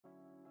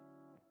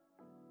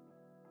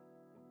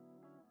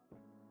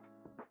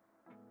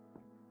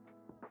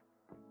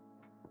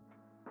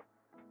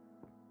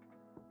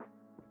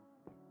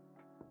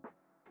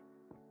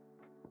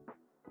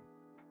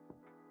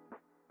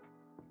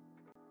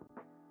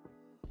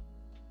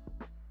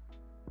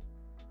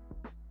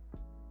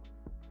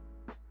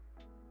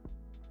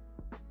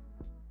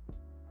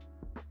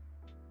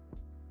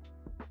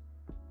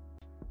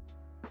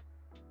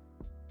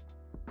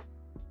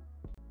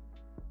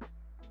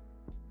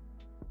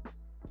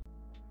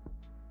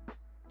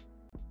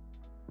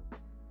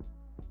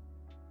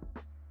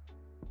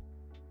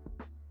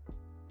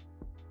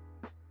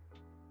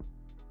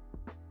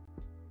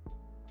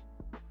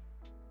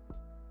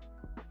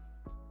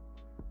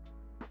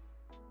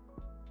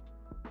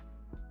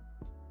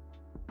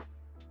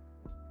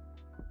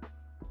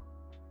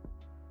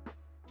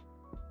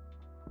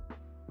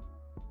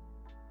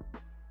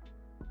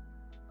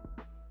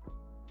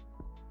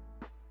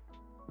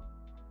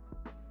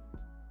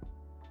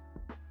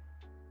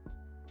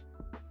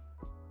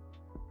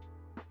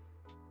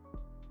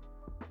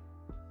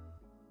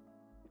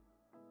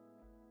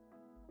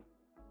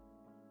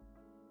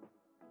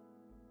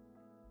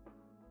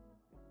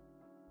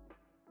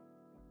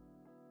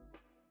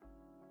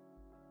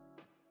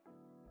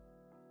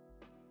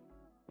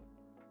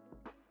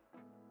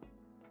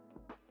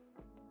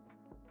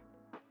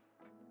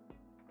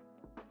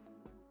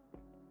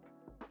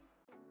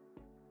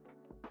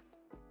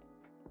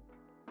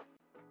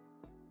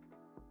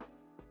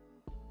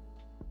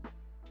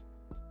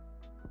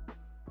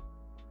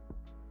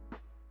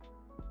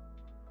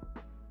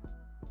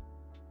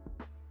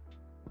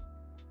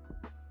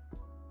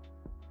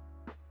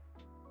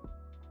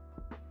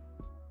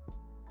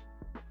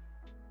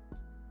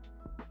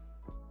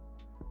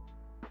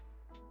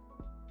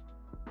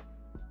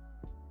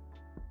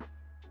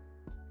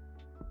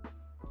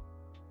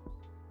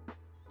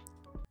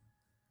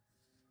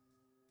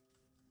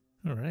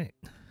Alright,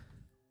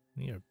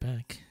 we are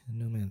back in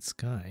No Man's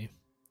Sky.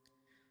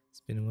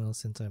 It's been a while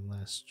since I've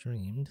last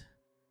streamed,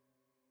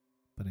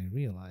 but I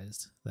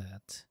realized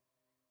that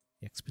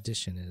the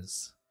expedition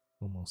is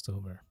almost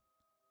over.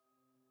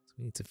 So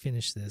we need to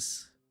finish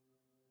this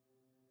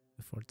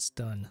before it's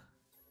done.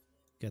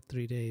 Got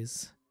 3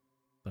 days,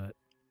 but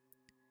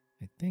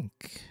I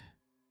think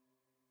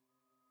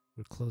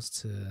we're close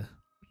to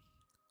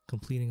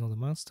completing all the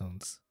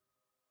milestones.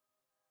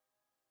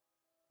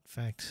 In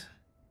fact,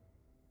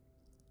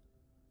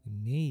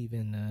 we may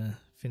even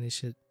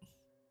finish it,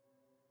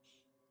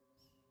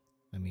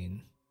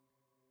 in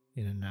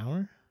an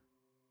hour.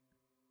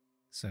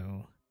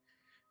 So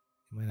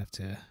you might have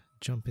to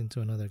jump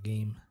into another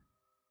game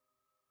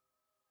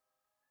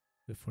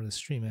before the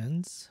stream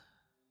ends.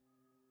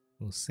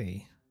 We'll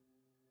see.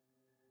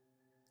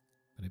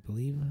 But I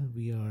believe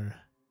we are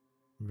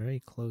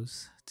very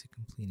close to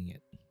completing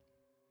it.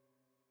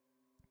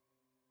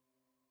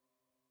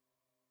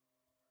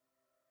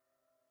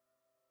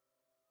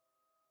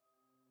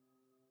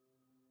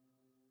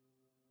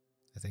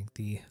 I think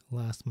the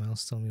last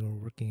milestone we were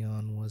working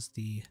on was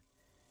the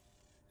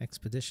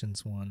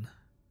Expeditions one,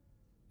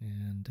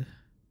 and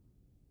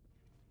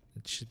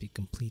it should be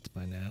complete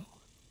by now.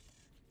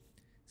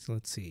 So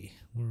let's see,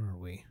 where are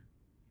we?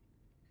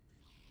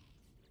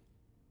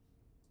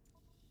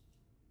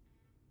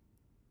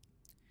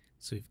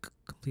 So we've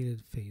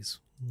completed phase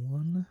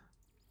 1,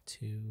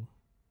 2.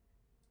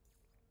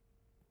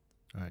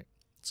 Alright,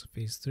 so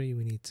phase 3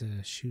 we need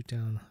to shoot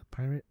down a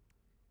pirate.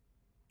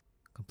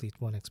 Complete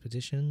 1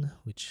 expedition,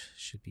 which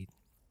should be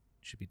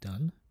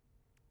done.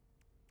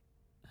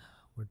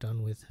 We're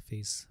done with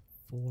phase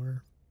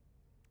 4.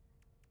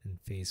 And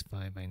phase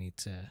 5 I need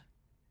to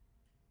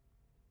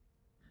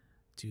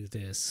do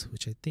this,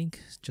 which I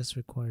think just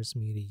requires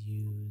me to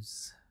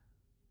use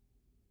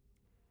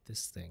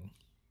this thing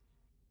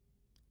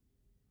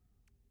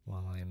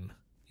while I'm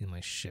in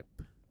my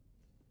ship.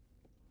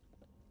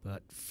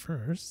 But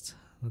first,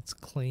 let's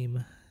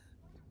claim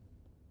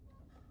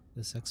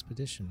this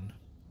expedition.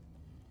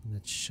 And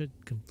that should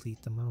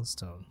complete the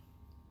milestone.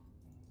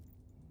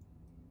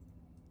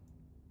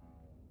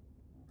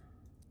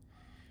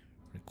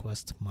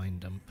 Request mine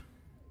dump.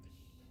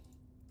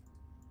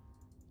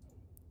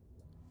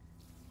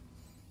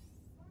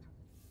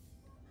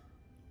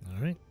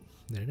 Alright,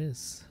 there it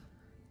is.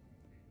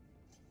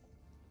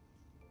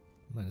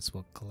 Might as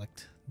well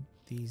collect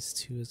these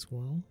two as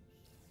well.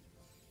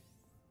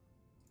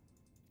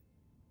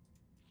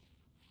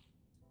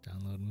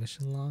 Download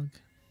mission log.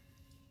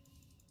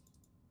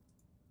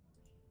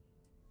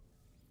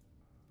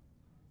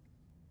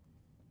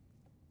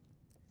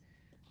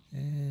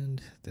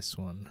 And this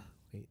one.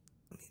 Wait,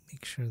 let me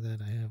make sure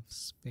that I have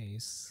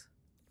space.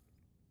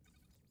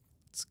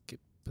 Let's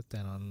put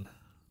that on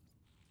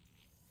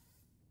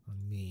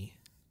me.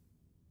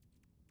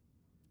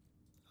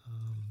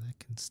 That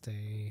can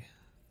stay.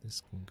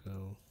 This can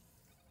go.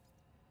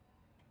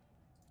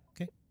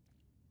 Okay.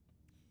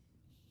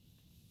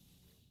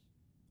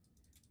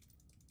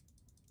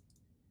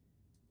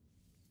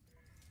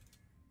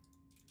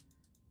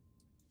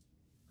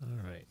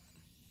 All right.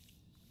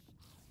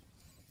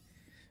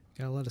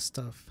 Got a lot of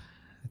stuff.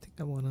 I think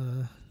I want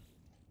to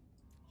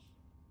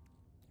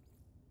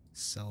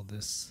sell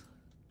this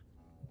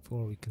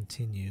before we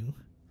continue.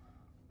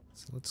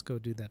 So let's go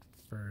do that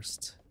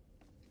first.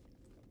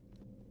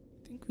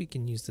 I think we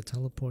can use the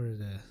teleporter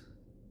to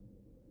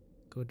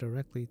go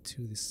directly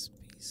to the space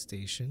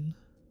station.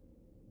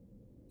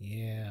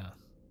 Yeah,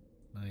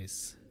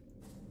 nice.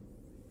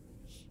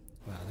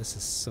 Wow, this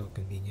is so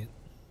convenient.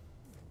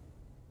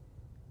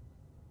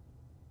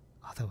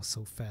 Oh, that was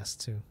so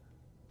fast too.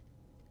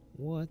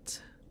 What?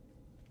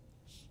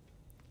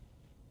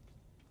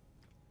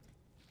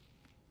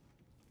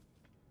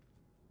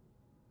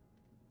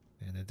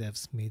 And the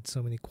devs made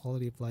so many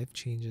quality of life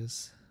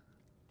changes.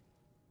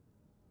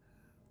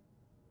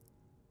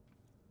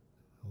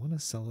 I want to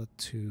sell it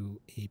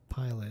to a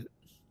pilot,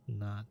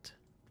 not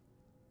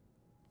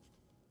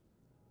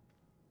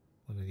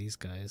one of these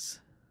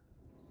guys.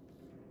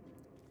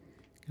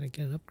 Can I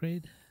get an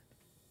upgrade?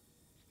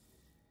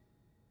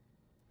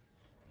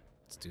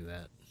 Let's do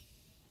that.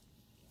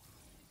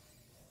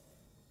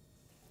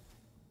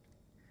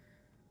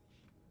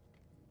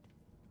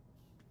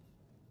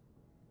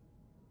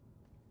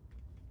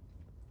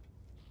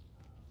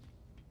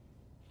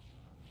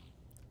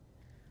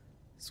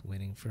 Just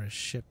waiting for a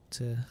ship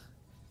to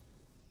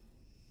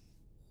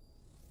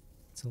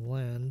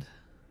land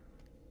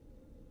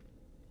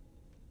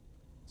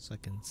so I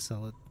can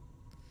sell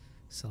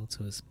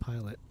to his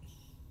pilot.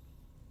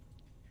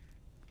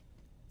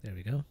 There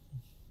we go.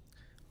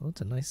 Oh,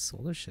 it's a nice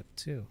solar ship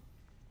too.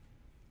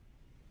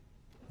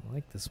 I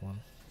like this one.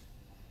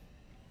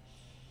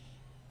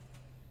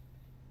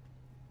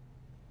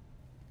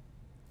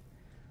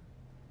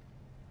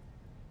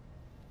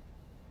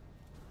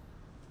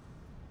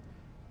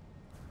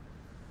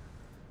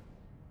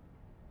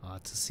 Oh,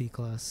 it's a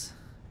C-class.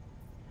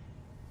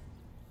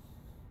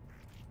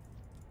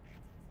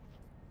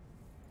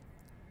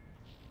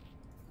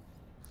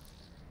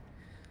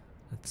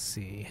 Let's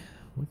see.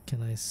 What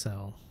can I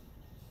sell?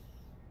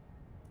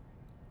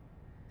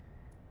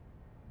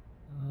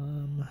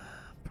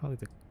 Probably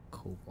the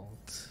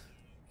cobalt,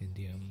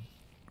 indium,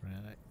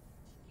 granite.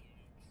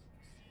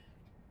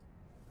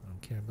 I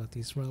don't care about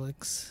these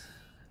relics.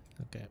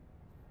 Okay.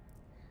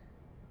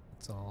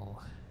 It's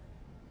all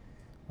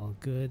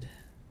good.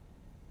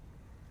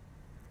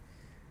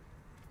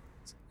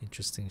 It's an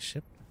interesting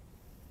ship.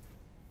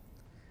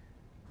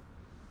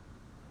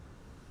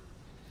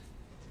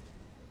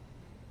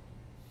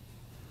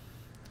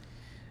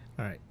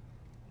 Alright.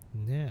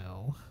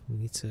 Now we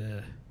need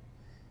to,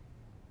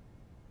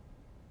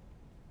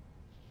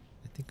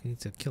 I think we need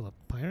to kill a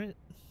pirate.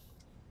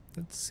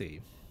 Let's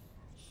see.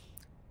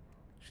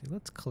 Actually,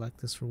 let's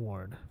collect this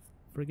reward.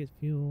 Frigate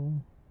fuel.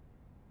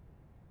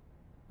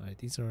 Alright,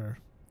 these are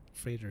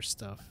freighter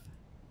stuff.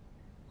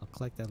 I'll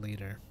collect that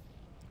later.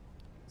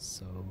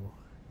 So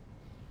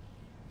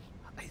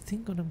I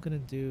think what I'm gonna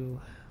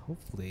do,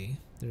 hopefully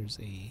there's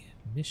a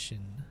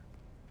mission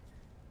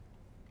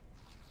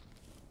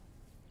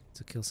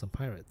to kill some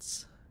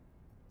pirates.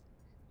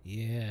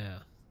 Yeah.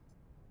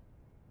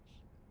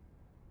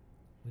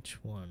 Which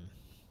one?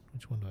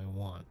 Which one do I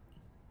want?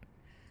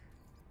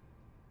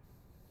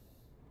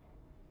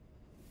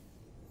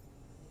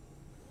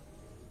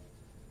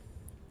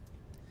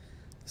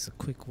 It's a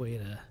quick way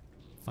to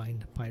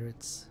find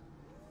pirates.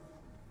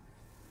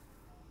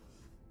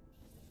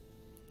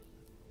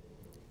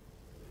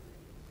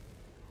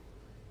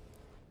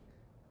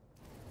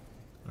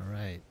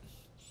 Alright.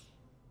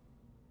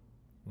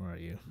 Where are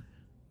you?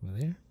 Over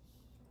there?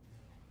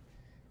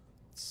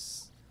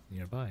 It's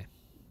nearby.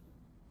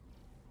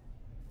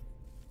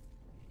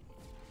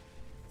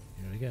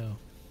 Here we go.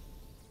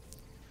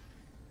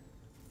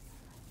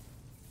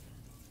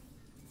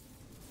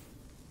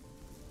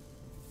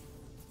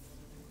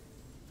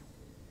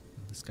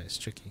 Oh, this guy's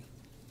tricky.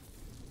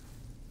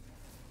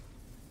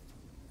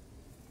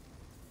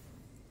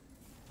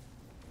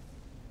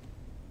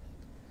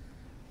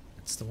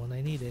 That's the one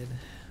I needed.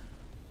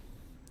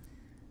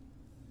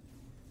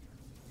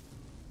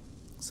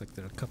 Looks like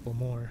there are a couple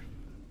more.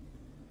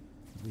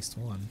 At least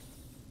one.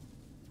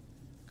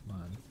 Come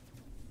on.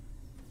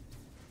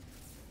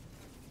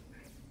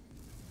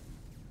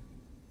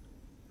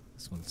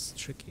 This one's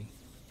tricky.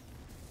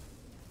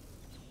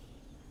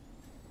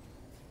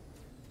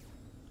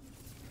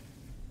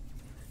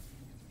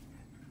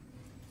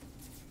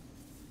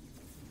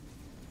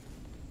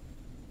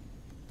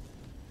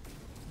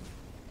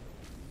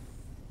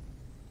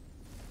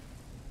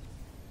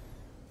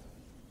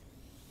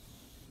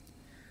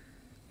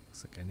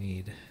 Looks like I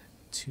need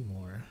two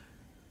more.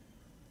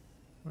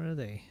 Where are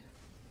they?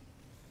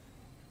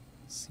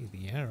 See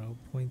the arrow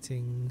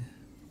pointing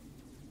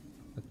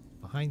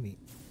behind me.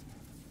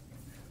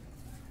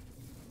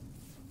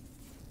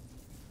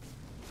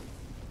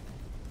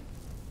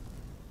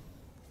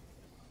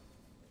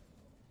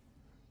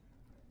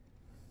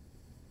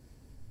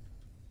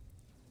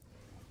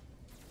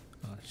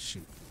 Oh,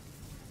 shoot.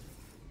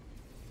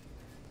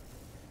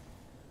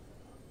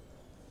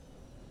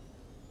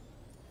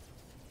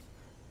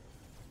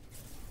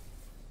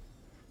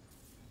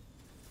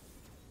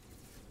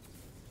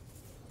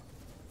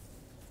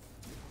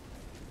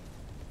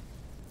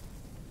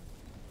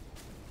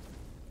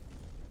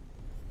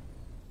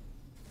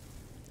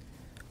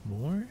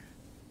 More?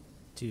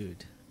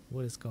 Dude,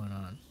 what is going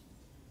on?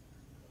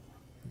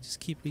 They just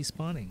keep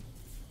respawning.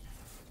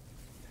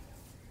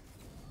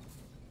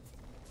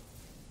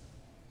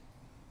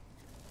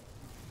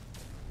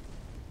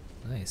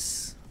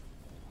 Nice.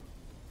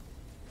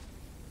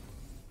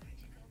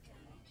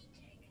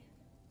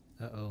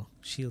 Uh-oh,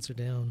 shields are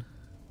down.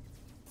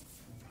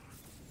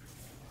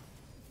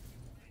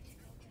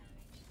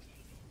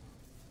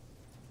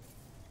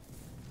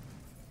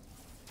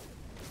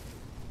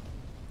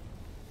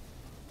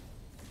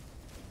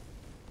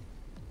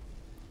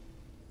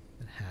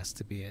 That has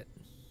to be it.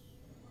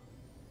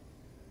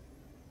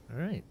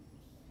 Alright.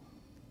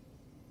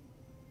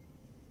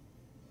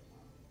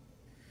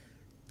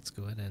 Let's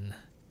go ahead and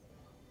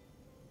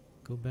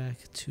go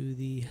back to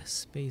the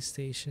space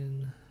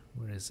station.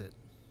 Where is it?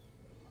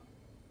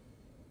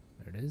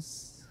 There it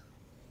is.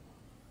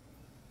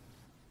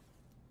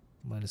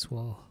 Might as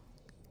well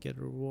get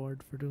a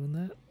reward for doing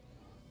that.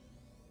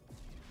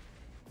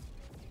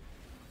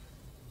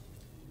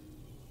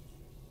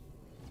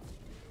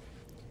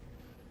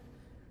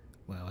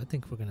 Wow, I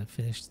think we're gonna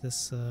finish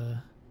this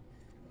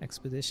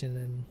expedition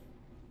in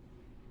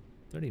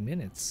 30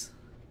 minutes.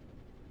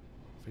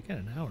 Forget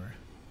an hour.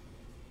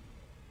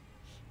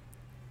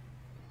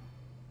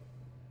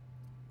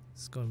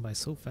 It's going by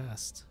so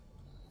fast.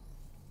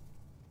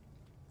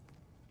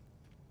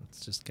 Let's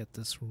just get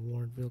this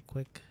reward real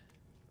quick.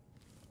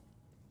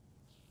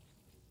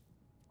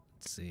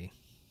 Let's see.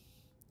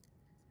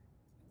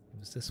 It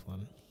was this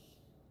one.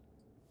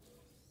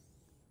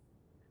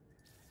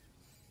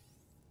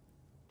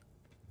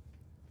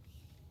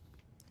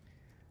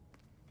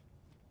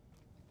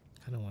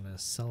 Kind of want to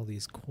sell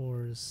these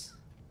cores.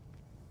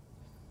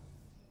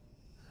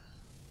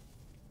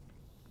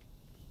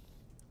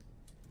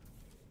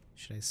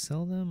 Should I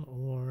sell them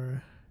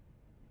or...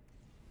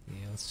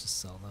 Yeah, let's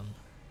just sell them.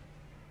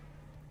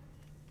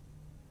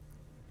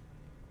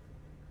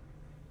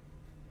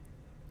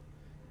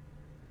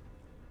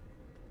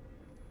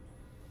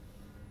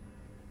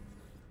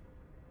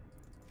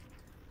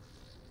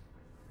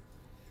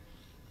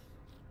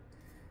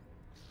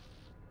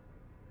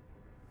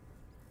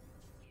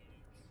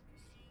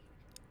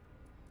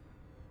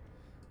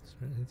 Is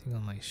there anything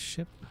on my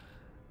ship?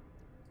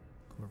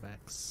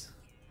 Corvax.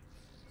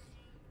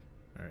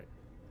 Alright,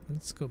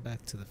 let's go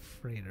back to the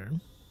freighter.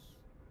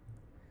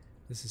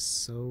 This is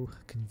so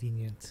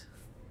convenient.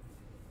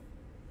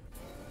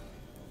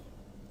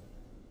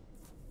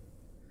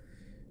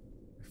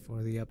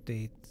 Before the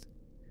update,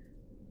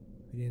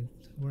 we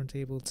weren't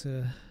able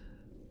to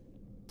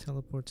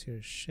teleport to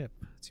your ship,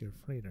 to your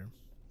freighter.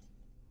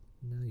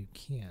 Now you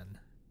can.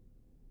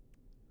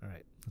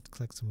 Alright, let's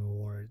collect some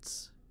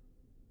rewards.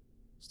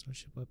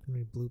 Starship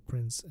weaponry,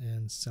 blueprints,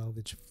 and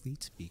salvage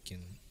fleet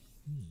beacon.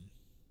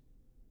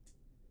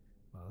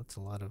 Wow, that's a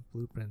lot of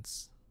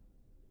blueprints.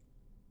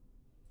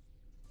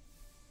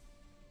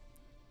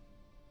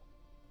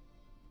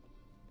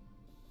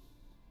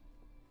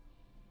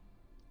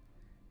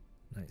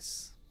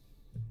 Nice.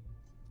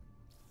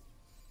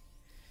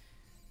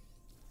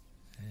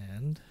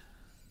 And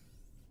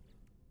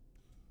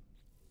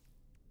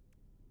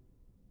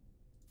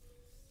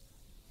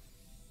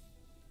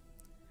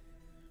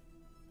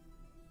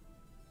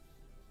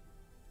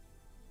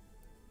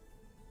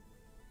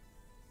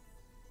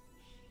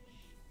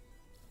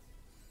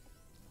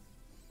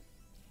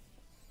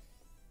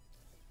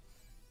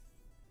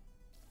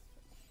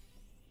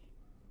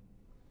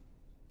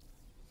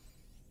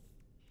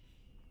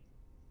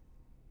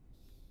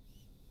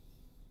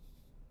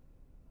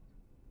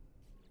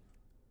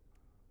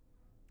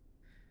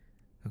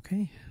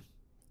okay,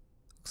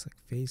 looks like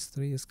phase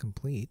 3 is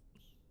complete.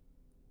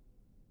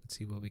 Let's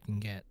see what we can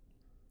get.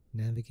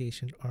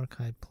 Navigation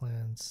archive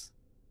plans,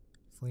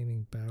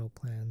 flaming barrel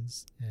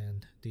plans,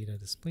 and data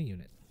display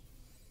unit.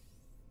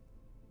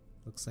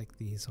 Looks like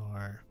these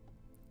are...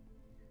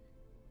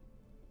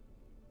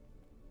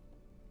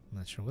 I'm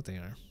not sure what they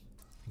are.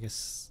 I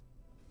guess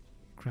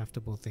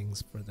craftable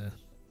things for the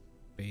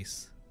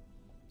base.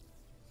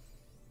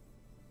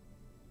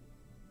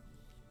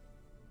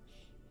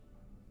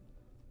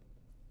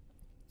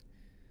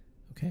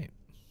 Okay,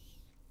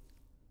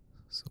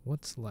 so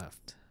what's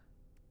left?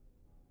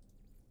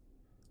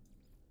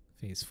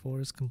 Phase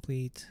 4 is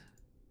complete,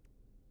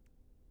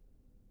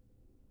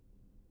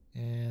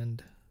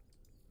 and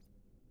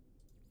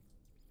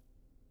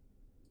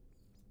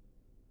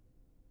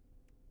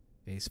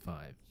phase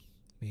 5,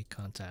 make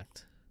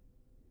contact.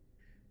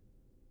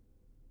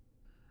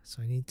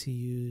 So I need to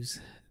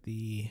use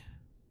this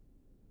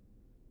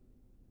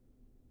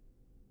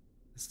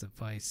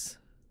device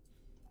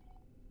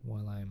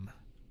while I'm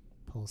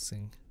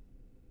pulsing.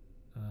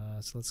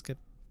 So let's get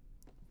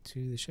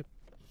to the ship.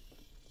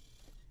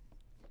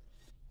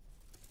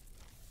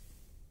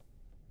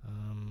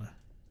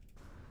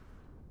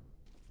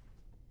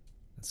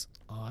 That's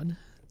odd.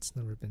 It's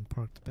never been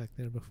parked back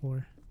there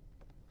before.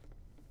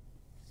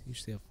 It's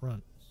usually up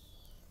front.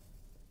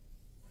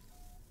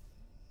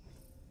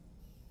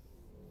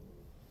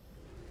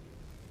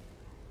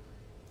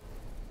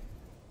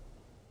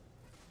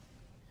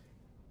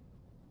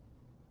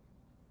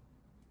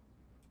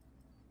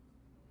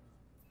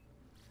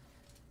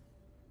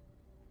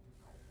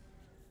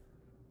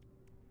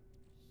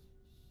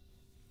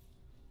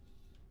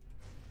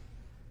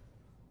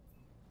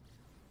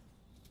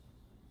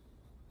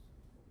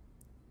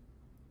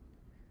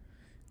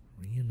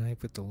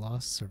 Reunite with the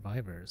lost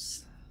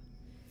survivors.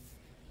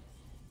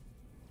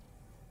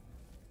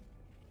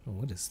 Oh,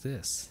 what is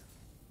this?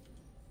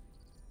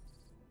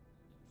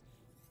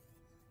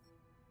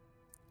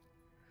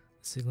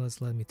 The signal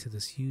has led me to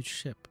this huge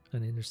ship,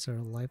 an interstellar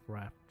life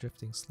raft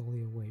drifting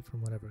slowly away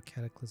from whatever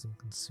cataclysm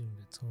consumed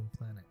its home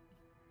planet.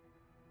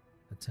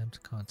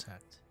 Attempt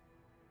contact.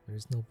 There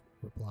is no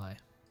reply.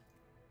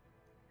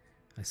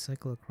 I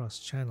cycle across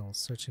channels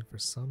searching for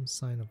some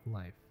sign of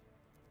life.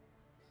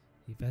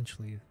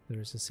 Eventually, there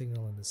is a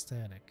signal in the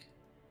static.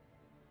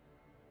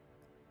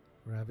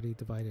 Gravity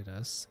divided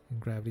us,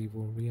 and gravity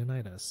will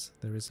reunite us.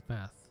 There is a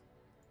path.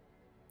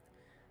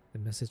 The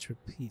message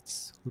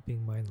repeats,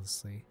 looping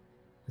mindlessly.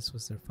 This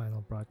was their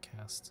final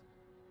broadcast.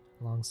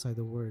 Alongside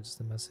the words,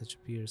 the message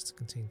appears to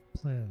contain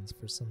plans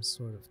for some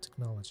sort of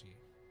technology.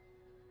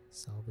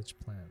 Salvage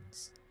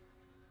plans.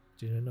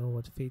 Do you know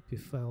what fate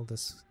befell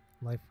this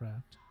life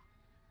raft?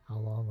 How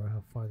long or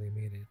how far they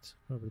made it?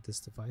 Whoever this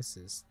device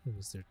is, it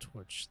was their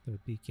torch, their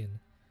beacon,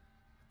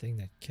 the thing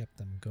that kept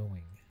them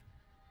going.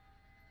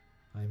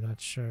 I'm not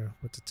sure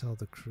what to tell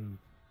the crew.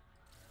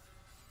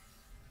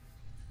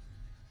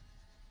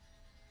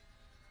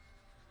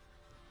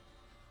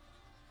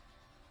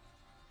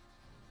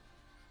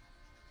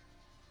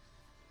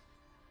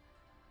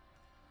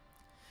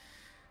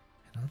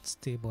 An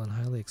unstable and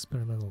highly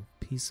experimental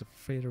piece of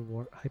freighter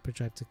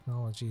hyperdrive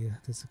technology,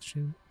 this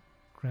extreme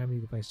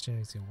gravity device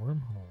generates a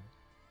wormhole.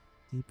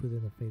 deep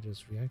within the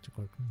Phaedra's reactor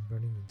core,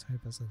 burning the entire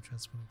vessel and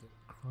transporting it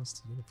across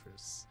the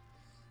universe.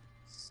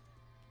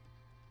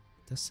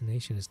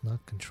 Destination is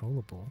not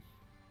controllable.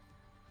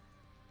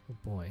 Oh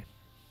boy.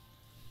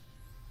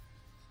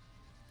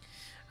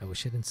 I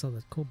wish I didn't sell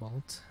that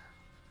cobalt.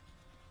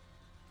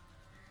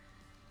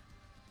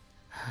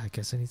 I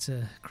guess I need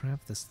to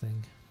craft this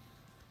thing.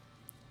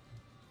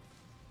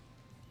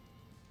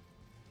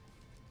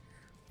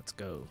 Let's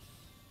go.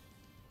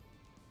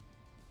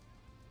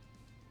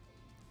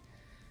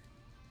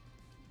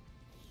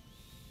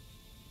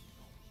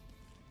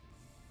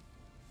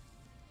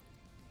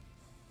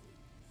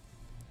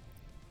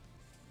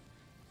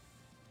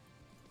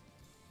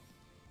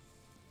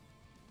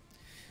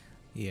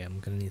 Yeah, I'm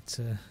gonna need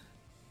to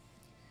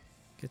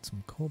get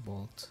some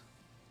cobalt.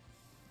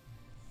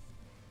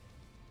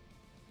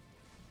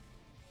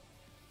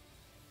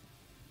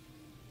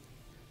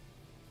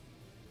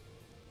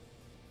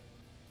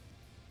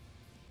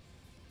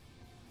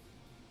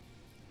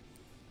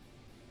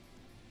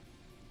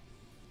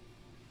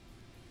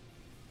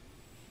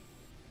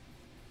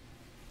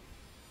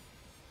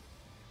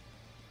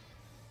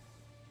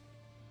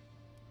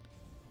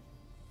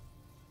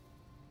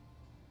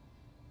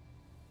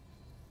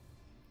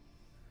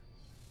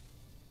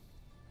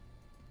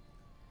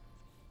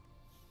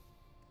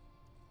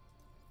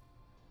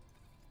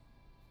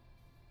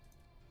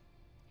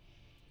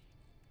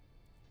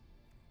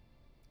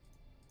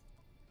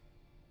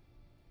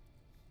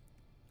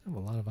 I have a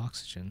lot of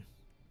oxygen.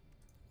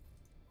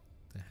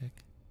 The heck?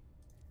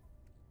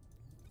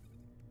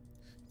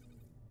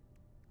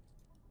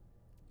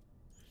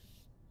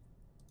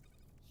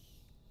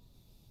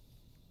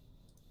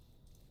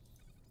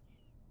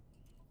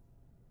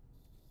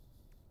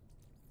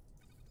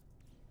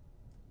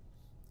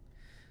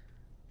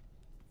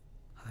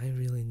 I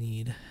really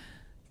need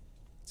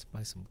to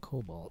buy some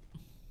cobalt.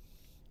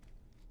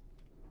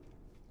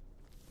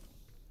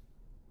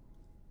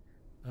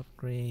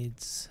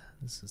 Upgrades.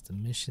 This is the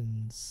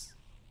missions.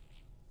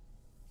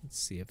 Let's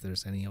see if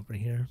there's any over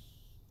here.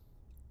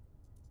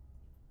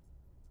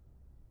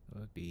 That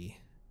would be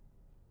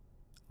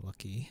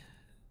lucky,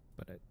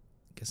 but I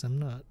guess I'm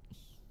not.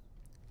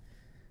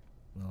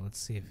 Well, let's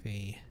see if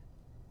a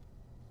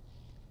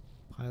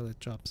pilot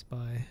drops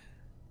by.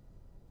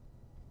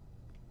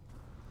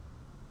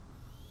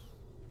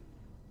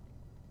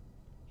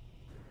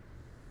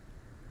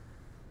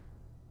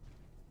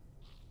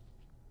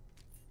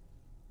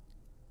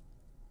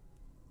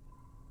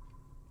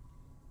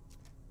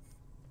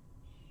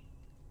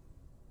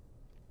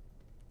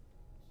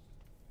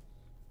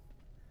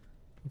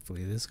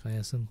 Hopefully this guy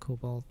has some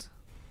cobalt.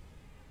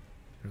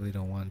 I really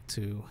don't want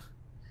to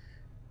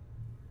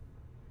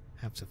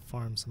have to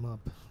farm some up.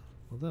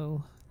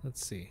 Although,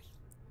 let's see.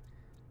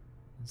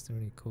 Is there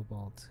any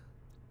cobalt?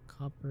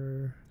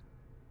 Copper.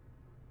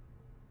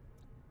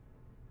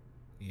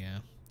 Yeah,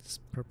 this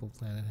purple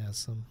planet has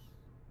some.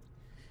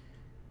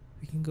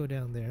 We can go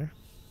down there.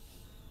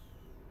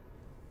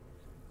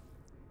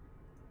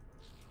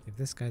 If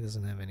this guy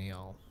doesn't have any,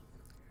 I'll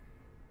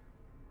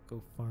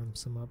go farm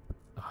some up.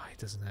 Oh, he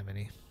doesn't have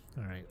any.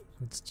 Alright,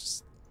 let's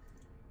just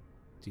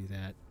do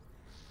that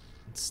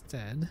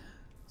instead,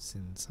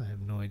 since I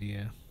have no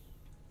idea.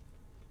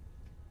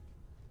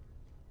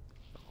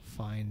 I'll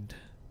find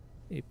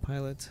a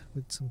pilot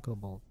with some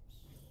cobalt.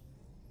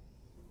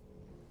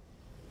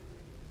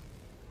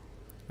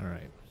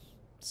 Alright,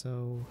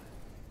 so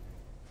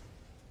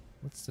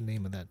what's the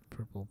name of that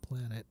purple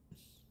planet?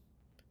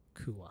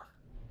 Kua.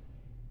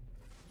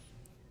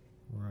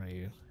 Where are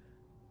you?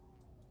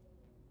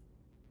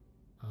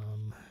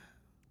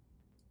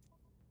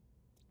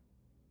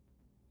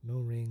 No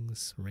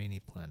rings, rainy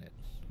planet.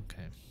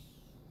 Okay.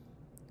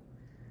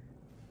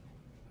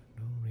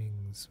 No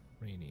rings,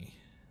 rainy.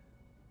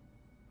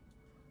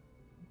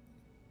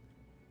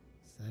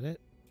 Is that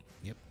it?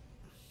 Yep.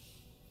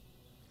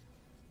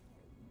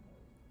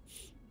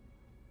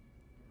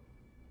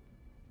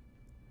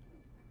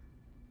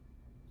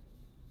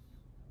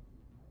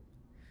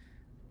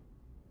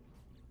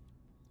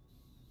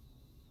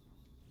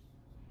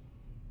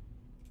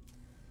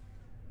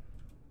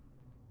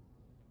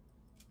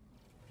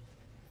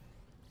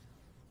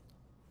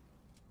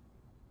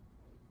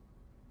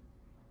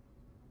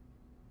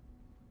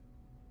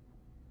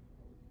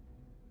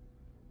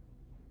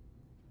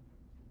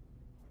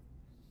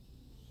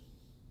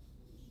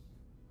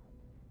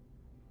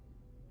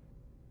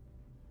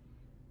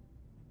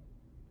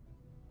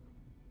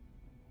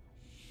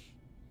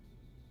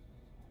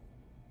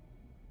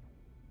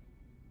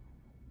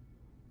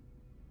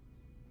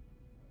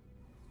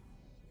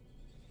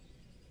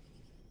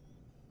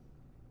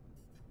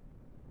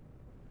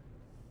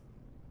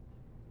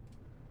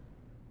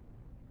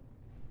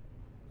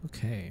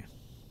 Okay.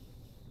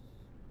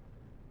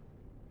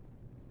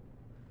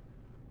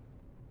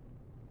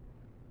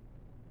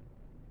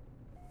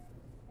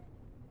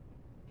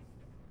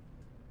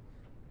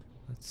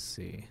 Let's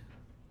see.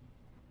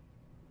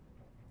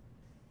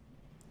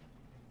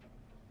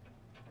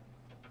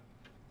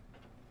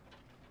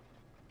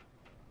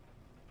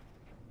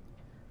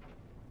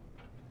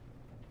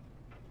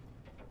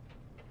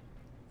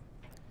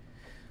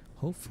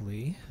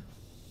 hopefully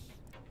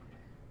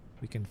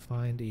we can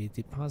find a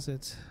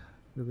deposit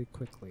really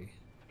quickly.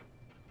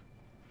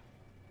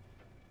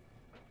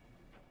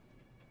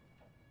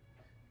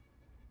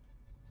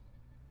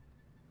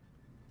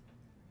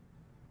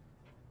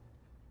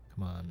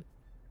 Come on.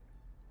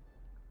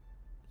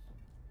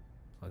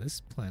 Oh, this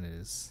planet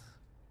is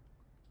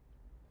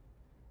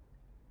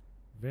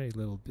very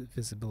little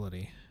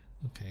visibility.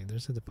 Okay,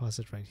 there's a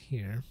deposit right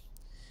here.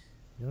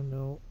 I don't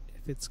know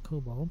if it's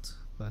cobalt,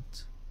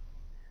 but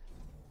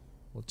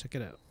we'll check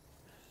it out.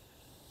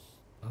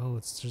 Oh,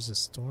 there's a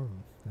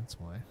storm. That's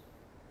why.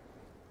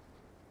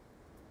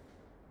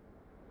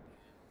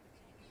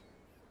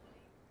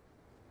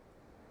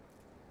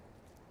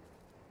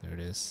 There it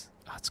is.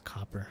 Ah, it's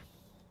copper.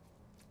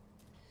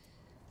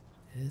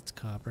 It's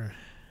copper.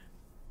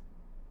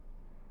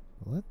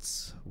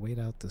 Let's wait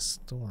out the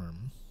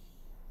storm.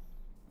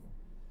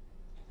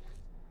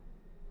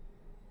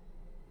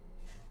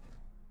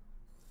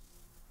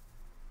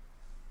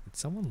 Did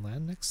someone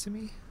land next to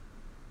me?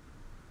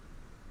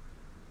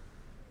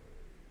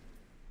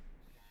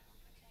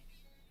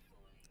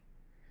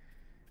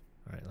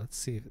 Alright, let's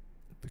see if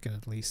we can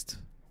at least...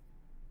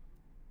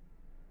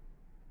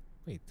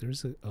 Wait,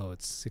 there's a... Oh,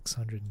 it's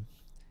 600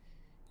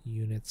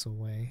 units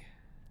away.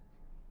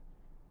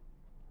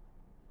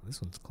 Oh,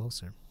 this one's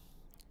closer.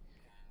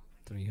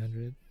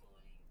 300.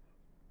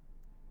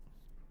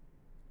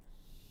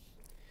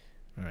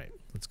 Alright,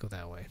 let's go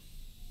that way.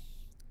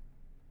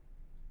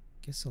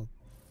 Guess I'll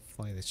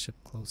fly the ship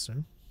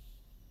closer.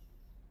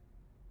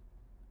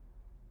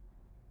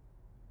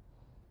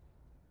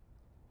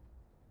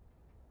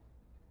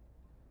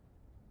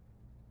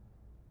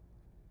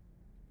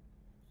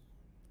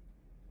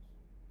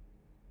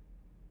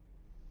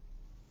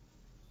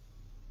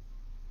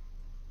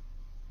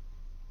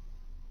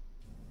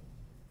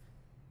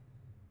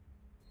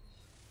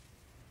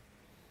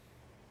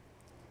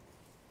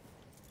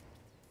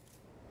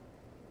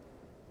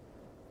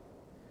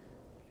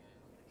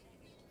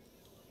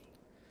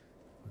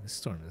 This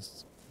storm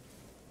is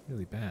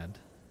really bad.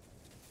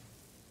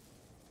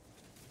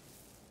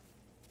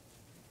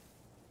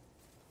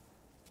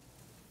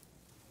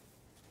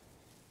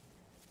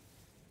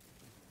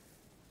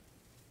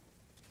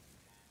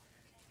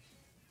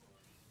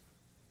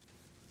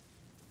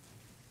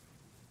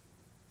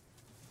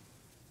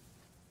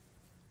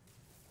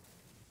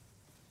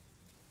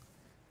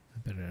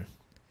 I better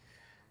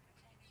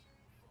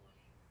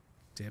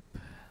dip.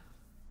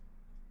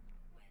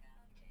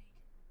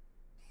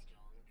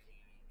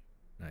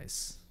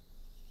 Nice.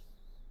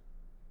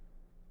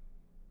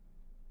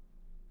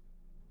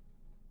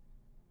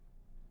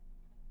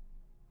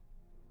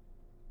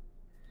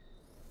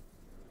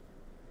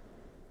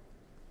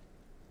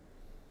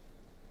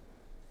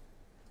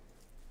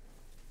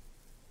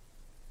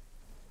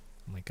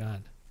 Oh my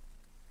god.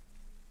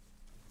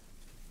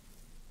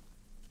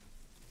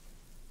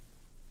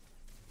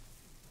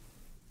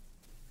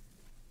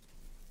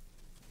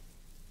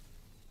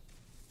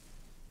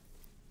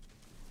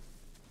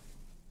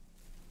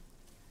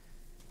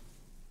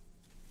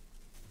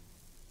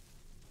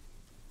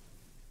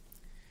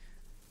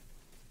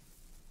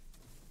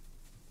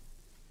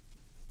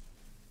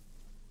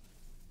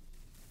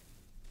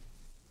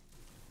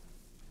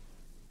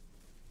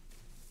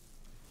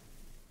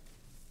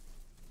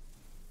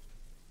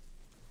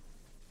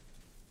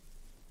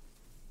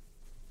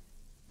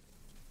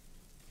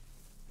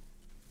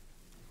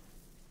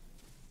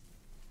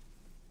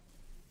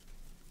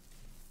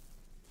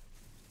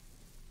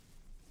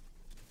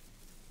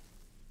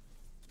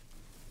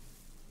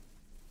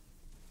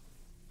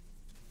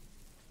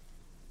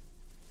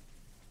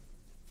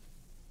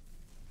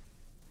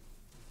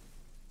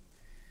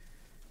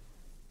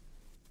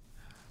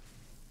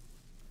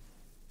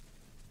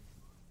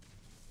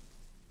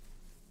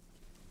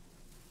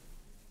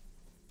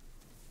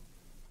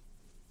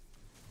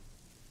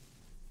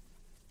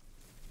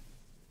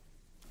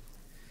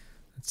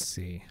 Let's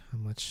see how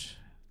much.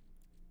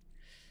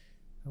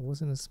 That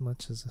wasn't as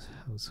much as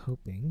I was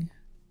hoping.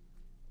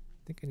 I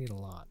think I need a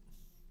lot.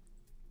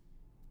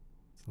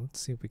 So let's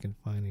see if we can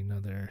find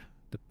another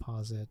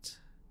deposit.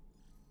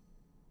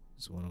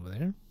 There's one over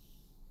there.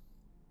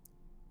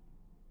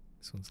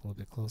 This one's a little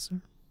bit closer.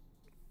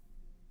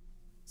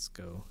 Let's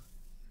go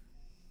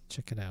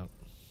check it out.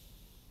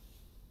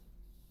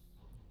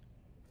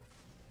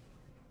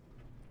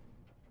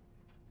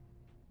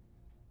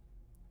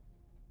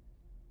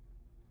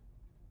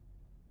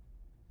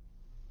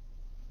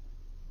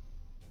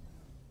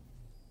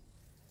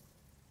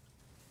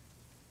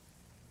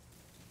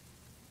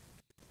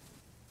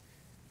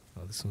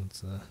 Oh, this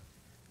one's a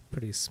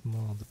pretty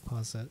small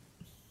deposit.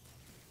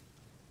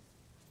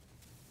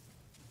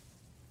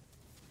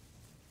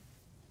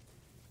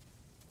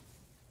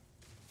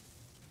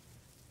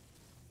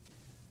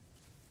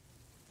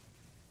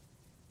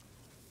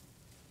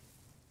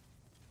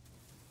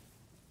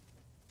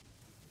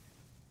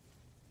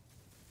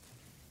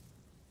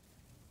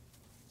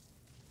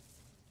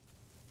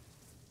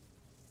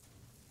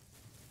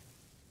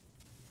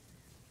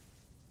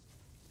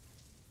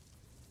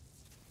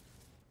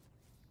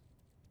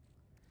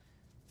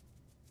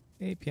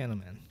 Hey, Piano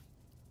Man.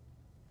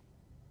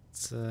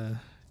 It's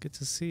good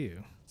to see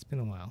you. It's been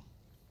a while.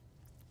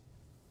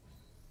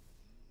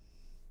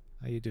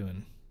 How you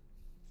doing?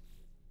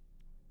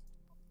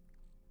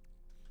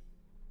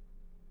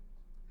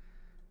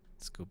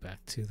 Let's go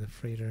back to the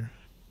freighter.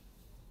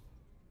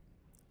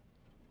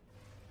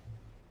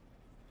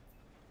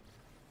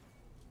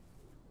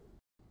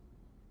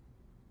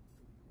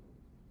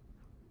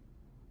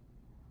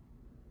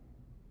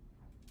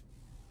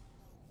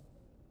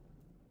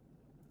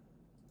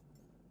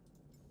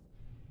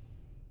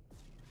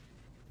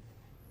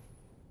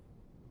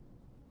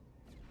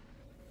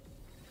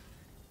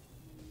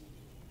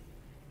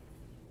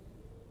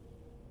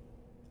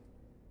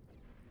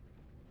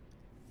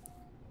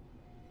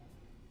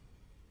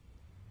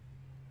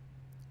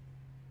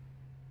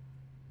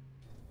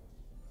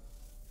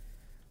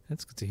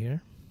 That's good to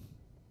hear.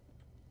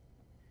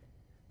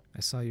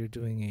 I saw you're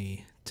doing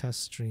a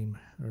test stream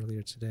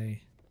earlier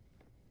today.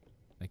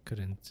 I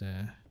couldn't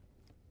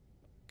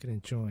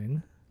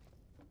join.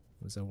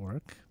 It was at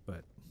work,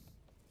 but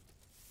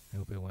I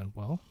hope it went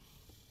well.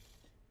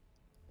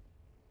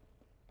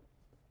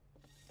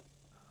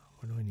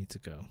 Where do I need to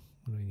go?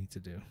 What do I need to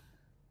do?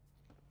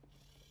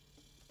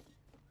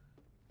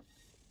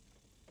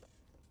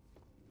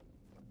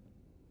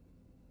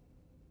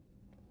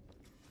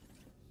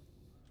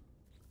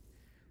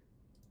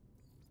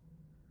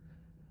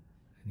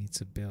 I need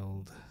to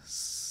build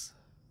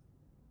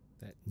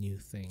that new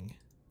thing.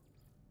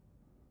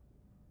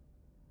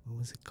 What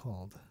was it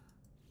called?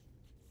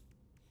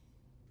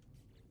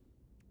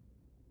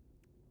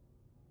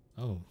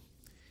 Oh,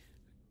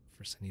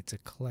 first I need to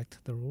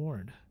collect the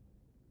reward.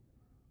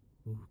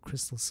 Ooh,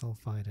 crystal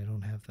sulfide, I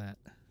don't have that.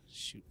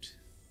 Shoot.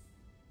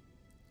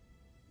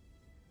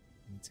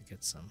 I need to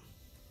get some.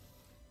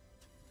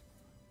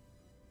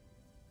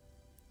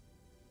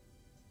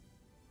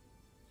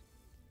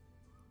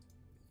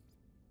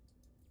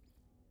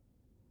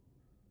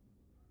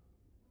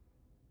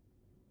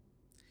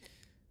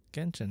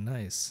 Genshin,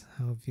 nice.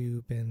 How have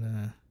you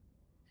been,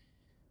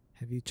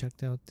 have you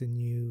checked out the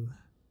new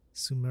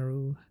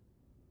Sumeru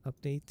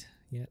update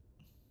yet?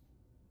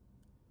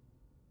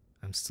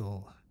 I'm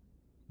still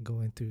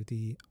going through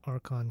the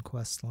Archon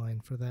quest line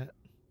for that.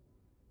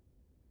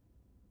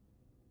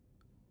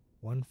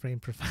 1 frame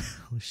per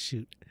oh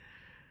shoot.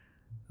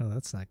 Oh,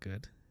 that's not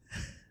good.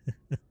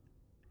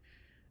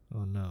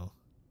 Oh no.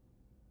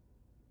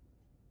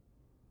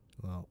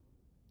 Well,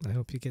 I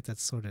hope you get that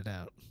sorted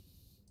out.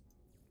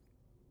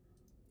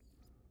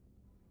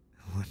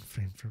 1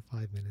 frame for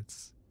 5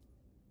 minutes.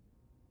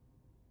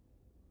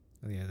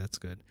 Oh yeah, that's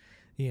good.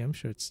 Yeah, I'm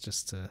sure it's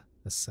just a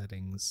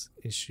settings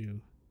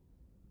issue.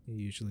 It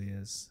usually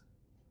is.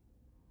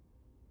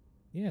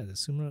 Yeah, the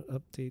Sumeru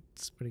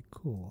update's pretty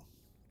cool.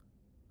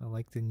 I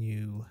like the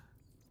new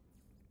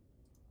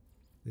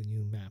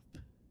map.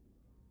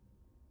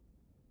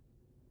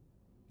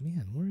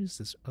 Man, where is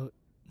this? Oh,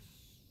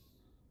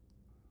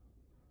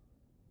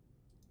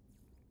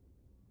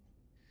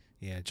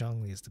 yeah,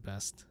 Zhongli is the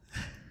best.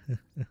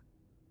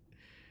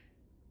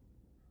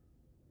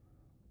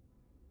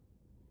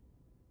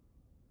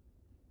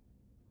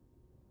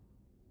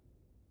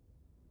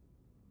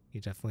 He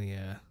definitely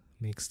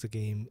makes the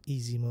game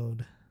easy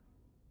mode.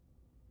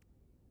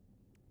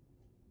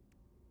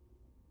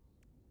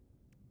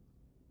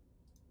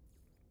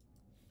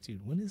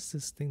 Dude, what is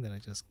this thing that I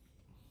just...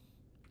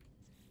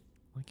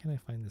 Why can't I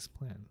find this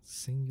plan?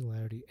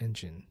 Singularity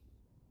engine.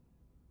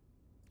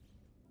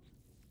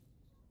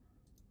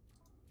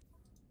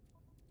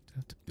 Do I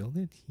have to build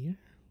it here?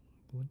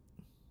 What?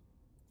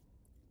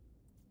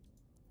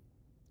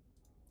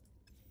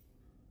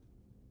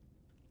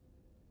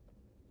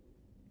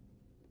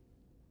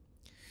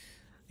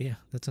 Yeah,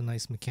 that's a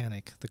nice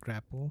mechanic, the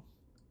grapple.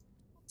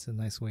 It's a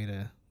nice way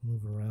to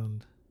move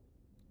around.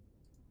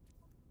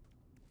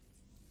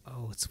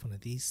 Oh, it's one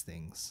of these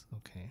things.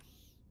 Okay.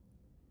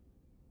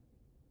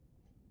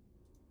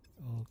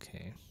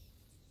 Okay.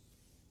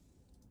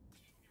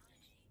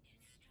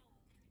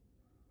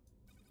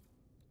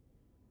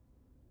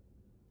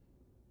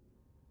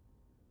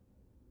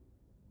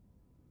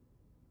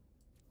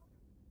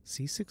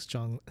 C6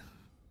 Zhong...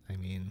 I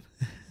mean...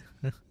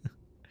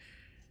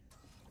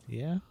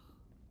 yeah,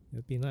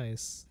 it'd be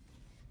nice.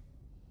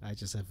 I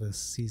just have a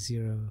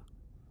C0.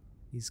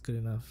 He's good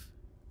enough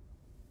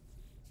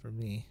for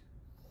me.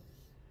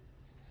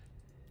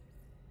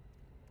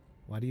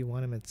 Why do you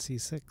want him at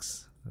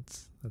C6?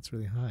 That's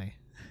really high.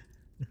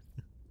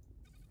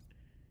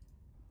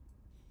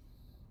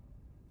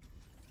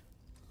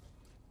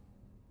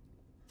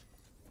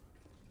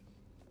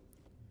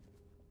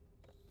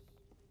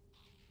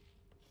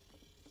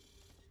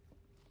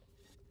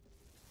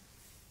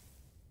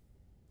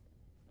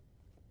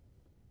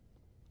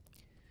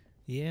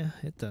 Yeah,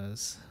 it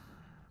does.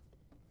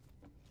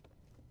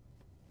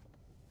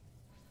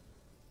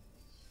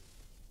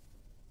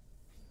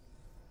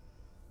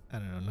 I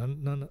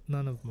don't know.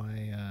 None of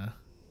my.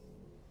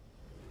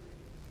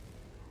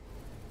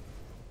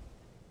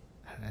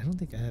 I don't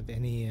think I have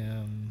any.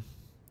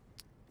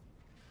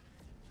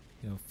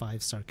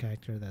 5-star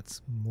character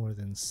that's more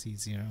than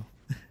C0.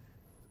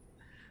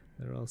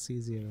 They're all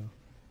C0.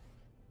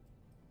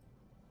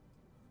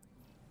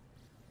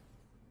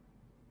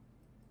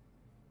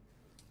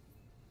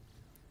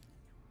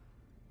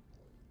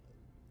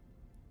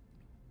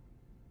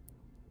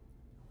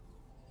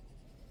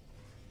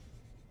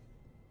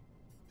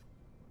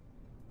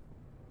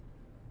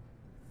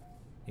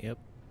 Yep.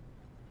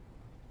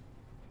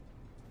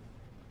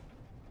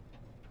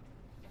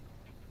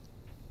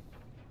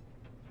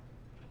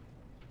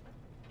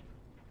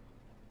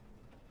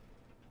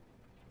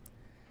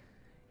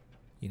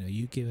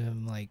 You give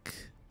him like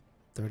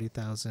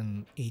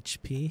 30,000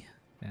 HP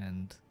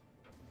and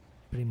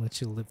pretty much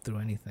he'll live through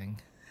anything.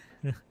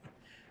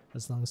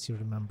 As long as you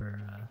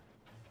remember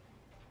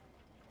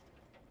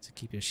to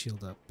keep your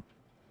shield up.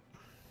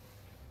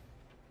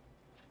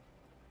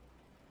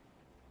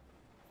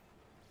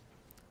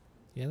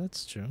 Yeah,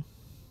 that's true.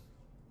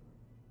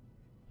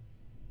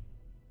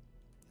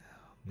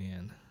 Oh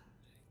man,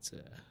 it's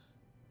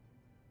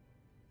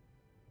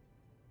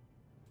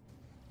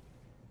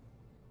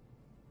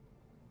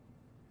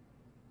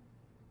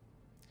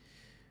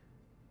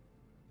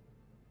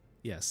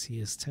yes, he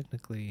is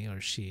technically,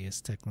 or she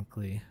is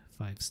technically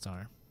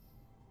 5-star.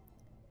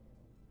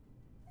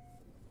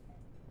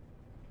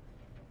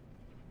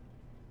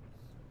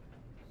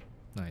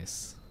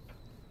 Nice.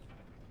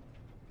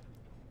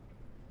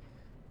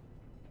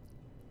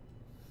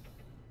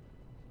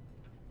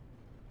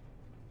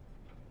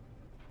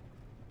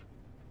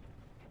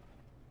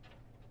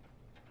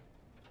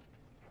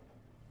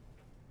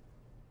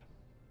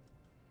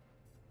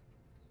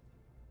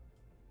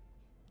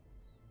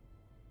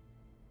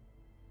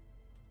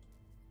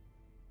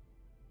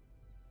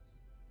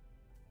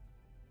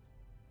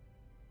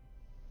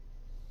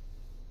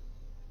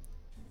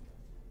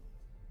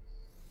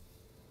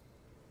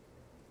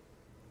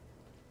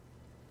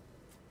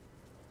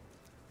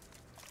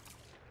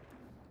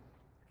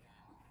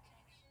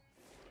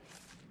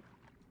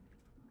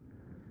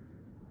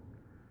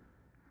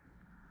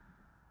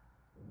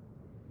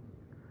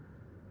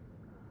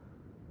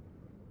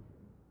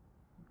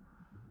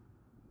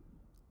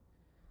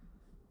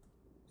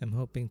 I'm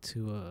hoping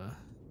to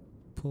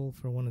pull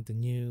for one of the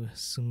new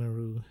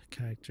Sumeru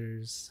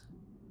characters.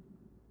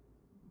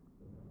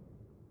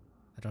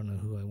 I don't know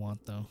who I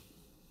want though.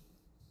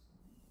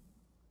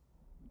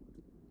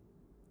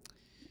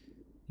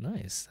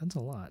 Nice, that's a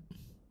lot.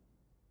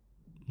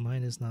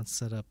 Mine is not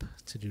set up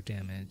to do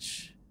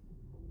damage.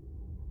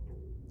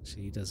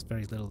 Actually, he does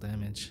very little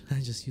damage. I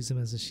just use him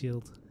as a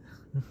shield.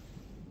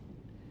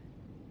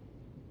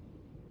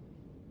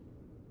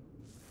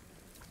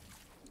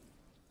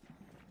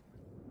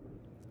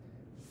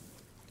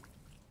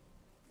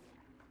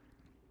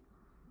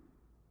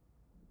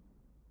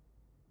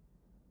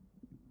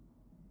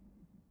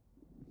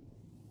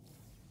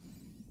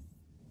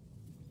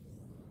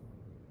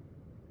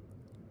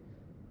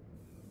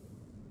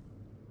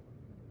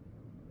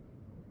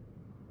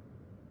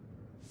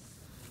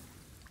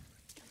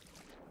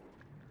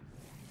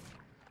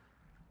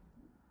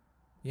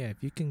 Yeah,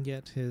 if you can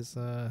get his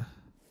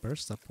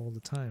burst up all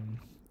the time,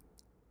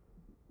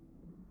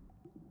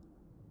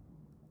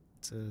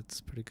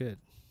 it's pretty good.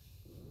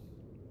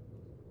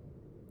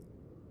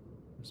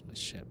 Where's my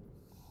ship?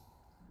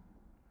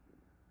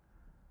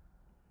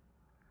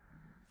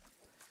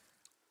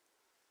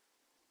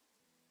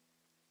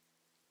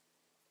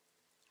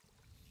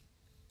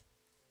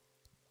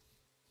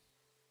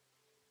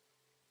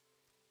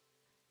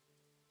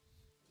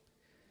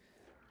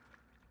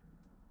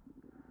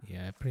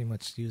 Yeah, I pretty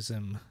much use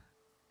him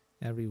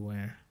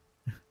everywhere,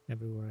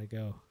 everywhere I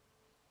go.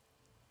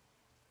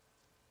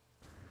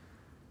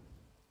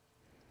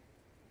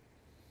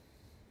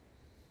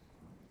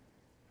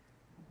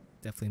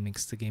 Definitely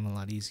makes the game a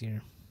lot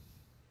easier.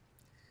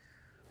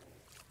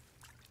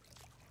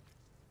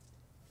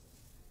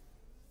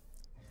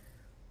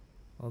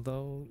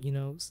 Although,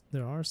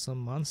 there are some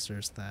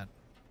monsters that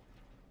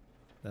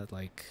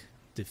like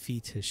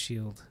defeat his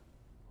shield.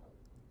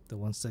 The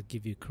ones that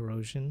give you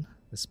corrosion,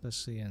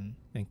 especially in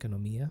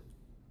Economia.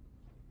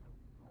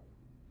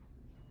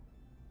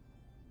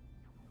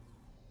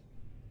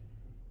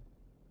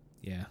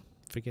 Yeah,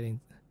 I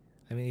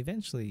mean,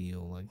 eventually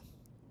you'll like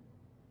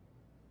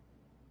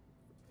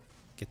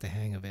get the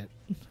hang of it,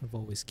 of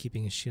always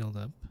keeping a shield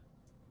up.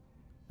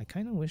 I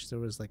kind of wish there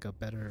was like a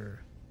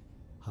better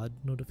HUD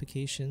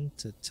notification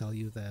to tell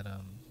you that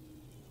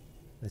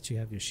that you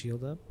have your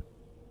shield up,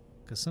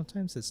 because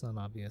sometimes it's not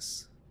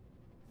obvious.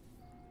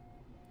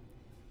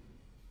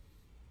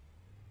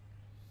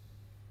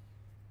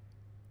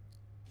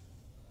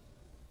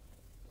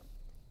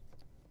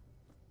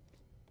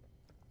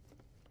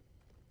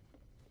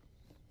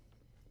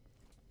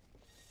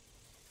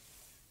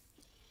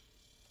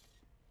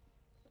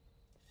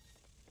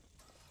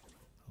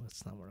 Oh,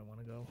 that's not where I want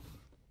to go.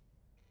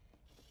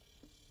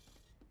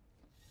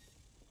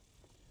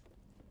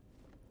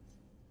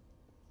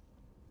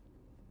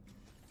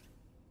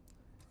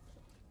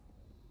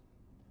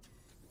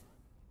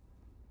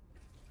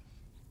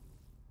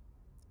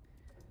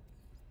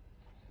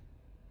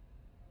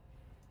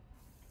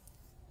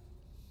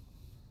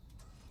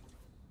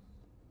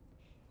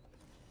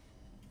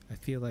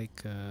 feel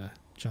like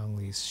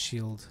Zhongli's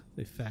shield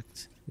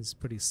effect is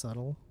pretty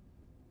subtle,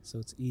 so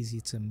it's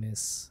easy to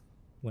miss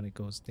when it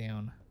goes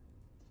down.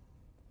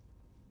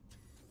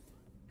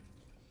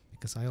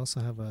 Because I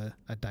also have a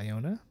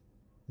Diona,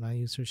 and I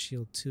use her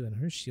shield too, and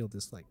her shield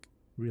is like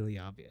really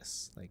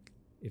obvious. Like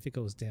if it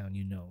goes down,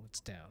 you know it's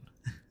down.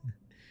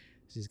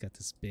 She's got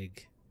this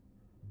big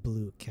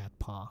blue cat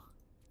paw.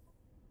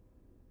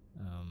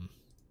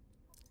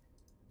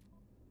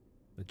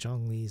 But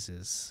Zhongli's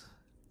is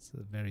it's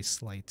a very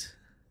slight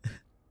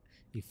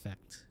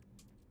effect.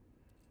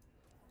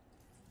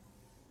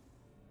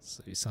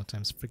 So you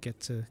sometimes forget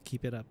to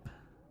keep it up.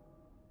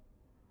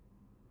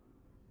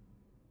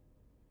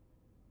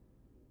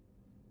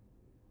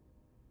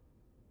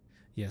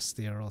 Yes,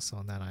 they are also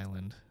on that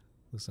island.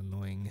 Those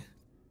annoying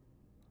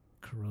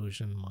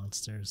corrosion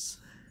monsters.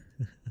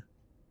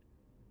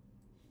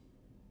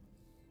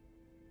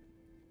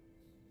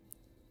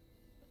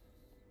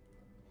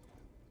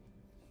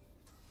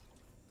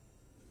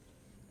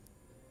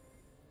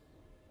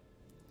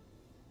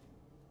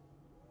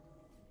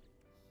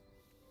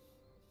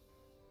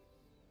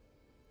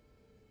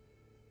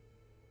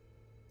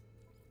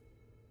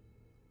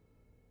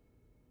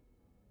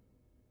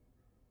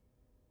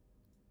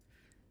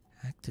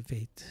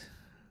 Activate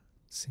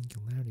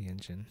Singularity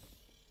Engine.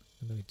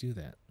 How do we do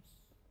that?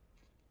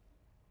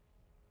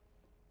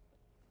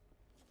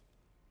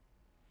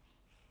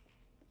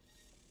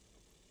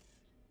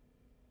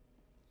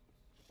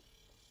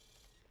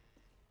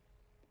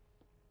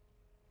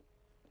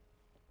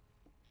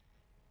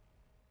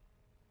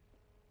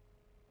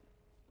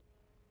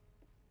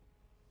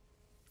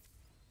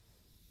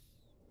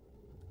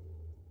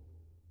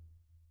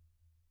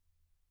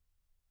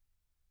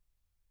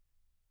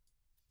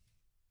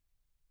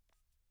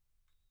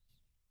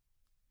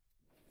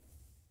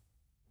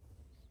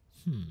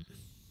 Do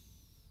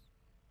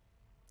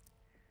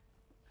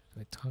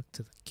I talk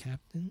to the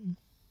captain?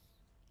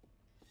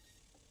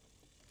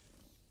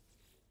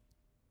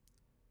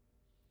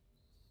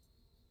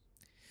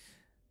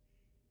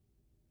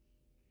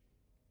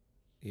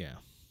 Yeah.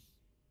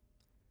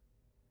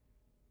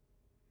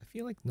 I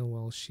feel like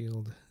Noel's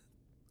shield,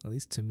 at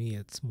least to me,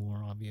 it's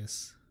more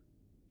obvious.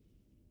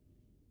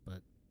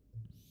 But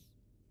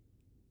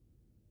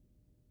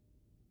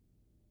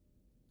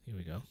here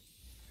we go.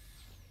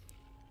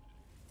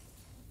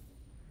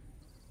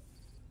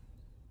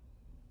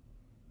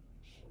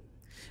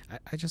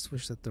 I just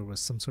wish that there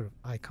was some sort of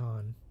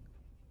icon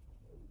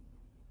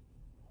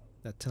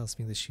that tells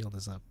me the shield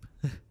is up.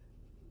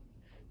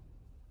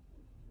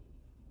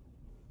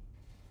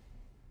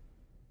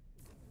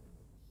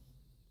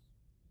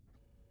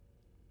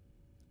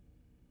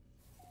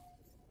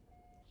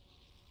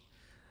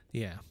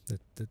 Yeah, the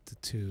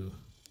two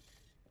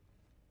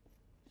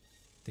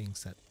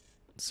things that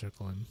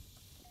circle him.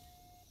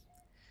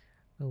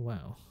 Oh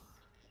wow.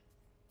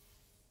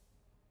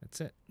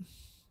 That's it.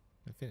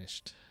 I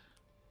finished.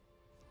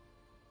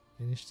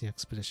 Finished the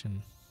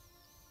expedition.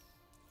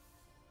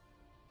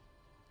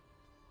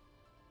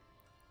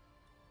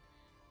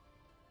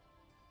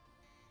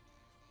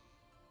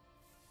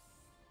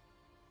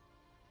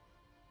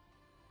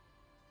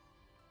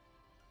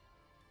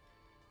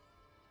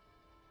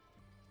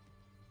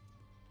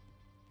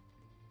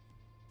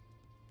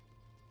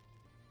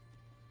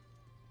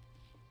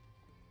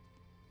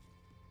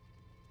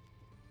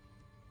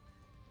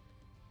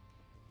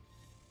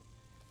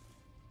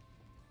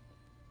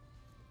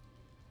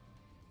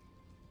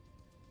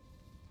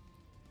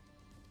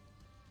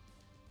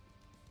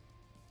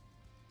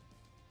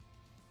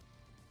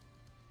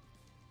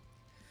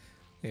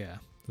 Yeah,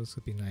 those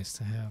would be nice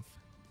to have.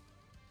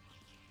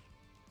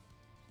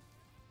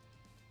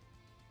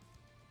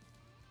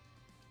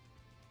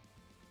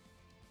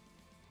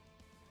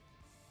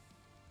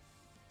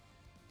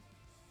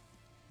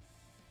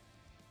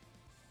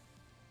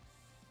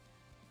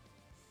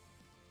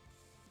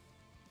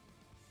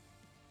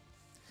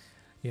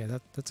 Yeah,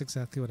 that's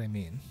exactly what I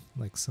mean.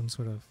 Like some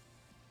sort of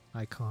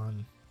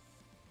icon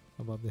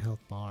above the health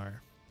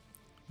bar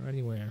or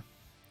anywhere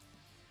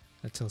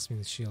that tells me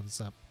the shield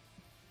is up.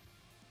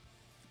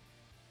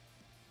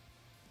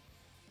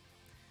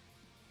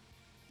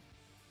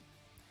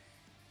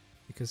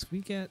 Because we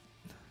get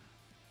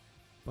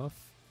buff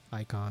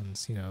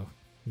icons, you know,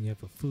 when you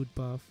have a food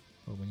buff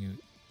or when you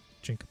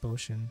drink a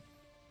potion.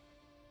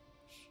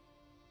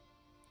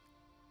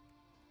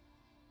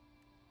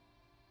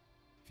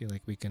 I feel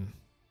like we can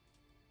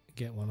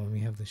get one when we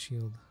have the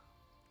shield.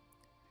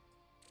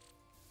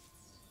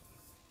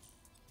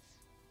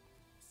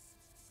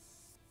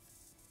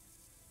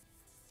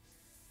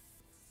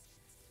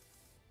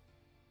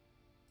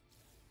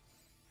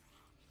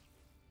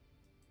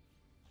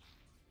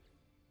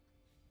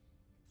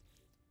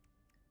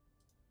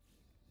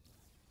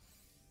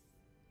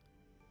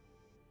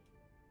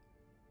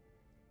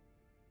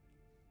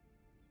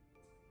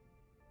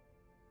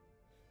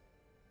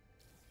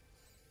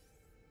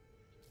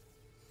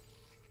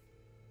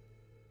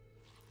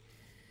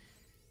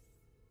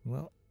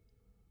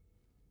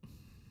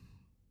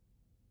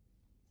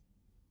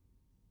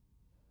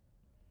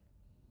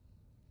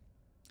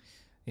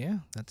 Yeah,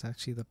 that's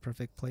actually the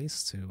perfect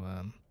place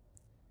to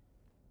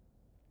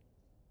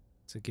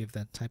give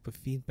that type of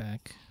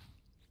feedback.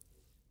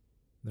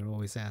 They're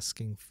always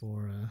asking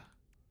for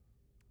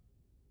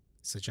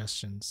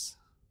suggestions.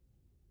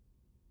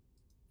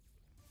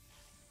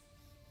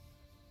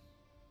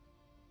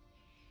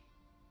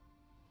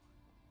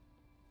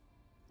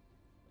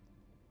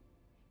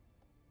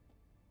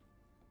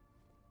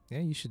 Yeah,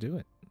 you should do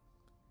it.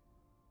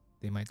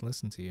 They might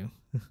listen to you.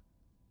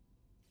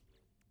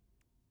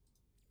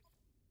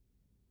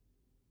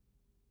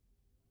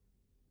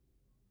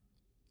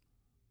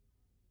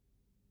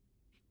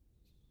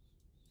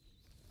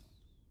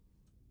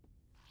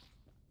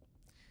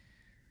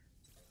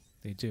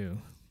 They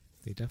do.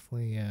 They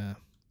definitely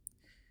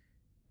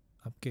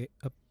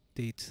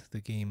update the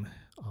game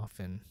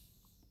often.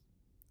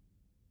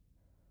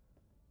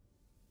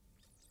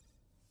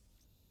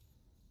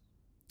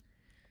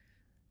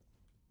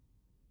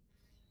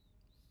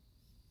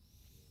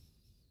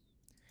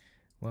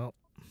 Well,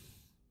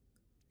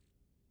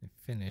 I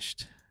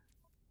finished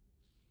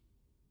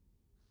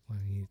what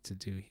I needed to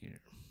do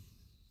here.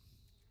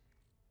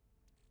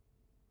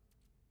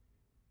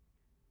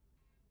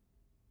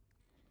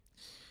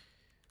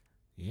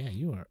 Yeah,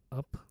 you are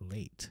up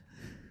late.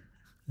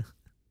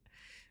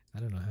 I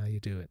don't know how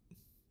you do it.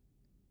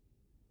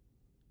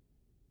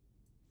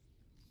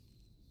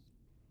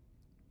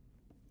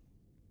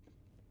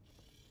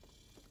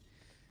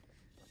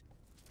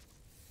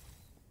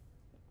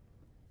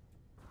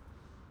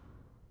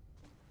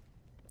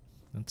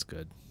 That's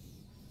good.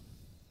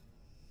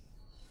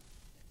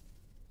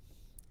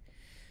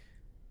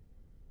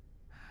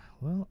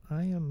 Well,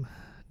 I am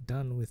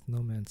done with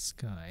No Man's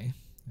Sky.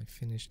 I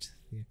finished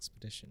the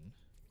expedition.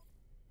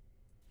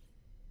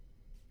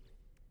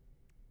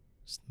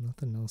 There's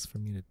nothing else for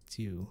me to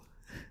do.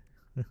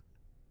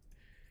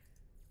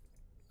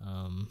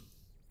 um,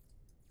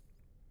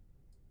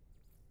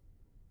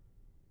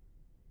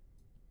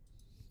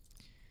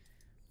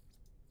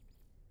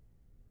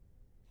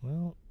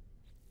 well,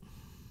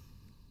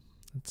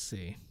 let's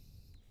see.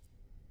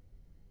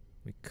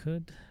 We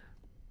could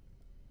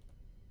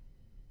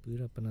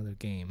boot up another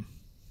game.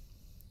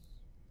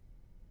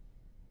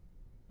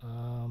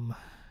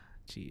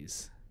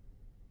 Jeez.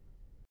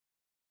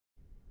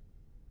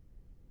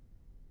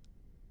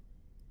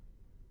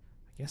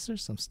 I guess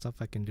there's some stuff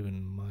I can do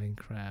in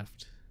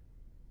Minecraft.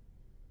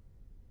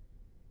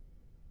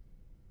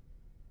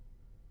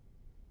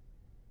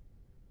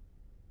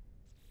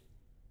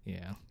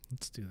 Yeah,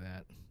 let's do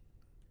that.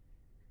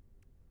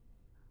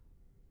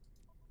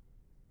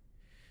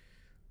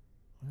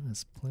 Let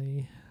us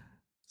play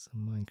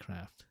some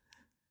Minecraft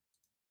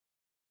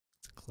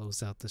to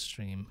close out the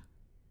stream.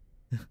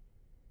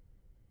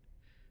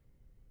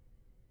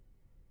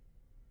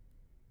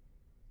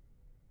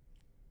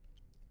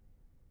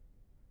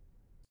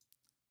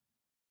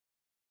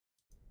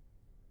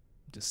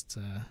 Just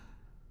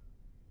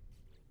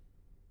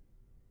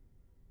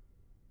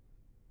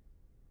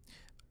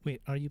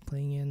wait, are you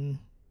playing in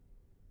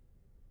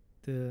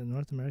the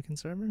North American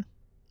server?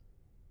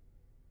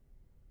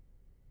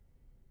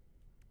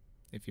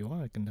 If you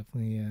are, I can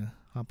definitely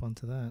hop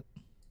onto that.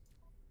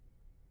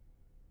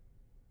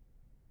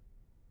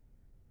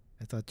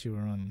 I thought you were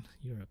on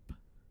Europe.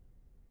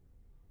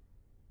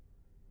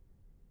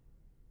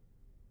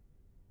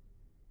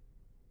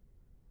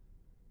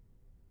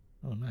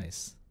 Oh,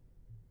 nice.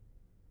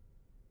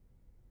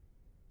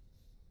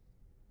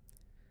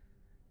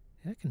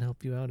 Yeah, I can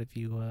help you out if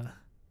you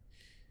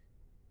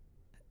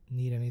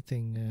need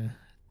anything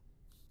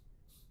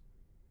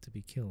to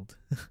be killed.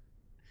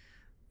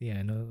 Yeah,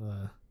 I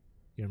know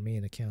your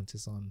main account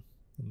is on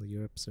the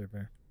Europe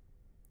server.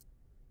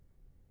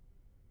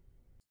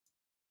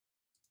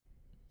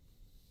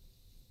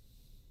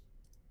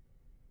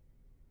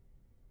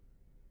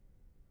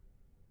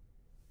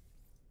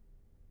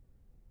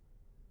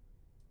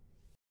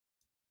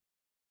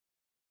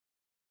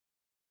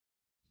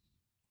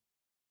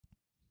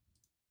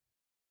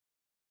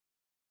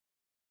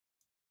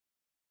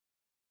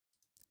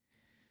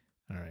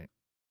 All right.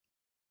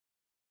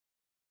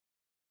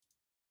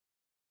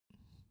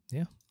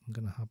 Yeah, I'm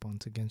gonna hop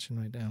onto Genshin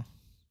right now.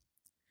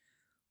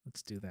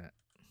 Let's do that.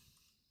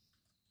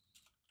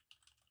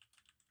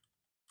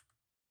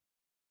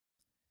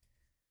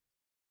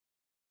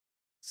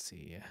 Let's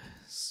see,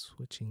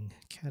 switching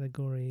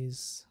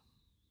categories.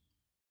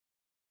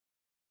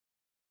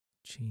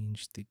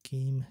 Change the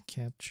game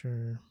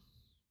capture.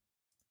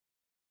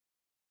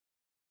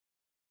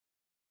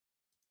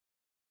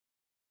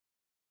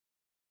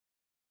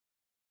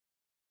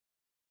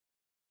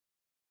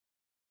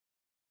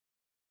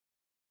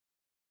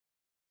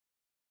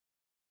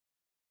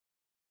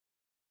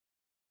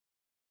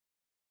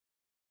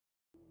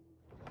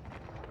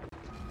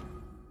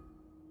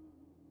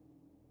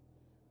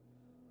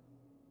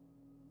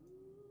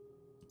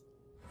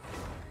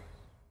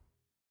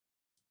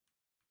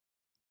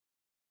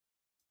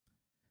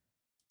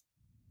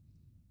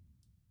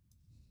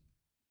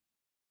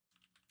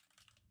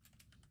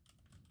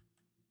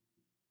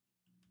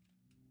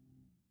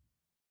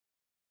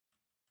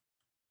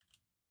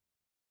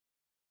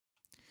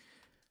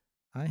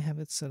 I have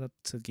it set up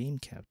to game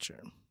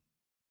capture.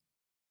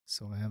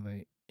 So I have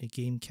a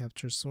game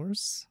capture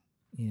source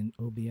in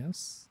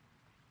OBS,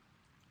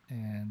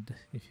 and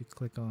if you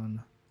click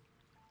on,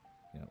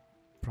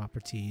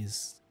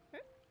 properties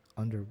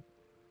under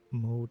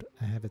mode,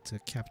 I have it to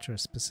capture a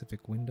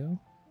specific window,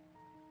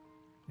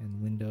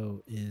 and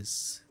window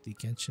is the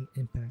Genshin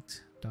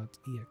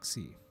Impact.exe.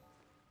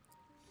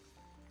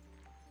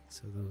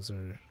 So those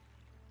are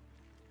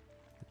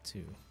the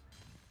two.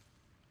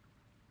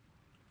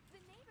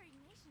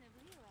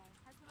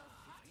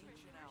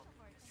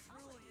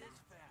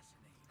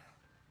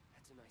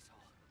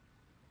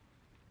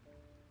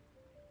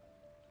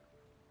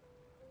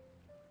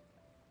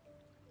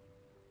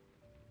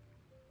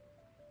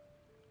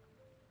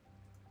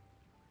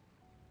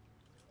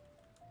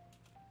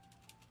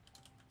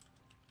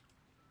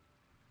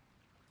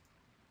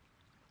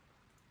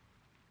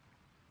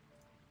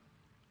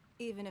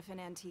 Even if an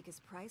antique is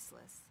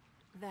priceless,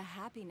 the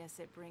happiness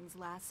it brings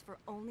lasts for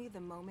only the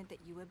moment that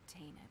you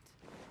obtain it.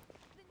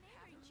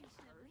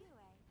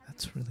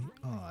 That's really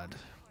odd.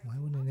 Why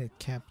wouldn't it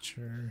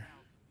capture...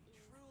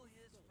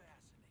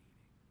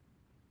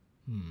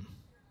 I'm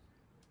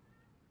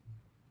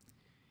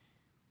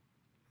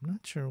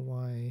not sure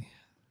why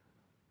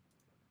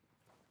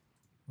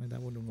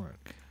that wouldn't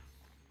work.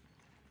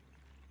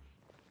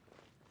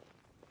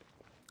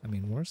 I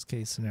mean, worst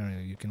case scenario,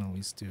 you can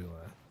always do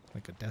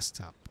like a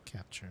desktop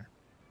capture.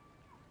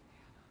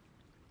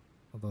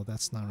 Although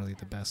that's not really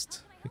the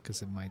best,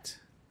 because it might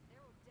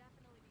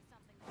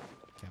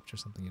capture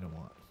something you don't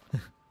want.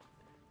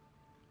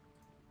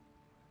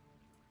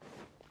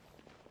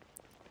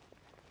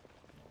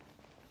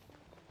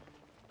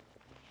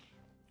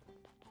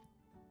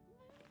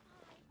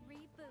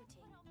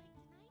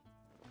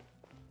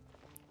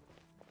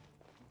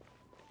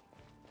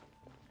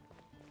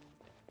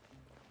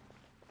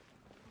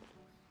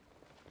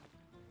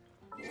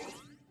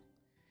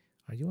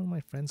 Are you on my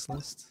friends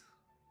list?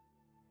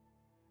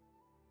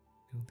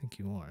 I don't think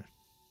you are.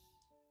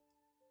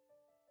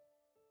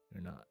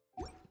 You're not.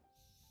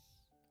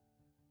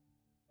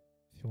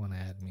 If you want to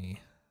add me,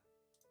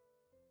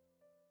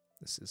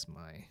 this is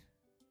my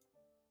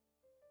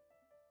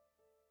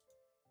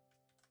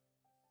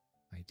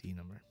ID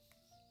number.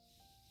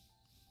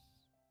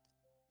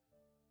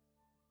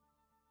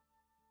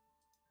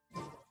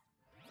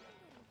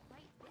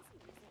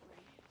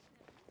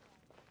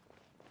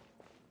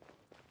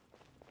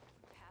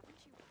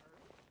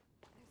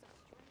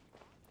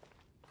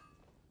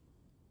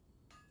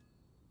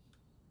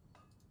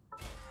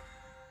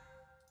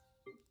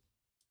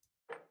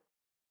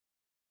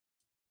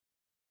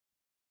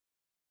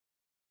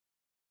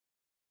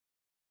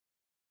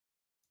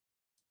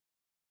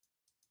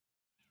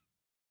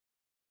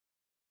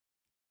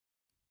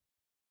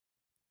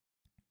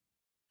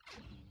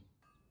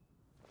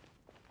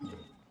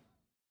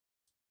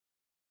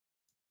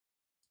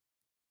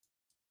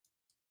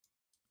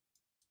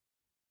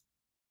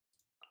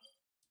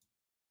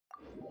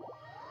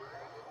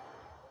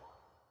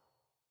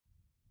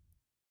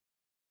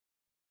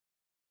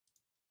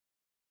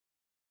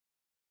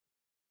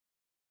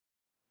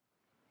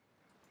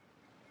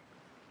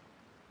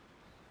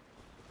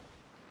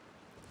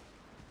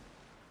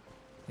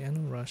 Yeah,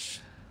 no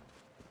rush.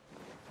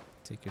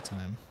 Take your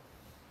time.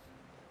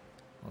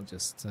 I'll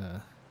just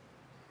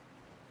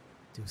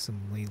do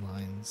some ley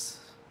lines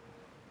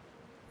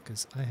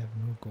because I have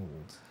no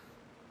gold.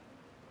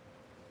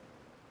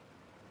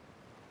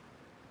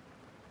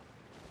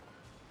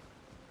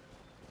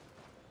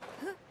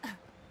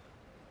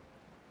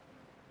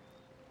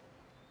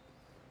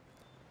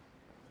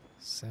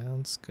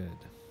 Sounds good.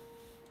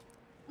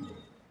 The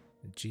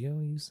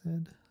Geo, you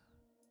said?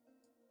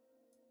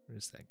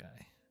 Where's that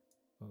guy?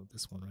 Oh,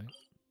 this one, right?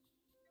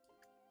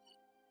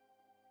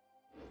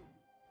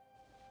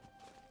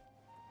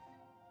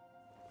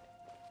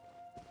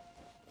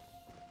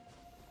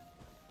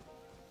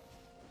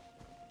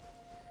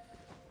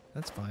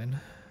 That's fine.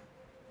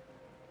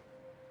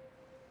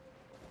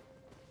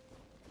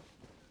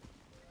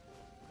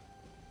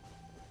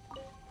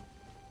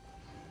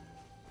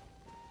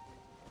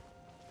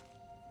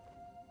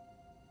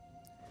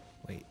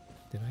 Wait,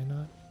 did I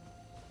not?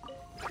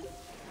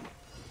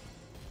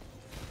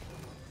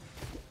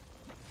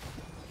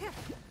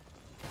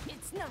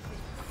 It's nothing.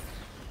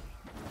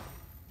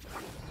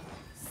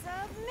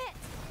 Submit.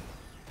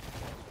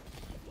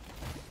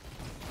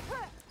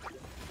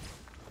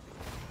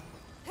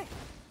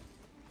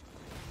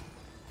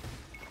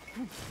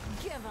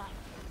 Give up.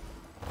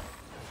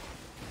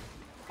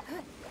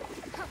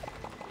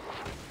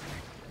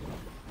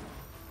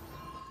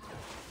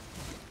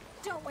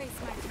 Don't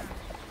waste my time.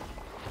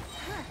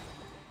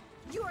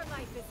 Your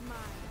life is mine.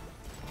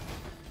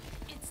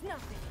 It's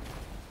nothing.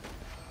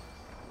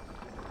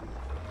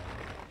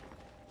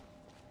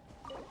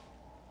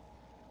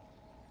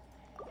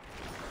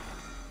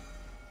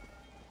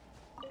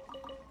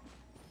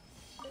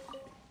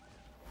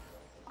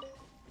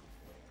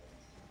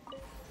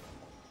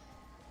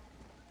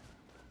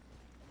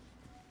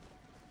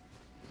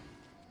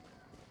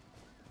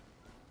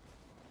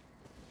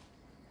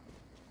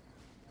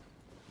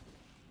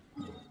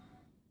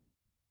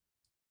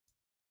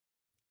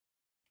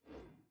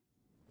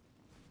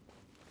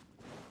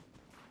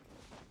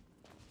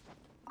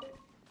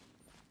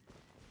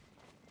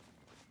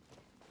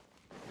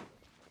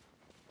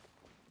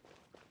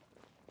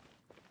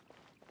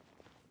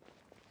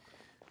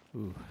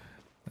 Ooh,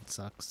 that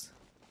sucks.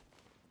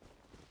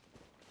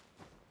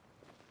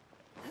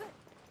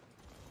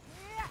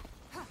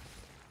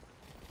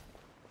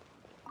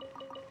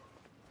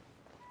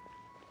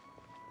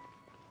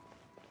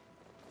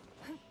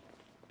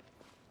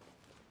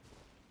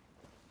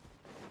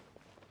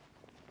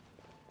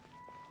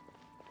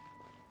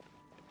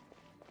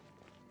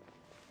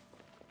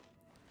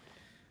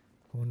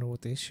 I wonder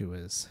what the issue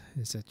is.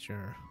 Is it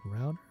your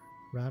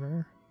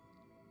router?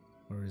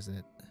 Or is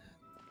it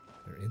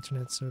your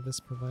internet service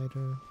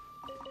provider?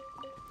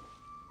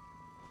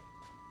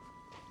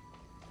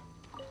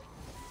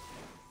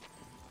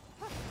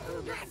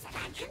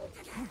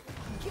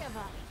 Give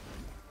up.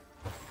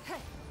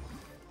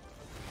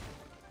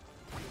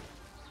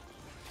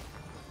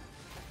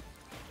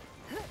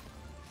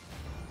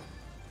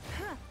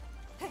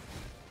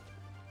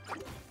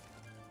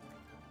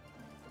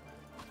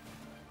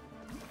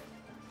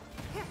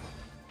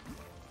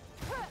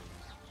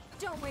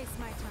 Don't waste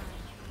my time.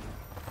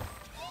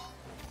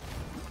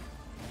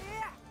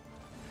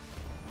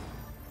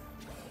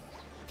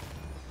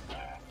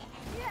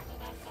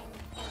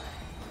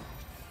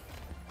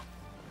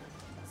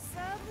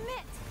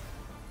 Submit.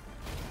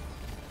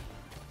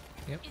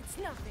 Yep. It's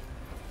nothing.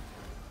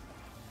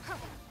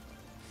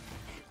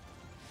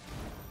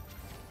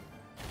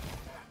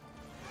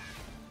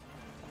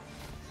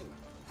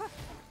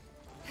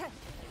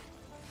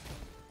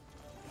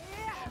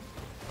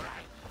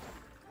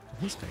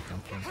 Where'd this guy come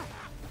from?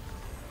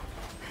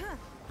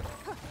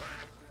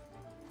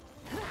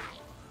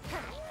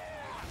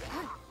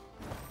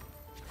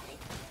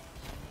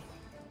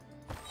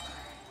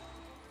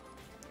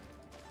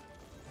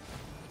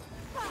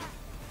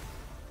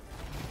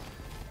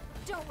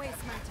 Don't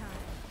waste my time.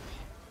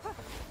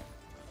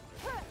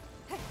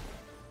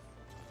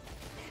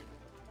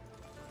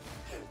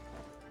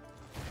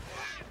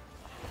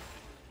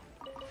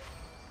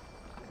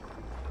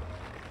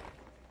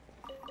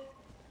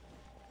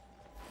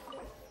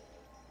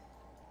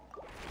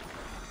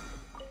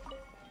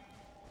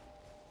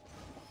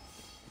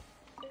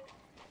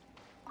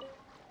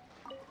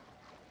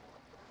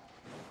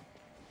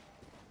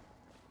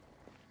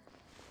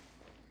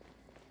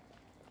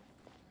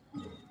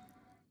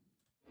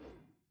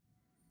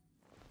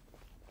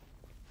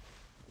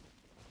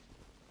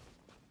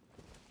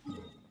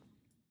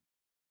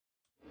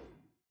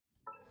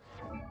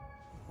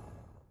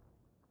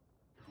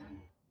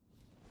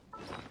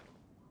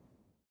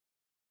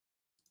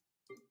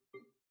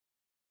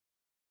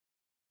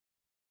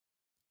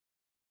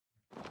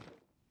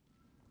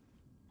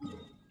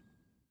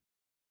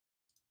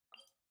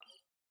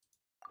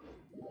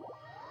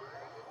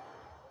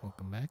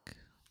 Welcome back.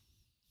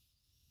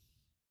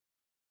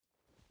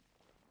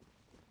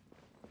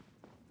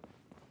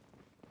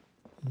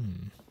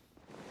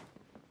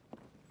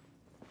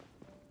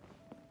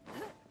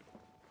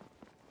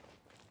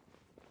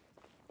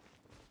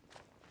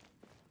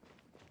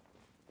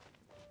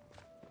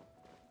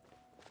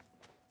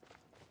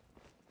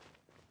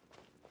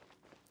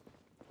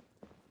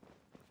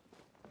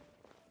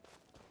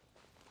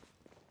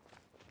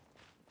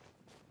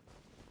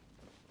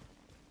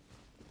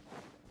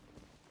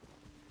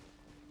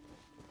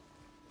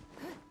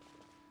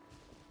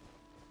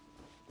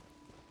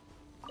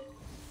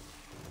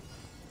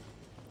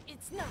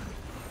 It's nothing.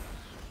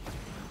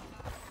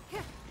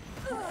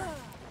 Oh.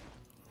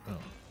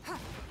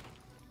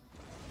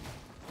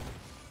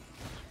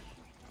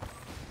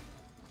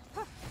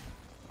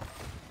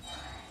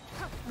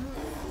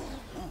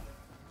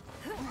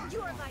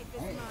 Your life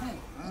is mine.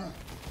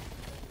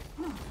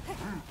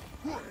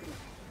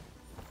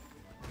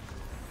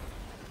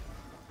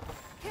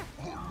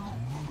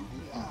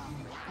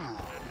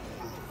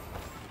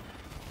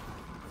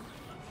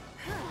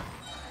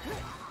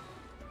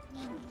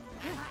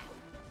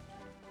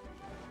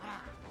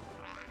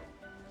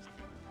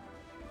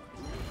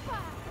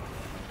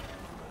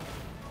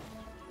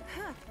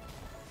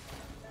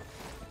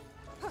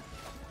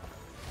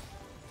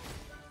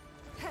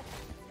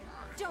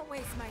 Don't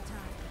waste my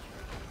time.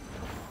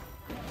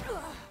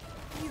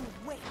 You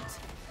wait.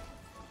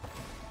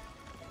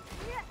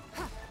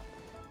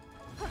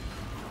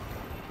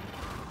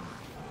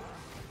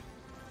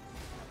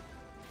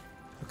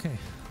 Okay,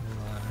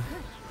 we'll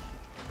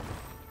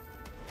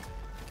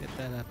get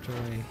that after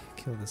I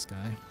kill this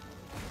guy.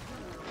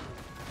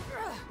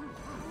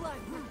 Blood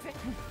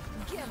ripping.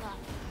 Give up.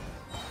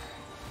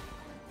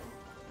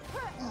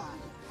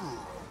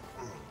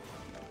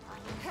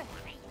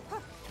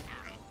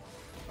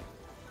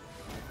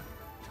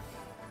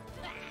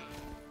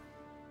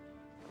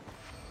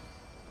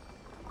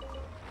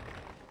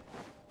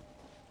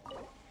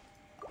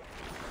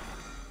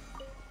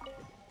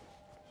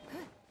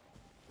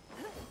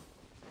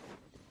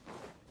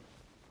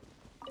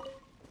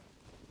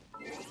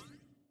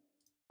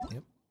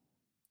 Yep.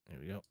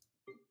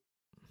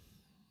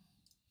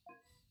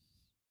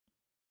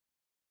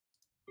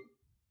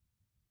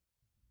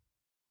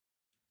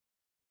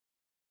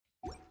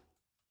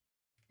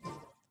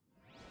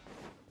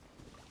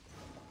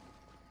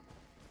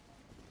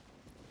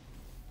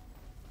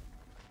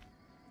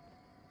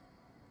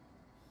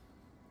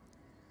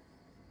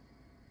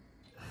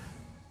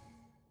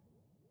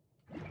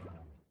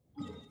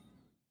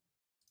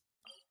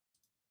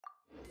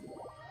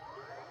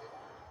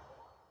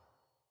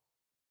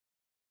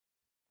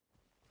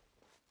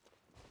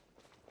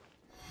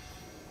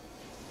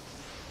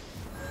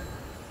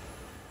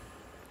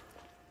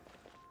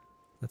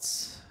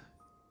 let's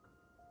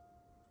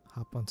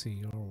hop onto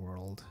your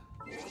world.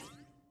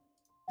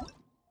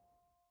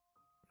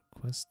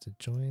 Request to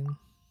join.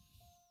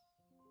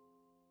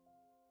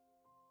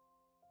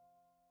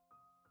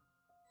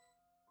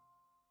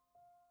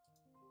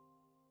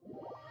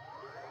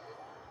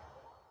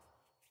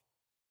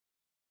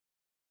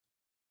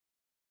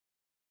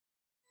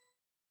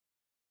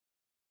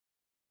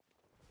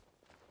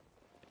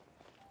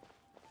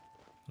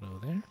 Hello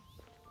there.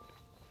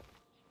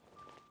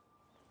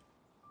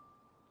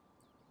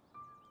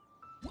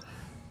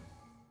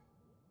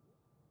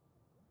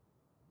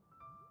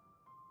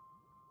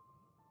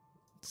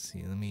 Let's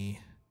see, let me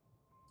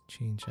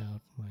change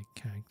out my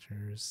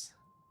characters.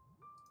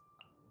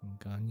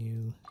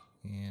 Ganyu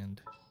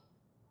and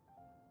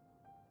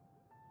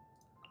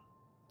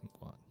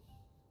what?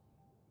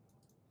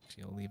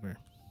 Actually, I'll leave her.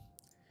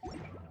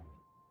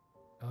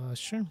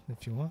 Sure,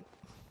 if you want.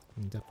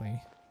 You can definitely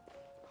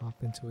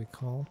hop into a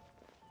call.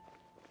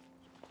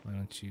 Why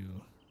don't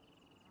you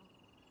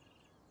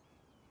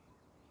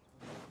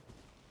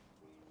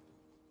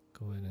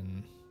go ahead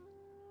and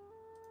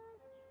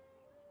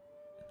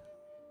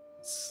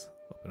let's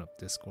open up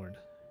Discord.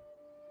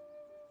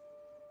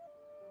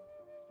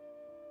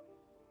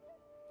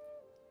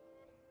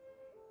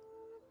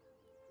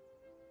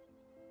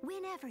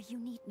 Whenever you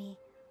need me,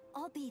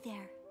 I'll be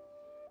there.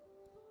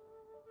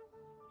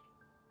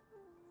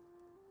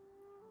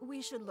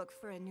 We should look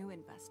for a new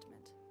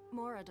investment.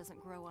 Mora doesn't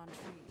grow on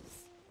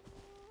trees.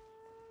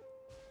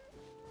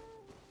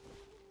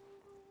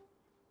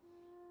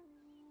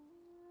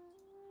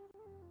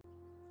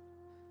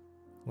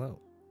 Whoa.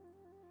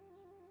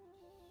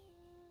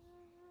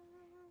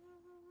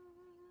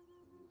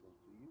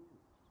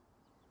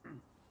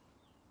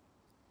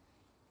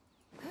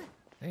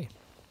 Hey,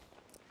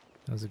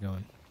 how's it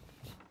going?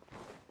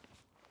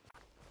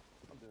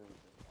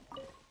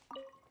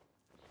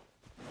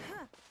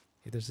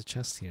 Hey, there's a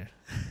chest here.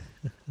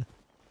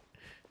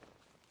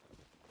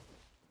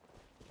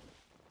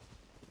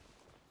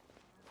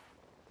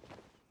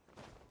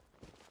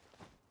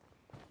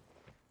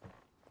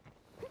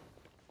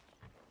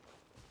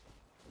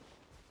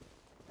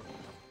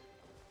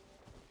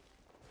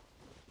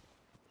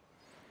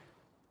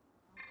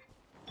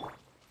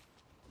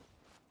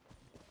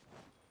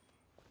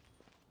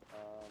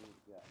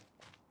 Yeah.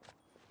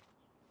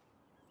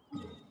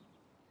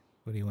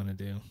 What do you want to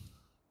do?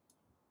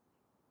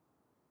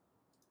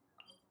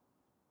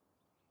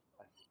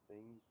 I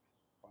think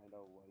find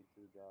a way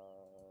to the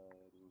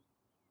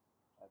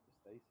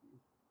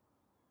hypostasis.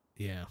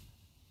 Yeah.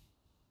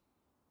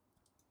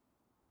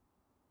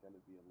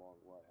 Gonna be a long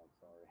way. I'm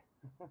sorry.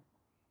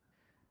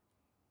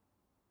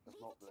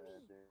 Leave Not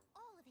it to me.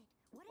 All of it.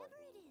 Whatever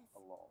it is. A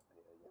lot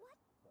here. Yes.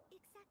 What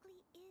exactly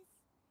is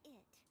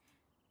it?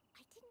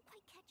 I didn't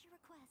quite catch your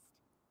request.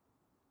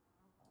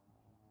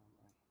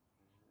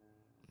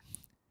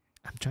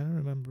 I'm trying to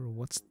remember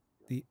what's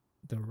the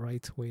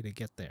right way to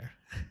get there.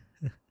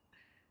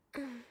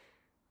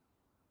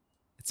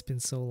 It's been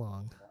so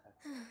long. I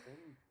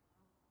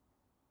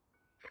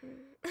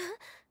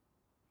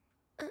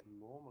think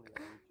normally I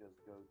would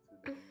just go to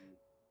the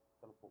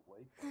teleport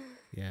waypoint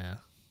Yeah.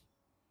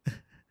 there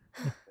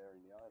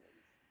in the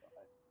islands. But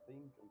I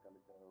think I'm gonna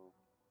go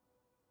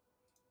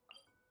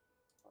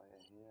via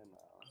here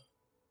now.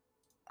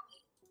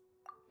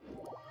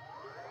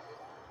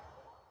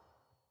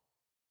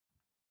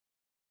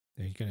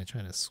 Are you gonna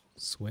try to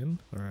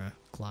swim or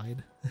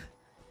glide?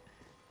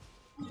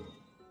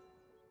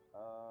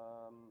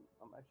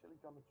 I'm actually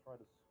gonna try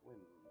to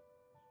swim.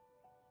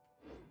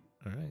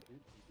 All right. You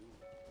can do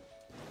it.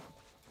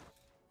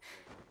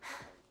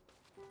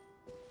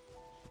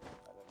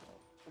 I don't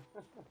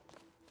know.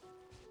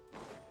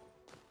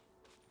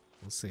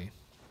 We'll see.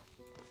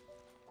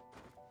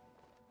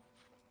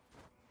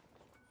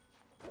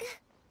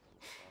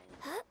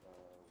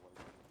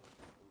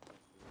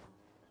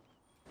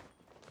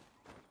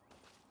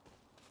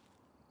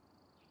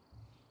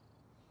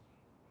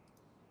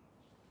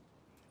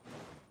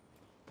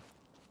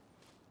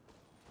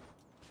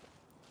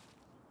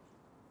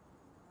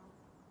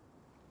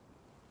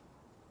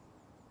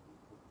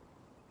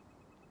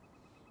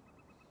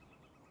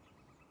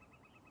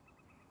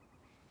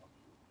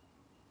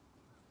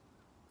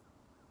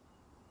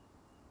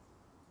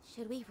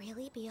 Should we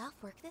really be off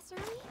work this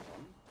early?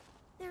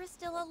 There is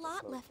still a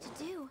lot left to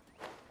do.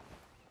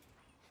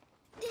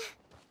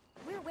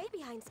 We're way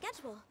behind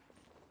schedule.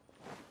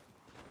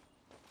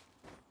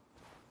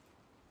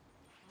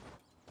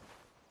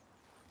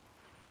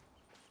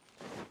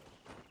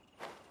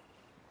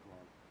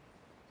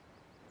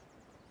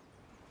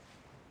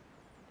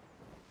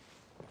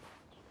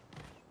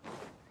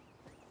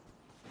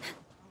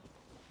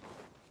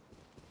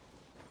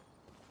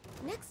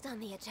 Next on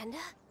the agenda.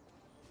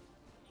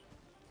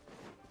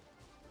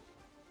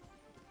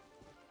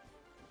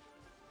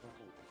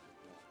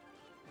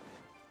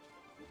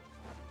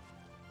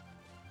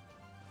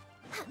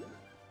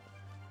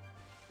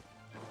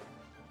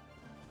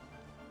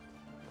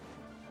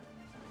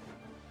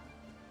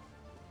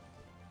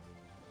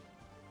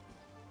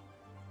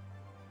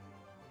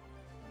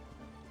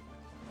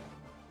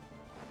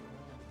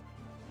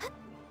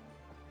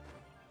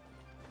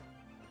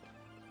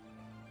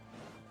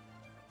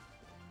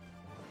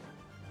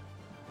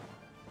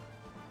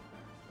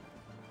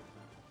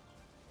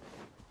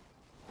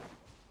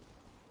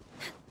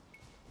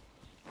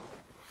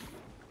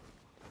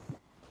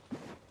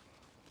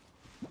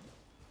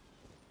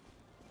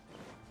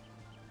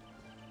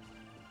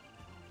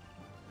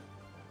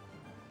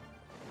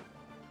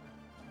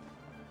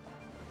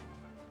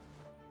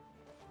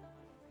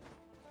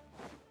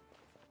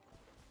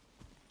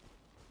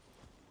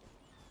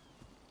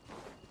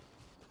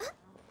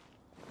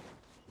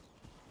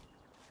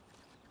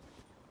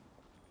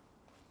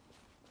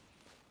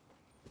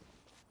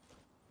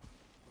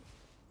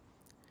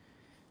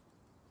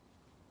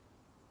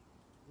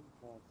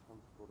 some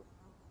sort of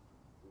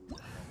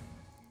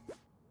food.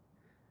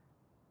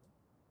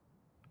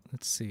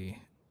 Let's see.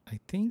 I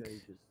think,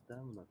 Changes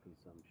stamina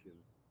consumption.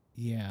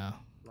 yeah.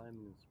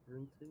 Climbing and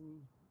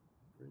sprinting.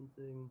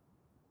 Sprinting.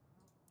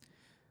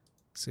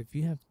 So if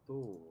you have,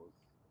 Stores.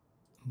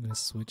 I'm gonna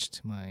switch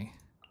to my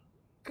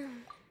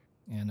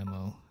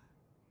Animo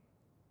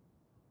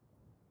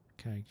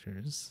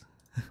characters.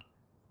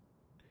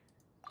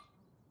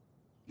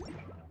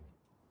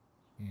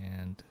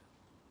 And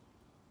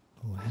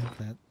oh, I have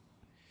that.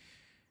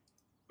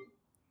 What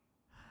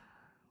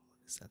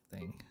is that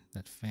thing?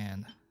 That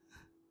fan.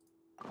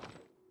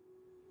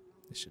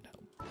 This should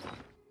help.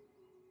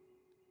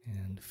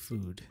 And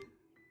food.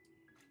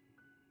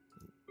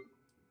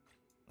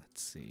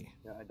 Let's see.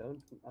 Yeah, I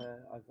don't.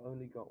 I've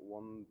only got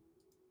one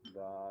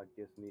that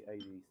gives me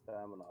 80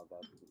 stamina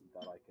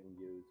that I can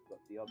use, but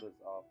the others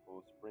are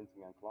for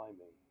sprinting and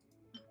climbing.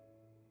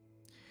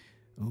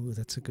 Oh,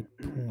 that's a good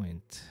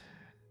point.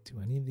 Do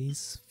any of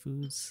these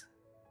foods?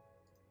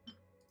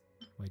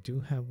 I do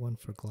have one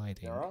for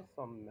gliding. There are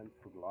some meant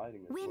for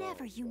gliding as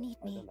Whenever well, you but need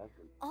I me, don't have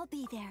them. I'll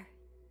be there.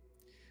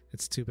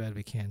 It's too bad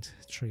we can't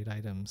trade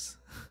items.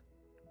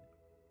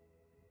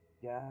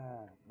 Yeah,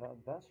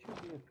 that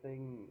should be a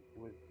thing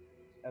with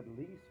at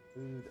least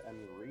food and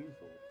resources.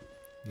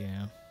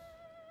 Yeah.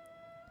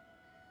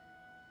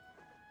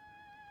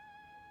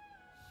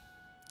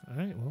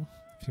 Alright, well,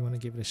 if you want to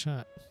give it a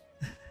shot.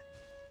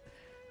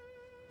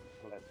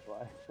 Let's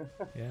try.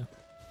 Yeah.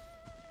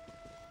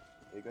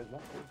 Here goes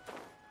nothing.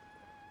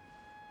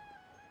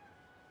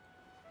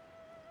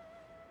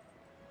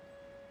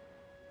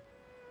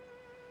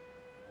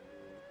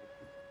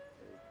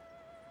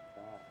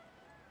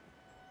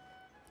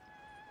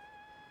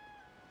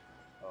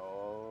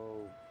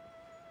 Oh,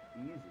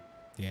 easy.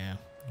 Yeah,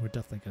 we're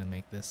definitely gonna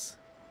make this.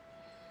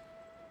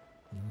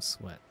 No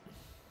sweat.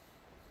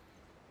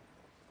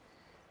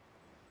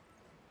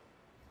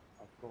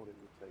 I thought it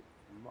would take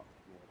much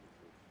more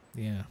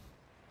than this. Yeah.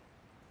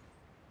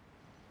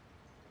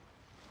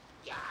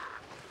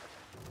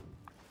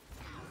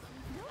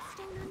 No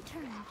stone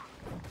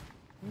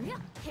unturned. Yeah,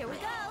 here we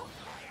go.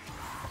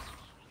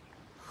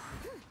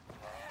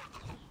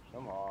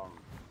 Come on.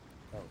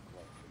 Oh,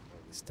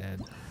 He's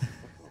dead.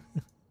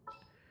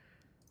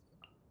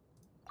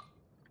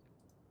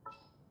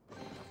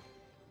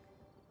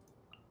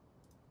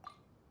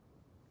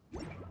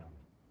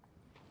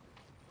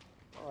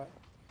 alright.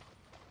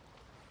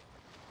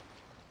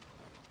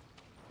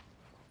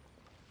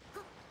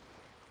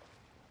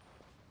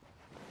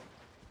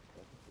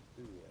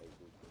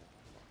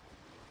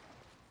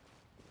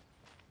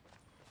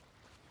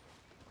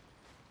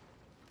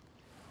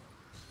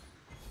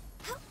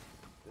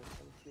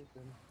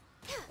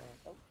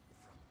 Oh.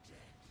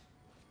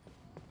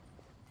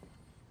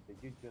 Did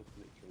you just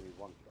literally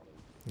one-shot him?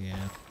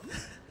 Yeah.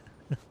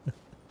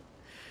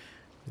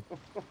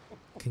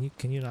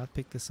 Can you not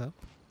pick this up?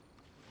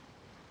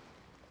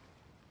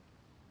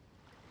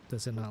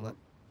 Does it not let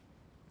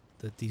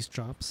these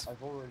drops?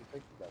 I've already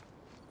picked it up.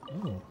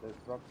 Oh, Those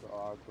drops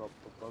are drops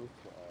for both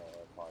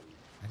parties.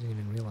 I didn't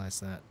even realize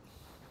that.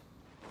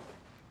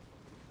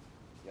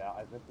 Yeah,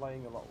 I've been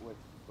playing a lot with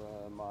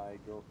my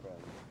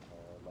girlfriend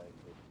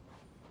lately,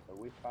 so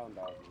we found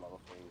out a lot of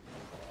things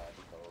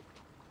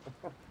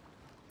so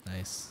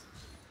Nice.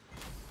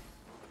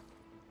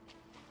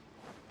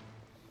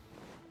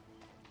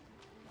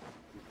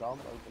 you can't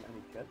open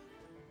any chests,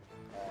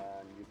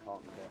 and you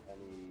can't get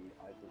any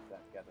items that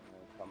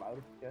come out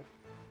of the chest,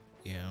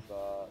 Yeah.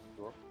 but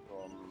drops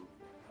from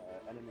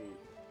enemies,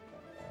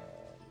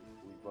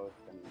 we both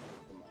can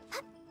use them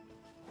out.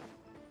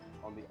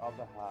 On the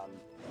other hand,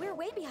 We're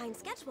way behind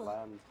schedule.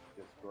 plants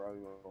just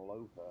growing all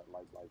over,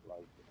 like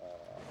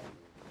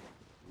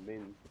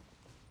mint.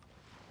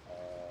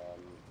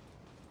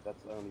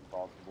 That's only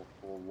possible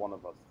for one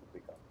of us to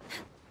pick up.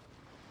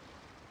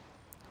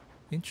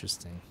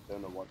 Interesting.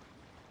 Don't know what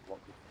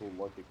the full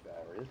logic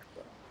there is,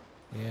 but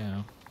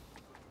Yeah.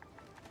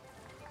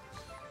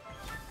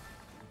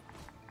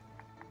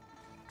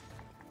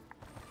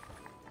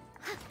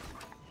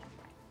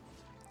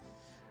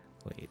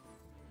 Wait,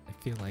 I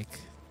feel like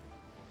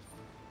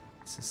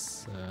this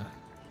is I'm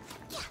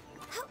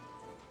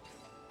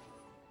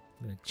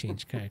gonna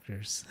change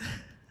characters.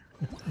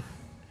 I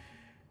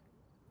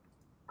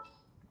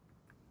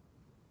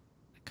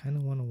kind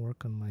of want to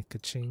work on my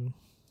Kaching.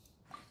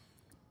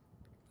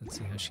 Let's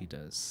see how she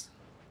does.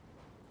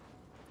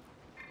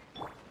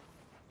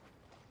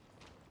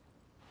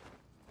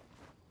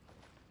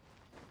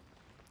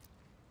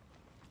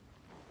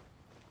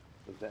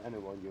 is there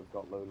anyone you've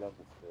got low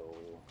level still?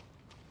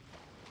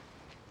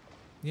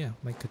 Yeah,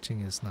 my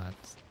Kaching is not.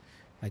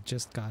 I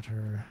just got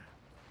her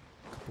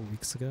a couple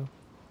weeks ago.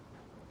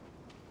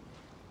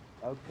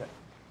 Okay.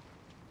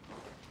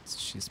 So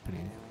she's pretty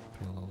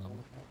low level.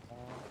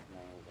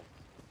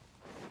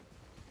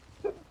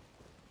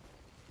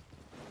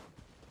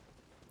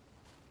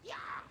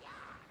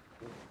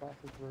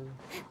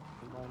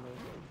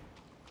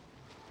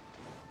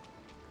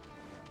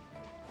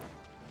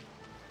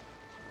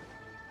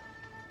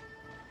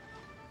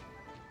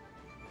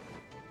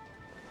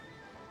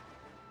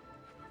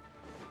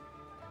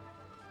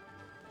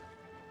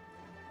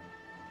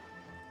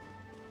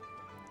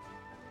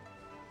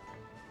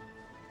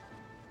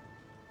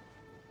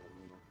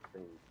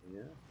 think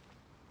here.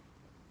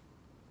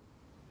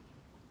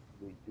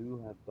 We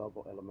do have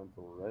double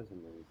elemental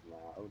resonance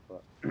now,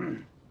 but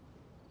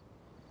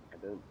I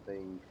don't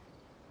think.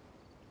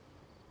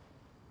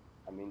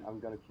 I mean, I'm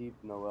gonna keep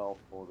Noel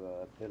for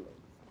the pillars.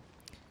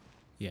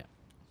 Yeah.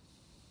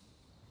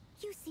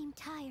 You seem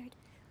tired.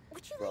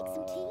 Would you like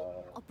some tea?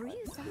 I'll brew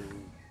you some.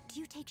 think- Do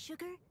you take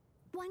sugar?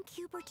 1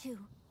 cube or 2?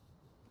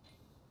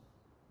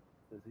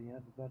 Does he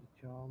have a better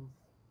chance?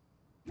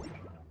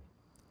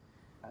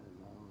 I don't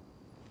know.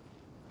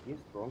 He's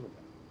stronger than me.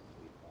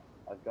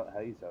 I've got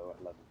Hazo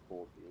at level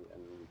 40,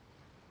 and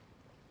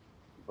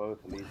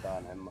both Lisa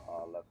and him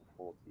are level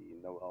 40,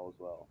 Noel as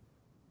well.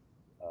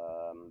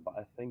 But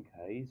I think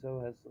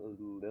Hazo has a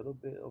little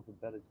bit of a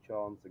better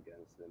chance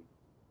against him.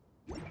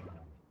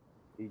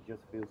 He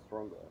just feels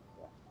stronger,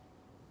 so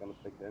gonna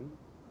pick him.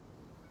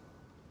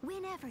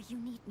 Whenever you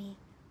need me,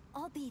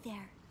 I'll be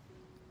there.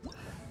 I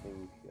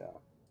think, yeah,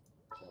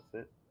 that's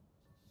it.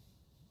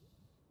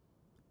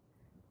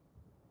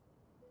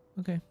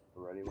 Okay.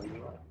 Ready when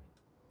you are.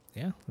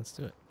 Yeah, let's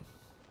do it.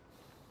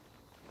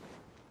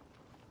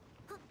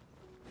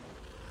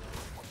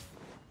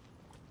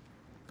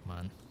 Come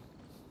on.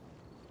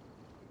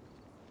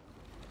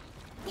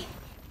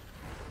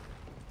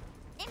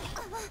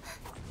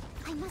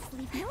 I must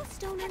leave no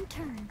stone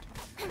unturned.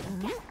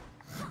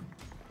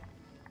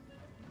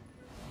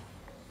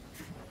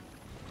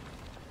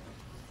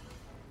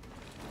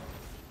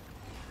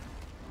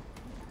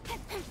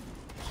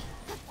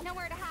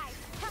 Nowhere to hide.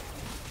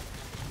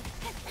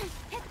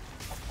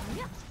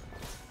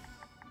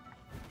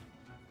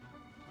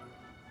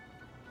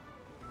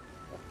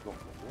 That's not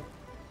good.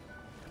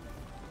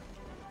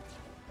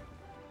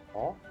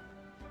 Oh?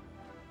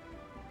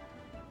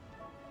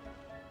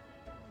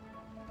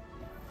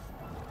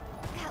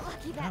 Got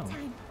lucky that Ow.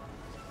 time.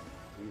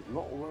 He's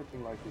not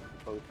working like he's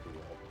supposed to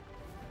work.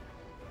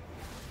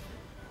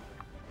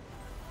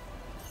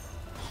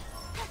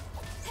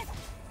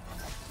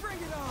 Bring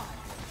it on!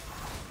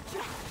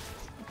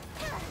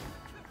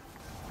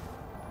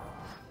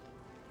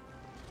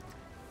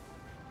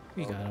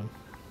 We got him.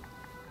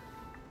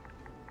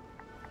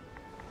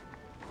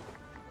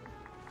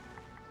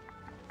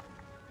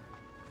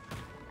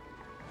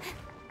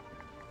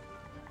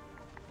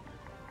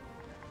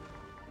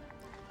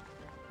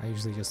 I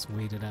usually just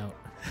wait it out.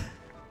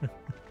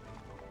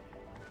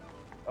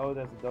 Oh,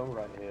 there's a dome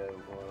right here,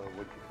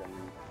 which you can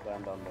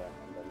stand on there,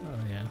 and then Oh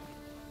yeah.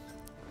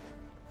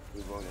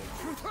 we won't hit you.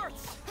 Truth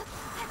hurts!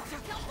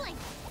 Don't blink.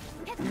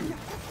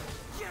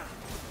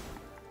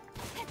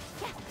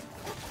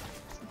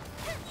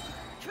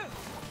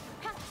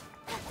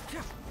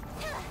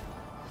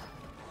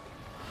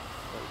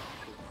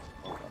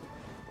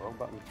 Wrong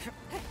button.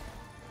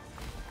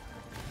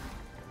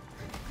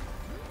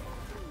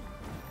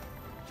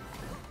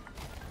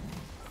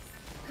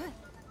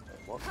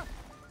 What?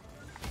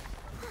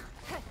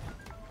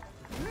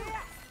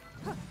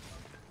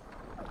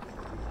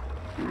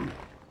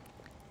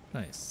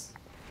 Nice.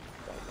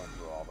 That went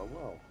rather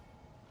well.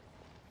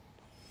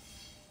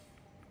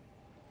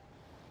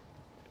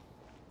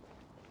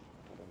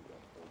 I don't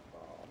get so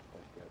far.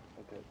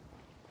 Okay.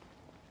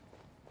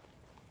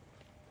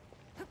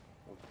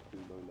 That's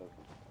too low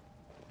level.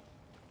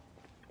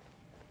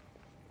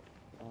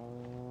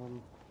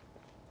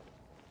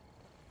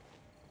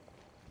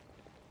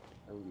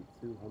 Only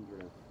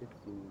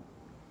 215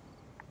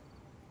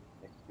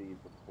 XP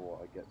before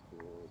I get to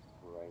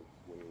rank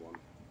 21.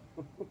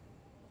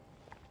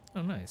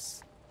 Oh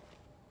nice.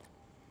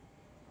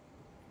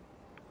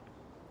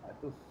 I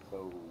feel so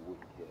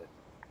wicked.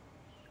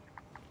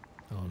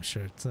 Oh, I'm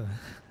sure it's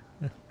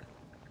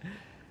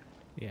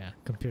yeah,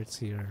 compared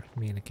to your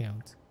main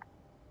account.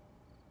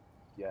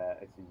 Yeah,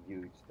 it's a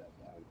huge step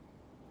down.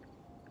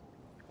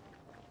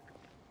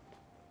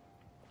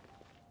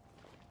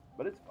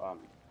 But it's fun.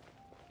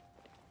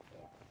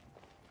 Yeah.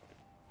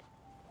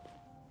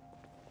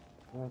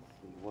 Let's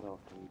see, what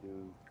else can we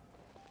do?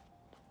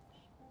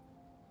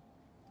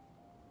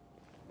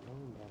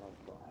 Knowing that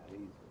I've got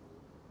Hazel,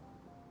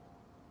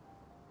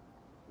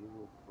 he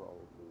will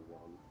probably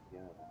want,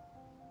 yeah.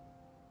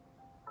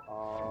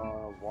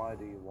 Why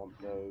do you want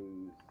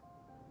those?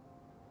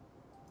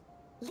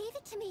 Leave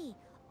it to me.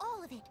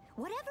 All of it.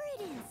 Whatever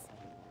it is.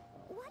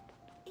 What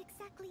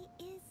exactly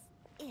is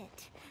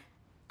it?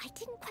 I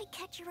didn't quite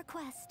catch your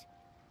request.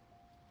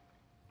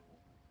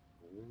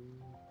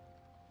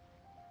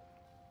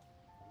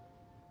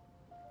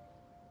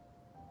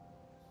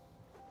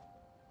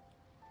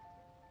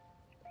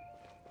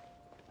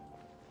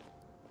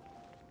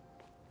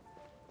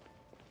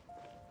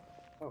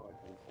 Oh, I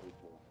can send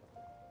her.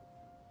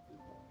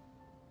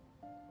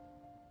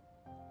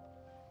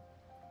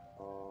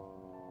 I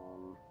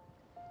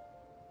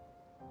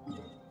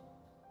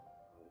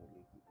don't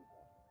need to do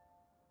that.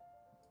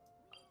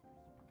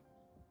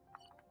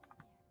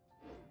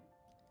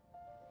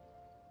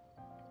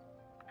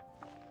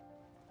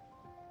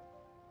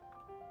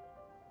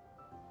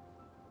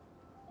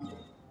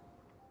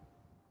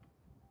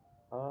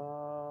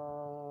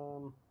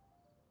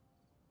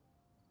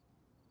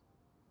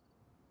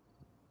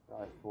 I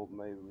I thought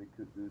maybe we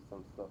could do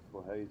some stuff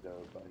for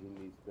Hazo, but he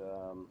needs the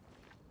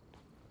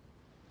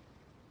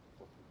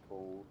what's it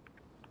called?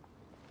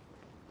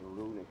 The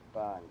runic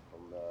fang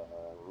from the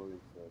ruin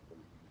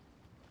serpent.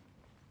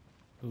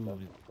 Ooh,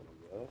 That's not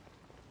gonna work.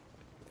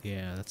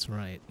 yeah, that's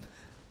right.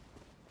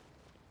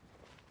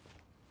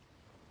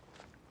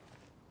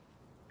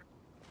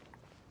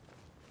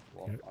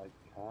 What I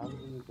can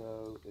do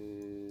though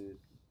is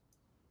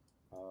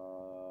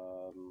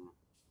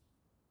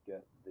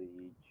get the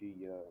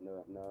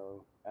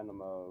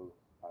Animo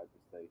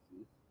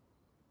hypostasis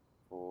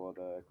for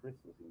the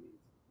crystals he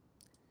needs.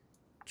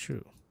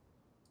 True.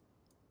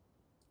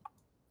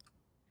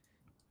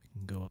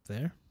 We can go up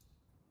there.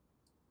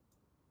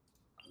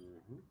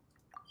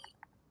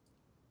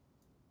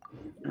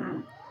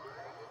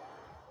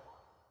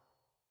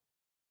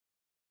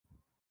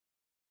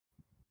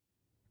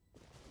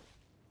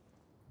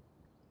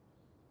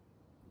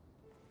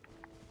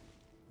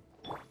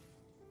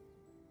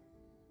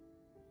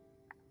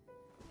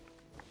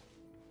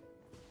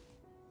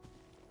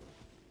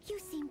 You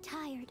seem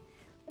tired.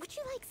 Would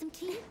you like some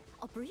tea?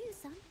 I'll brew you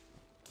some.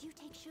 Do you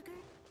take sugar?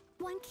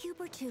 1 cube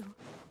or 2?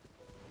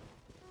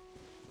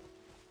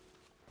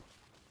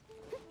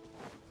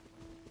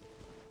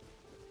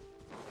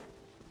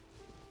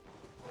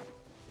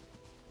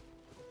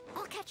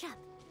 I'll catch up.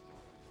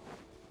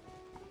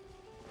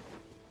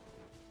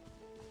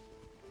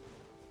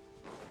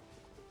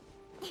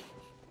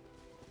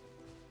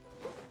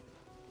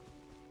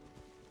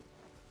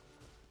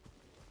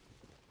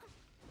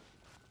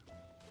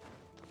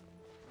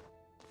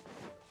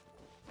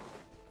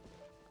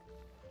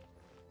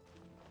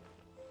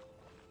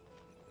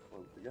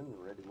 Once again,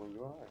 ready when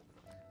you are.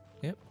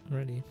 Yep,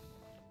 ready.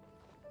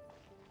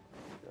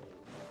 Go.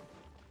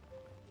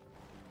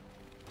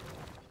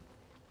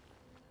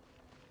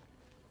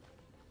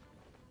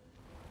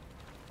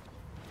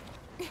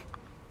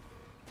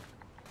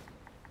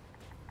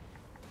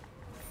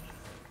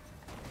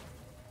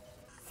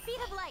 Speed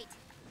of light.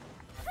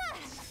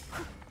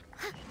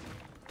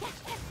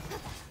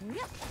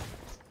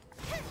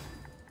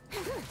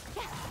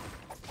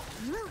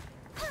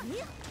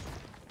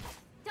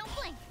 Don't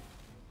blink.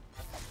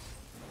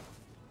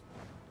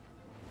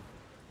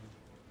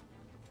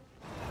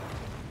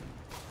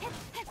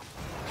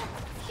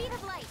 Speed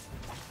of light.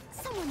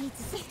 Someone needs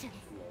assistance.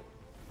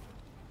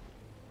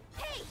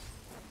 Hey!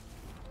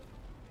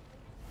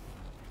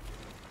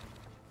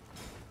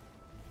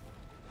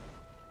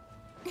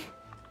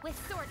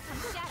 With sword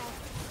comes shadow.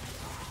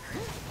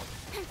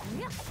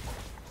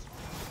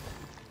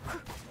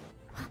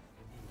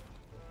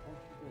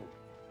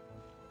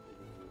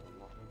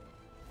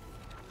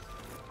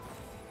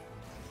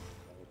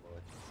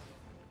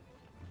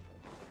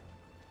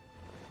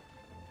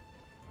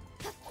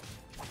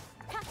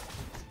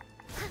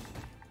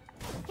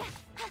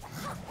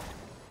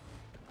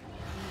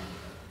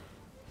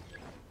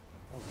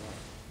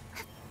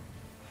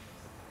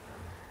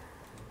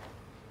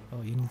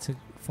 Oh, you need to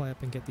fly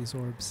up and get these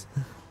orbs.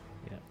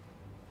 Yeah.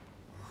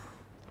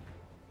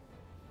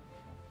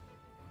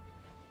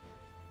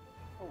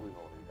 Oh, we've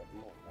already got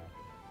more now.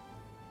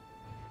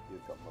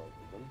 You've got most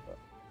of them, but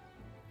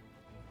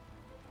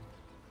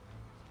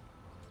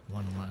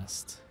One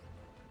last.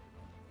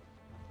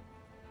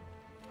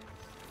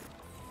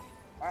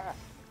 ah!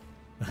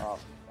 Oh,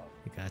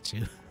 I got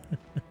you.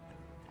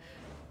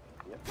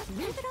 yep.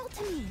 Leave it all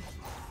to me.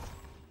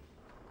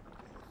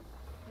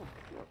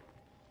 Yep.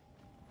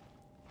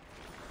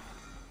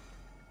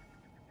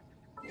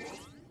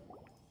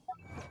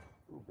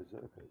 Ooh,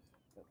 berserkers.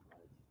 That's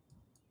nice.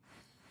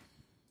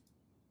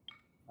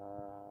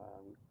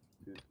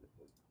 2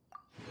 slippers.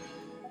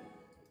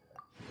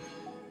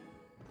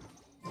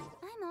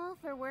 I'm all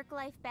for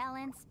work-life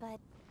balance, but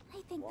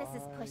I think this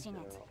is pushing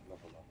Why it. do I not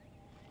level up?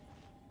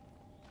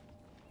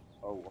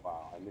 Oh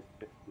wow, I missed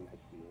 15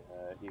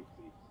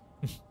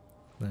 XP.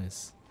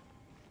 Nice.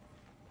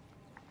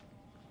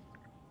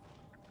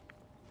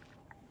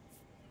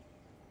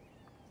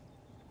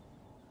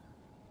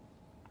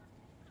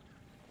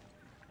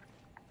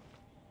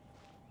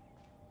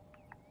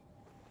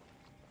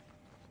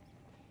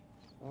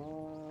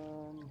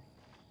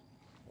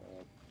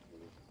 Let's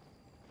see.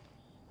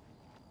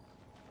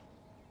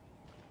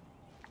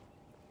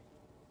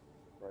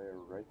 Prayer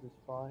Razor's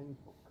fine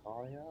for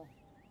Kaya.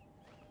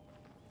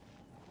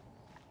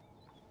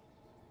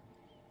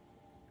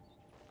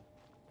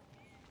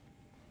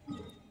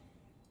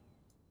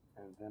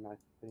 And then I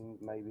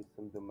think maybe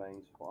some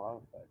domains for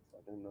artifacts. I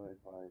don't know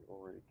if I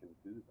already can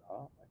do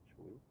that,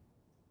 actually.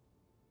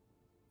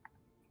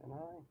 Can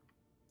I?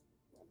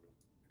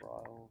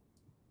 Trial.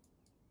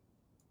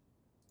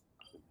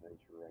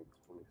 Adventure rank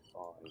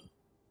 25.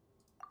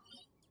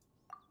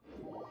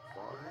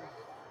 Sorry.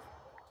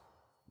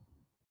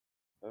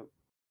 Oh,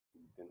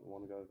 didn't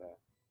want to go there.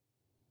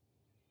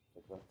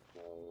 But that's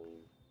no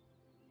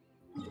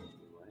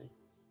way.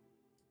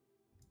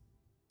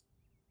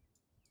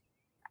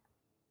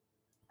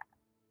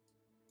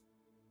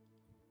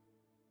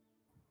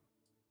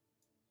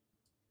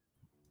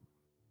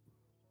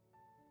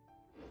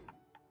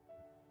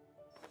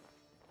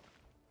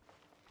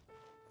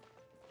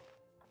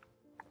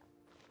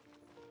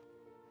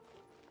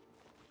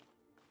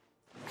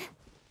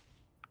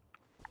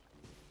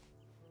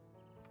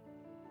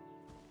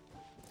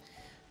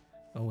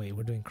 Oh wait,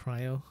 we're doing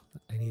cryo?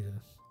 I need a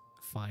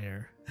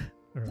fire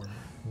or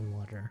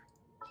water.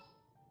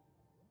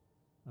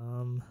 I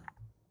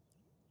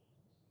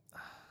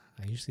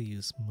usually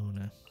use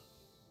Mona.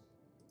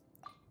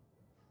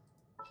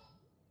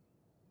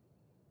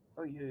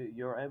 Oh,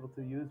 you're able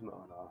to use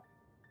Mona.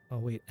 Oh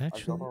wait, I got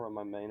actually, her on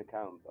my main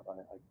account, but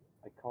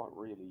I can't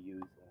really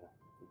use her.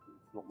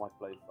 It's not my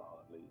playstyle,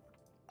 at least.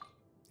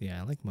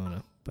 yeah, I like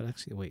Mona. But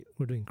actually, wait,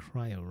 we're doing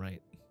cryo,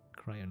 right?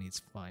 Cryo needs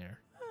fire.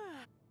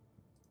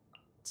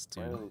 Let's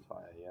do Cryo needs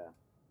fire, yeah.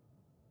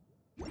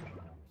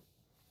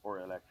 Or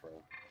Electro.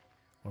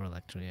 or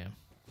Electro, yeah.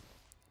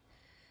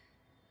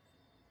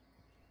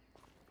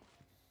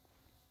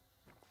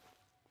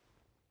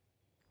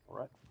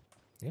 Alright.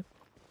 Yep.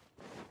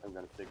 I'm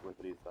gonna stick with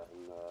Lisa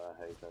and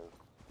Hato.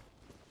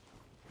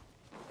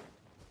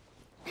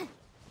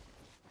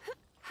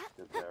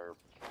 Because they're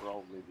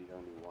probably the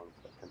only ones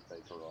that can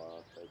take it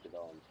on.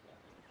 So.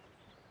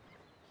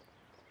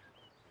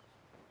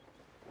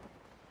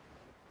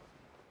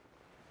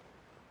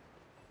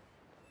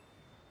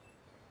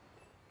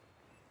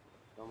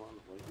 Come on,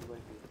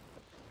 wakey.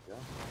 Yeah.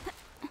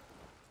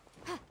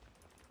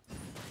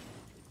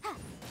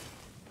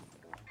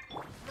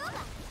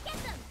 Booba, get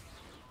them!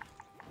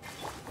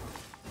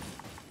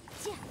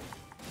 Tja.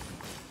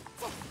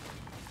 Tja.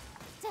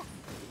 Tja.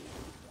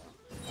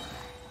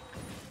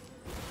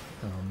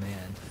 Oh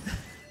man.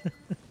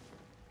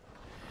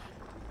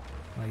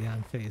 My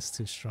Yan face is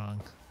too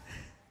strong.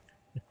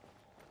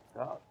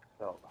 That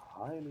felt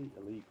highly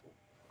illegal.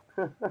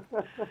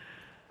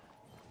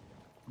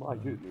 My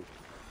goodness.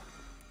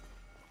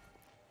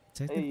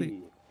 Technically, Hey,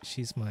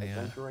 she's my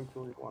adventure rank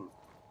 21.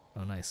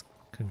 oh nice.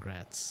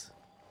 Congrats.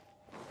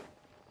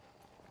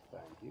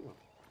 Thank you.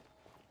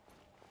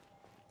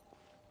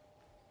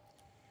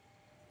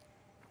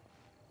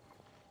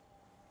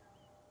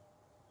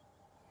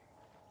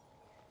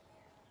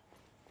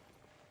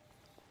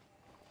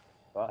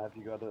 Have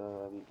you got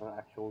an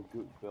actual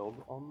good build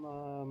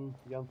on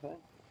Yantang?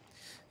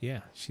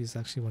 Yeah, she's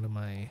actually one of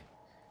my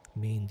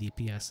main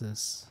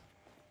DPSs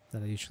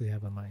that I usually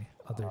have on my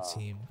other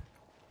team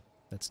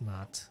that's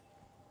not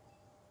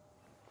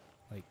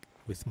like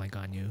with my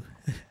Ganyu.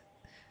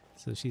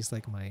 So she's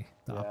like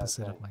the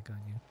opposite of same. my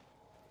Ganyu.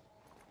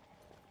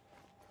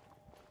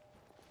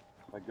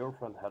 My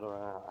girlfriend has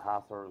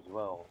her as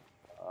well,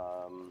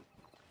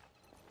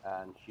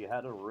 and she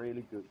had a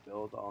really good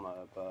build on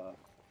her, but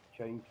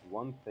changed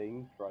one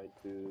thing, tried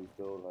to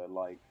build her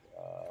like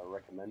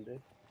recommended.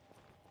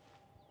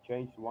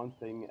 Changed one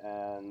thing,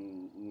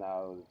 and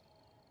now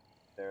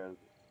there's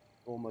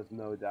almost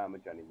no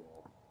damage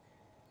anymore.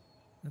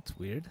 That's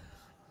weird.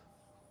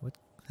 What?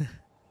 I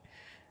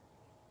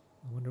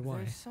wonder why.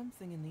 There's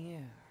something in the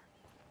air.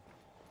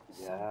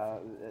 Yeah,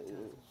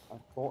 I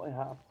thought it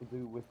had to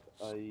do with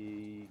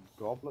a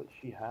goblet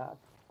she had,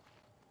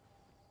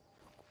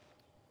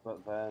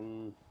 but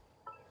then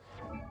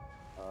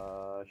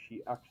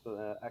she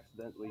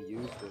accidentally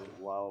used it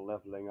while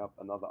leveling up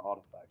another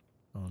artifact.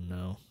 Oh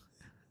no.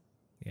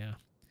 Yeah.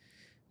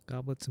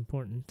 Goblet's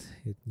important.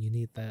 You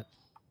need that,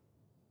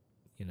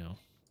 you know,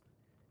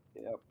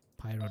 Yep.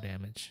 pyro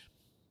damage.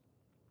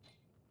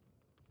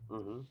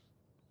 Mm-hmm.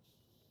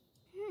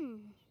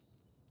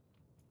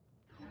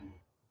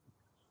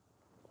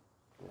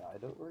 Yeah, I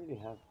don't really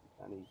have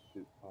any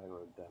good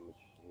pyro damage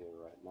here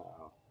right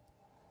now.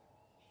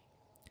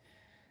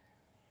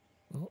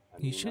 Well, I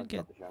you mean, should I've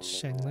get got the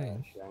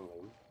Shangling.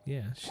 Shangling.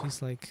 Yeah,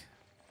 she's like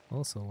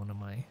also one of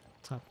my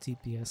top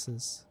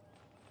DPSs.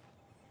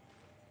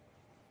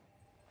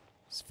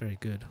 It's very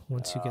good.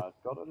 Once you get I've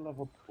got a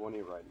level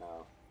 20 right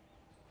now.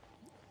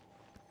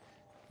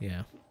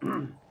 yeah.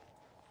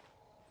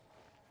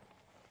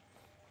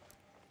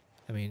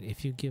 I mean,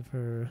 if you give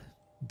her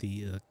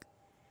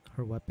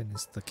her weapon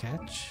is the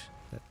catch,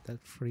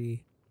 that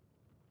free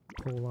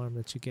pole arm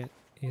that you get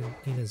in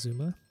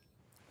Inazuma,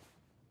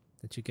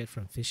 that you get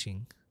from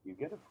fishing. You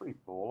get a free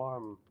pole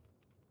arm.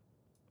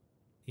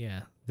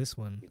 Yeah, this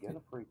one. You get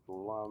a free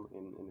pole arm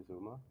in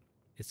Inazuma.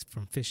 It's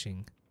from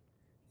fishing.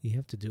 You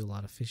have to do a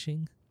lot of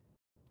fishing,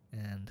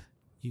 and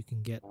you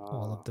can get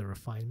all of the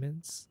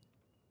refinements,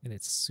 and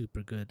it's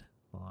super good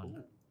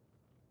on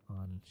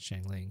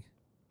Shangling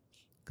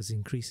because it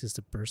increases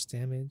the burst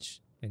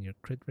damage and your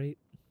crit rate.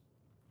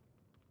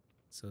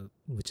 So,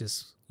 which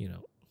is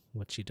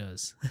what she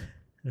does.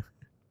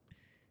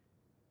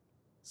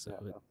 So Yeah,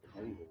 that's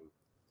amazing.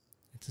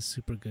 it's a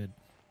super good.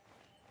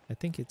 I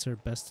think it's her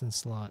best in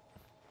slot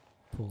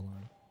pull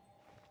on.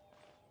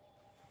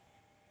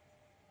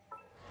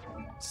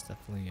 It's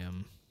definitely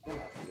I'll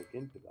have to look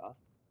into that.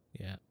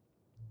 yeah.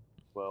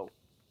 Well,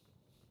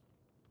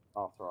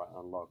 after I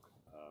unlock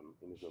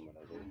Inazuma,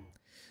 that is.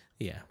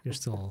 Yeah, you're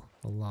still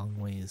a long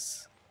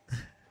ways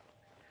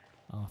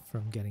off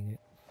from getting it.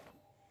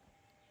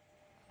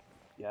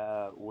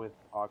 Yeah, with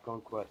our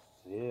conquests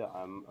here,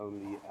 I'm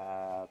only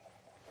at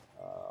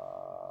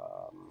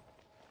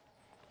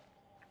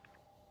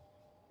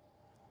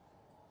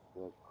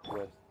the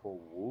quest for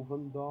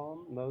Wolven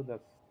Dawn. No,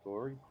 that's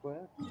story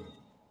quest.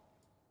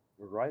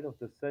 Rite of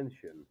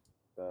Descension.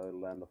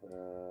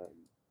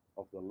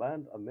 the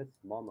land amidst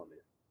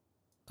monoliths.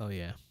 Oh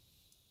yeah.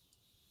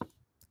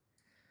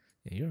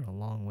 Yeah, you're a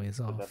long ways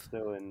But that's off.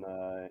 still in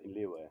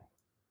Liyue.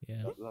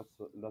 Yeah.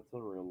 That's a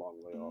real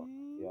long way off.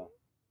 Yeah.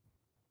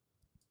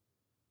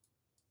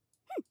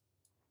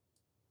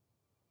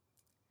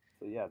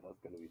 So yeah, that's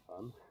gonna be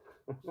fun.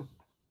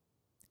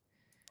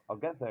 I'll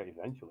get there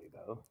eventually,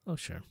 though. Oh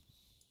sure.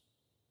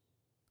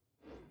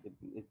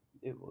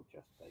 It will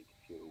just take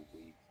a few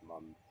weeks,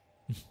 months,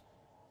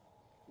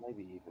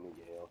 maybe even a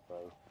year or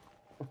so.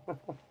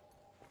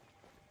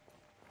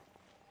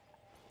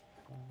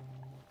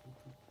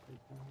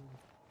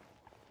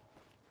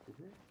 Is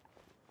it?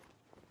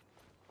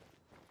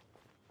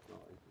 No,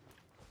 it isn't.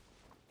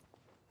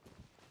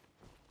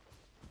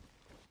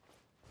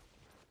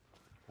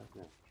 I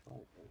can try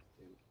those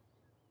things.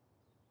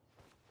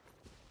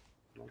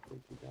 Can I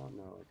take you down?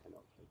 No, I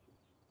cannot take you.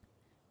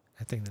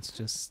 I think that's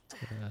just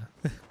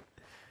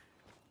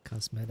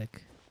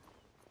cosmetic.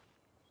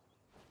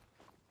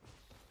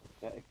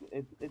 Yeah,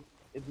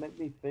 it made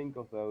me think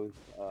of those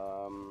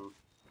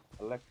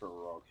electro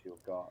rocks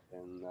you've got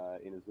in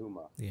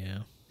Inazuma.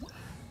 Yeah.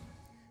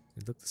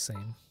 They look the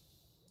same.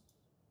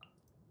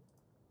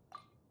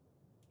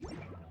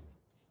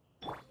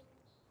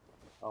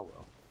 Oh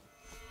well.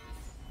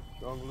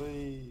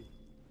 Strongly.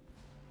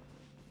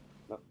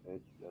 No,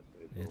 it's just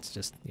visual. It's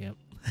just yep.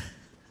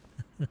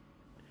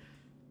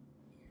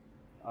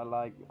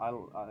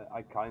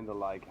 I kind of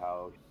like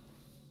how.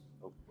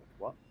 Oh,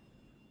 what?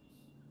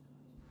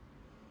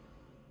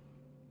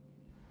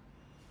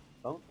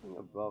 Something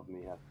above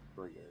me has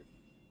triggered.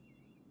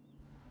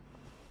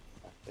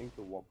 I think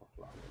the Whopper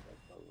flower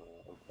that's over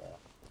there.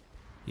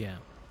 Yeah.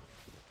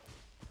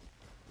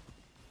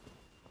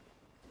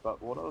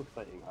 But what I was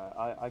saying,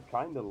 I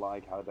kind of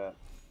like how that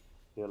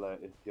pillar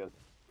is just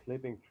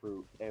clipping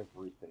through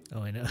everything.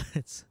 Oh, I know.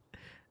 It's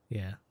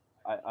yeah.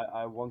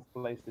 I once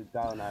placed it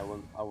down. I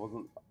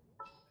wasn't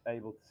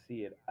able to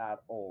see it at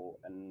all,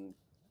 and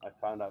I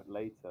found out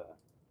later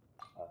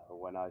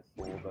when I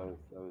saw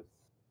those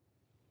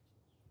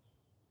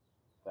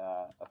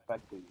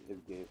effect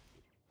it gives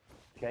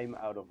came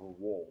out of a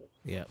wall,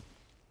 Yep.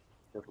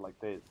 just like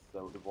this.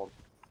 So it was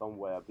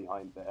somewhere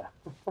behind there.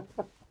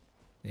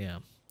 Yeah.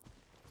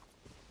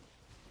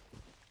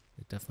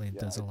 It definitely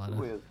Yeah, does a it's lot of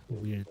weird.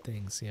 weird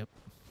things. Yep.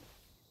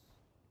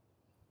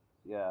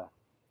 Yeah.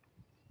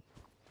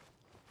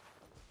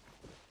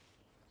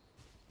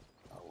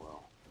 Oh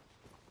well.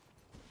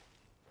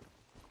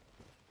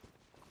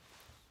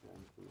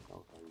 Anything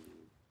else I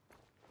need?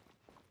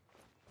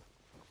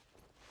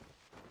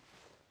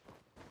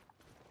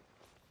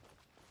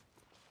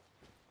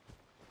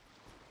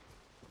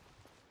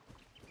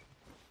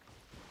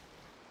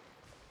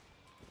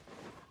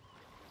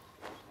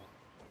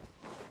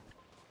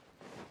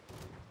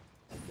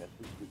 I guess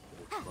we should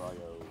say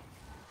cryo.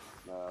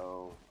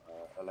 No,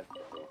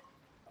 electrical.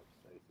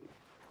 Stacy.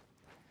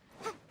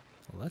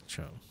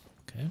 Electro.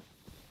 Okay.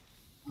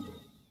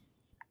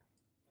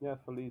 Yeah,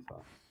 for Lisa.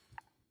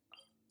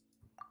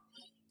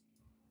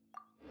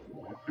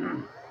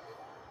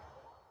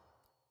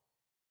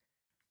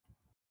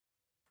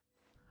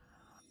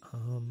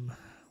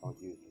 Can't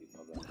use Lisa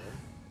then, though.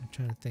 I'm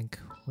trying to think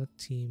what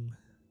team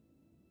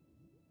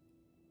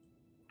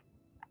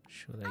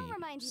should I I'll use?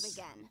 remind you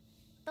again.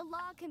 The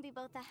law can be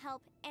both a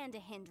help and a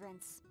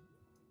hindrance.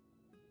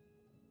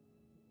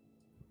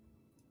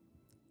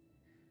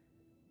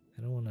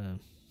 I don't want to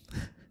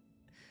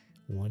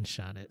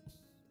one-shot it.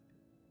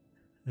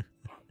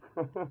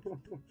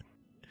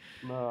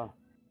 Nah,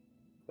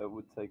 that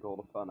would take all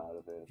the fun out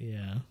of it.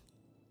 Yeah.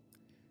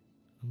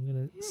 I'm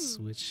gonna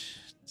switch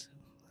to,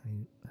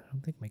 I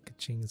don't think my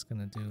Kaching is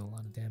gonna do a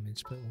lot of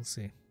damage, but we'll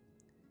see.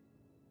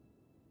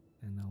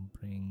 And I'll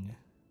bring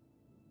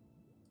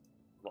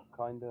What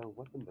kind of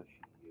weapon does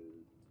she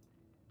use?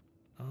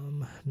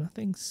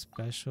 nothing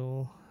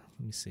special.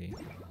 Let me see.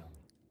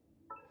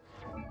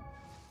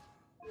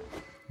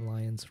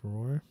 Lion's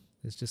Roar.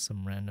 It's just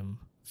some random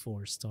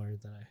 4-star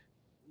that I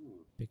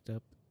picked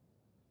up.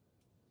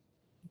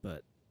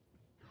 But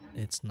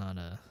it's not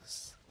a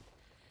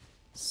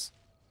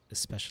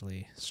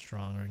especially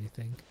strong or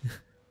anything.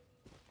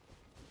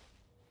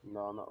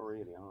 No, not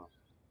really, huh?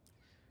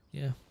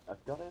 Yeah.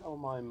 I've got it on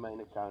my main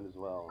account as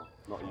well,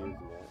 not using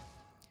it.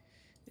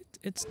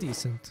 It's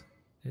decent.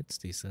 It's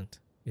decent.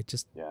 It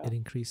just it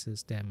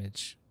increases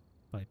damage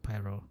by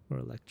pyro or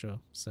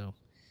electro, so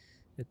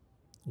it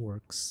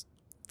works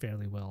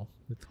fairly well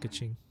with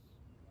Kaching.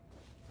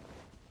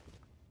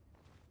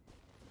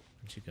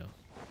 Where'd you go?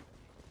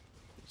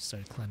 You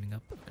started climbing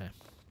up? Okay.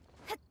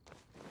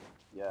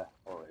 Yeah,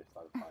 already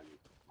started climbing.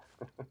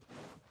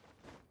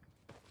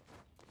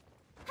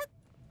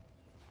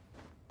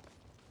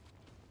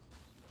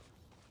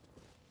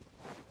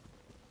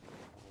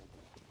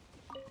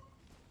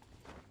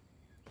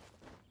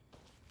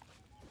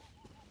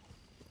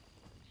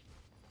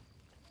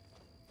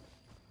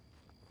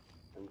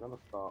 I'm gonna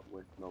start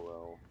with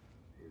Noel.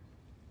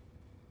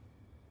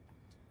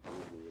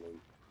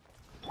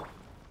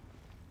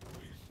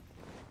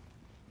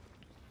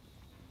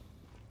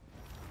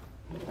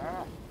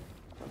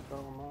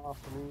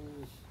 After me.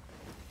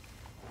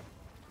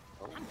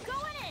 Oh. I'm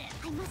going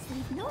in! I must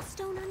leave no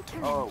stone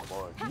unturned. Oh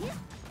boy.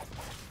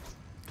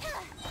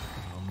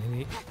 Oh,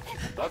 maybe.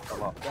 That's a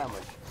lot of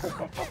damage.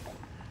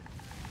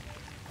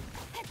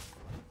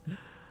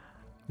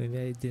 Maybe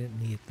I didn't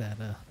need that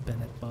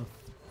Bennett buff.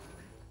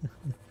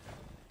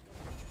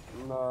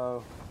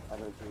 No, I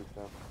don't think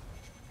so.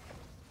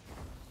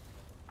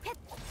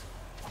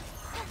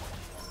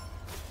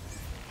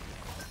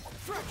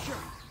 Fracture!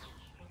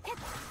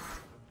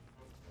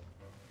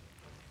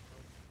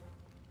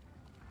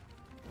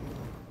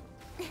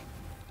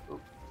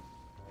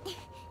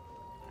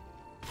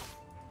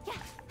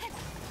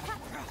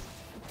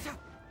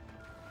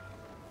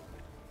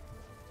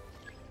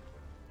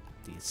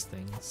 These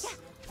things.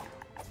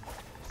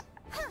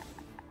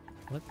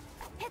 What?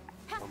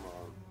 Come on.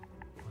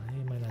 Why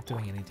am I not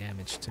doing any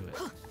damage to it?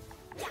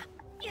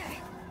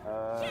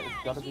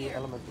 It's gotta be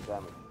elemental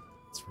damage.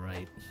 That's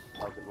right.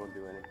 Else it won't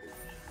do anything.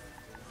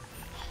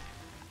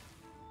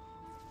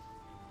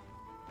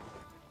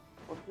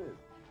 What's this?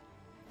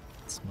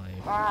 It's my.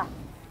 Ah!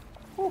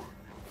 Whew.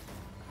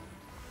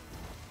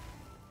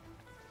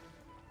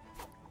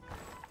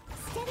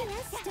 Steady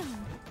as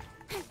stone.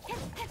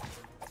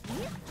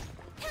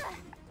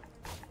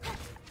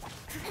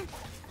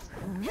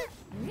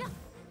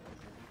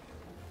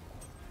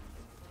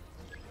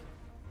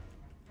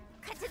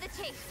 Cut to the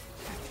chase.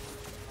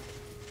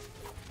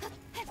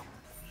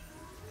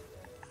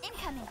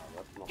 Incoming.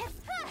 That's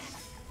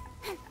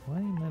not. Why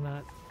am I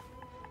not?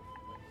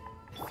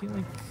 I feel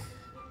like.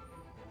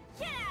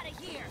 Get out of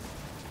here.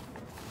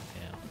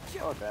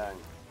 Yeah. Oh dang.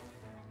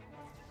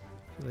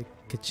 I feel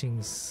like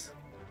Kaching's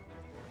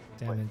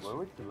damage. Wait, where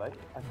was the light?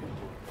 I think it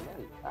was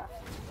the light.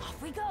 Ah.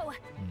 Off we go.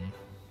 Mm.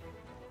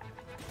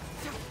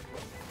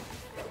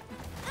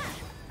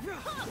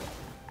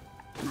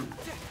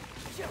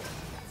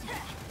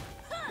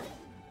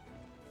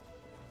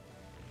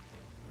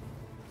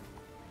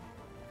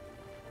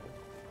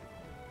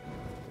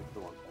 It's the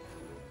one.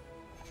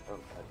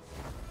 Okay.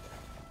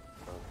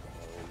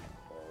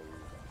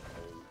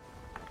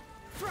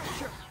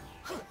 Fracture!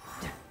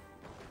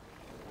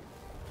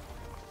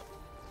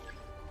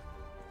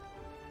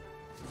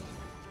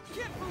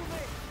 Get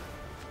moving!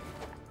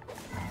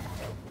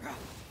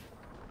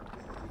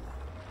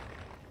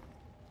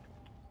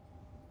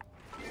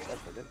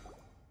 That's a good.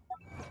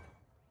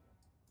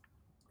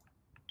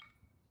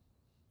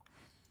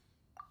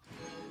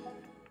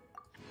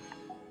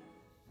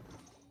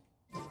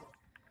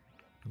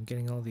 I'm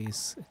getting all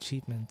these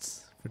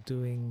achievements for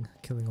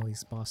killing all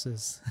these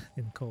bosses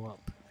in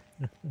co-op.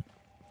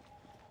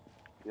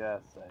 Yeah,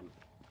 same.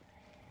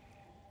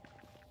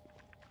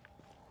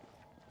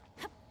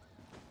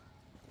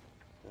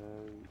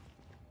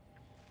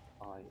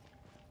 I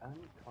am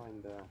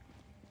kinda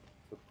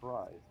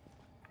surprised.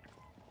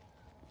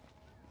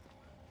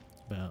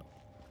 About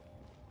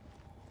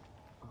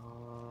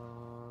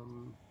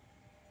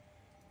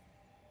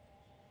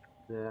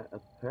There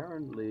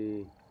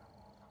apparently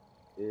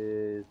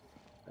is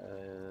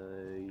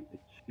a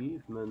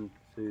achievement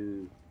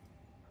to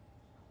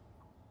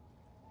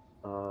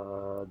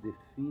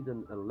defeat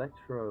an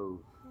electro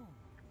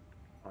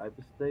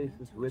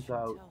hyperstasis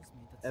without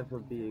ever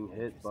being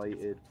hit by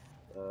its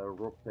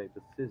rock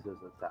paper scissors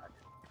attack.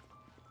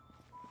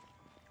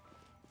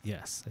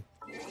 yes,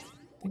 I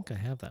think I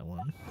have that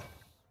one.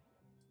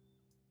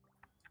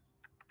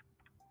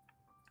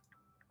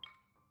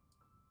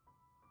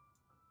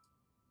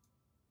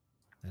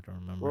 I don't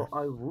remember. Well,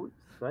 I would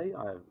say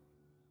I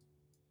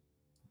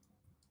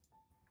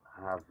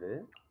have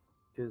it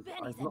because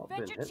Benny's I've not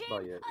been adventure hit by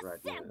team, it right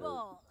now,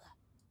 assemble!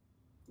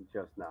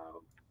 just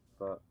now,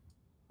 but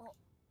Oh.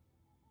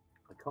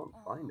 I can't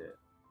find it.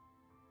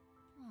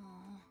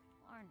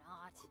 Or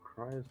not.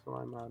 Cryo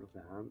slime out of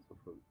the hands of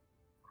a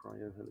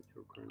cryo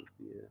helixural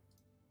grenadier.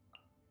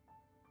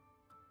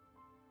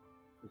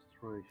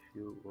 Destroy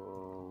shield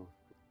wall.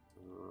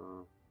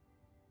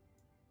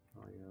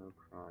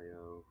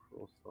 Cryo,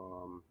 frost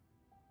arm,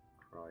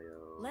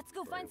 cryo. Let's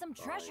go find some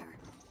cryo treasure.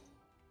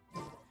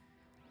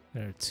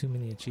 There are too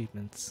many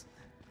achievements.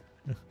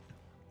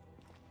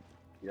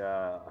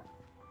 Yeah.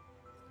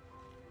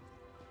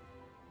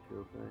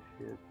 Shield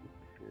shit,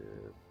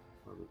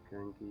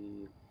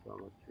 Harukanki,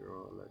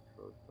 Samaturo,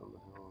 Electro,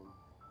 Summit Helm,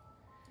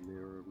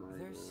 Mirror Magnet,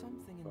 There's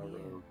something in the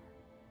air.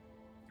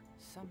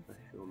 Something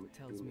Special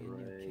tells me a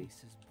machine new ray.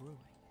 case is brewing.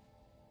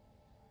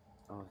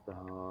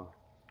 Asdahar,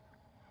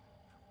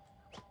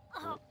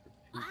 Oh,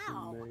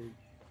 wow. Mage,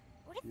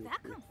 Where did Shield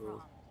that come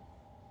crystal,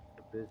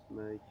 from? Abyss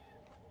Mage.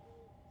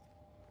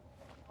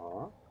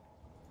 Huh?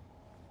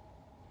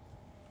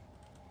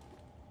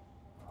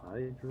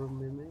 Hydro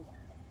Mimic?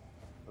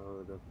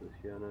 Oh, that's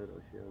Oceanid,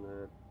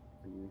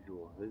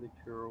 Unusual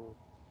Helixural,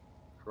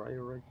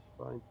 Cryo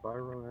Regispine,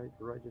 Pyro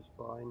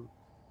Regispine.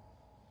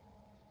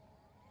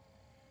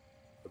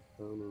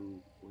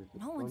 Opponent with a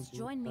No one's 20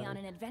 joined me on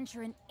attack. an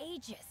adventure in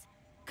ages.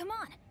 Come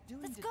on,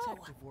 Doing let's go.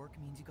 detective work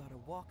means you gotta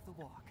walk the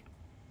walk.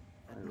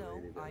 I No,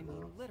 really don't I mean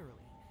know. literally.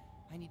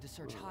 I need to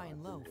search Well, high I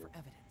and low do. for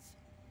evidence.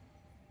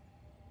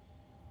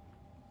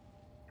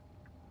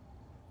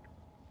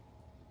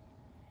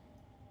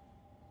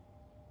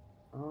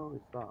 hell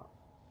is that?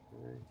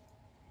 Okay.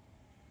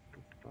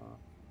 What's that?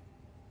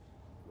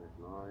 There's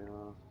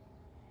Naya.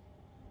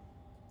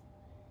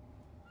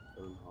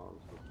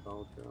 Stonehouse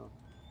Nostalgia.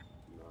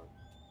 No.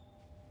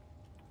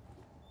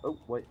 Oh,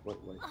 wait. Oh,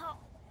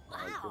 I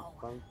just wow.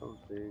 found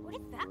something. Where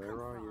did that Where come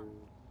are from? you?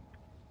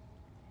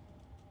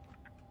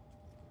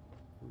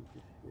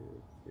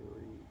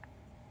 Series.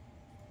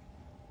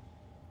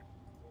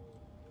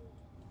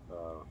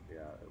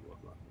 Yeah, it was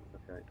nothing.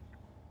 Okay.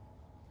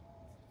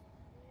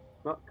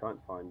 No, can't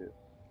find it.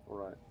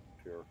 Alright,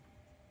 sure.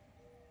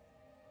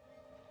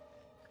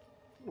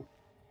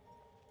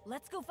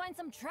 Let's go find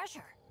some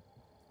treasure.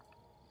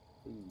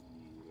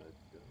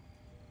 Let's go.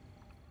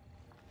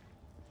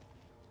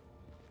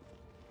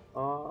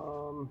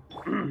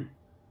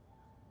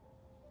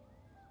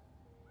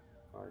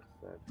 I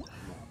said no,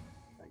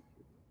 thank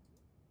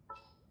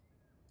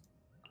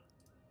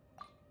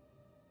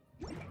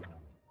you.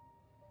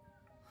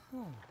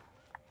 Huh.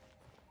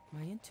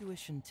 My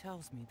intuition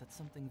tells me that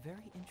something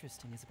very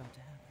interesting is about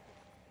to happen.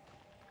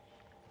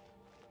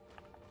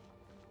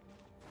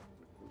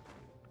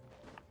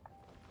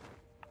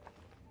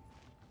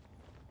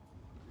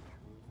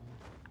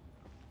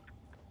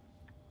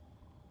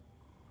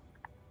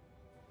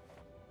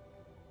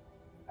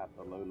 At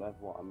the low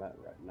level I'm at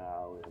right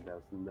now,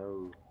 there's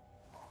no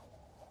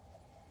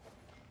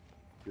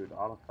good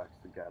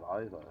artifacts to get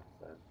either,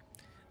 so that's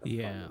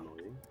Yeah. kind of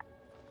annoying.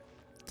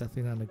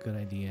 Definitely not a good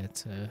idea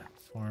to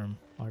farm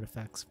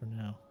artifacts for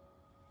now.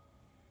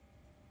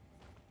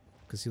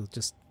 Because you'll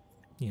just,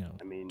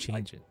 I mean,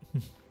 change it.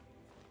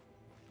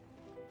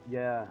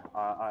 Yeah,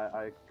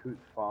 I could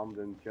farm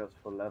them just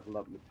for level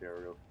up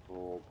materials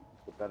for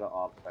the better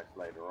artifacts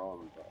later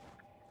on, but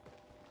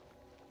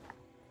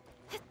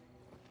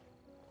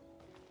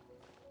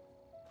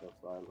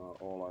that's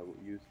all I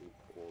would use them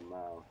for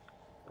now.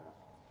 So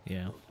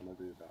Yeah. I'm not gonna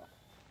do that.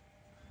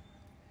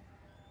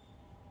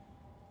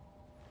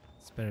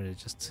 It's better to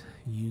just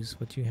use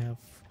what you have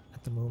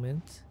at the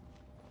moment.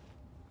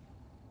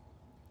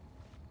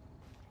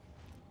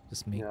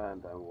 Just make... Yeah,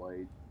 and then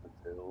wait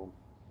until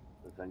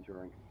Adventure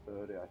rank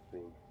 30, I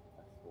think.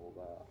 I saw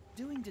that.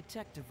 Doing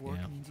detective work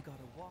Yeah. means you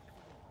gotta walk the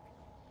walk.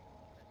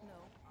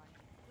 No, I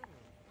mean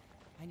literally.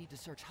 I need to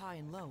search high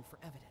and low for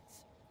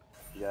evidence.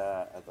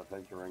 Yeah, at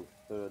Adventure rank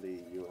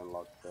 30, you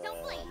unlock the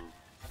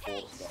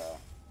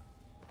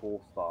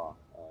Polestar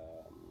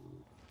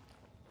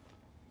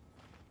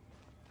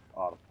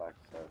artifact,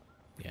 so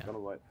Yeah. I'm gonna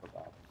wait for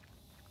that.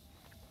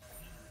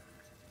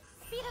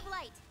 Speed of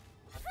light.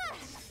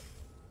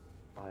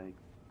 I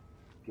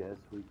guess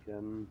we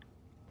can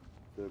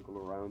circle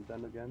around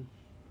then again,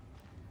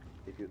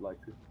 if you'd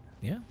like to.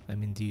 Yeah, I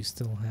mean, do you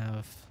still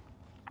have...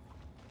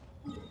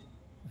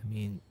 I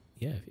mean,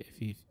 yeah, if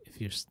you're,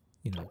 if you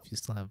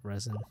still have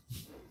resin.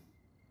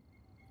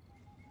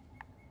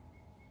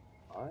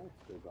 I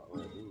still got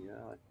resin,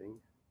 yeah, I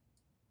think.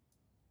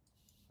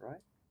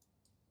 Right?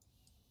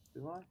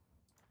 Do I?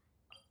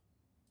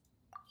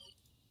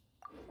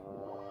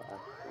 I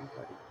think I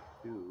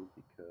do,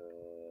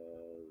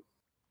 because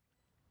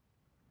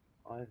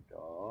I've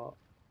got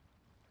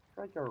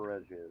fragile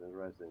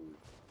resin.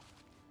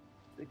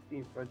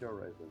 16 fragile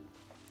resin.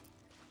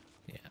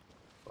 Yeah.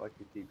 So I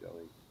can keep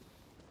going.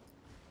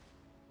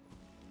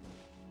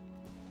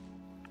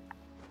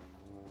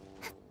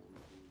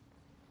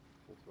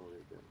 Let's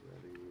already get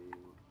ready.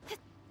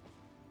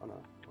 Oh no,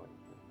 wait.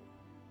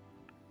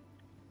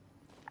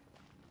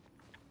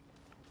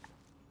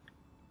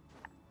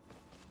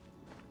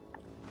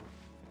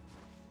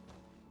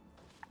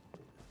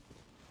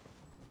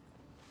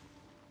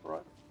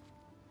 Right.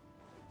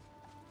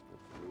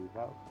 Let's move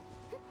out.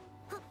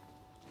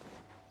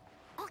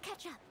 I'll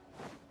catch up.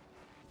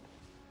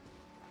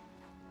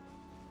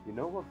 You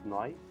know what's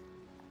nice?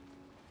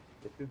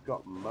 If you've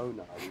got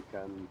Mona, you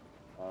can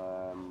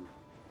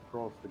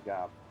cross the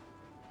gap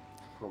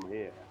from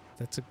here.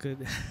 That's a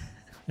good...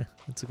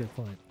 that's a good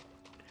point.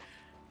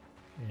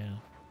 Yeah.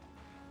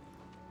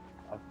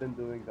 I've been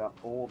doing that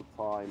all the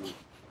time,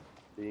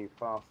 being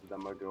faster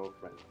than my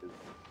girlfriend, because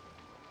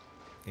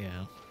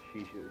Yeah.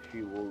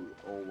 she will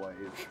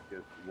always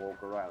just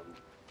walk around,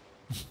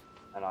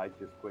 and I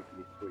just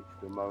quickly switch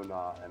to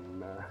Mona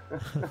and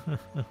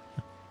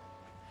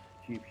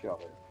cheap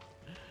shot it.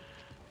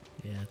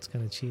 Yeah, it's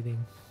kind of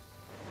cheating.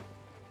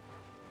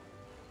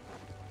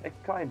 It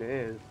kind of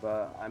is,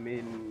 but I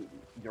mean,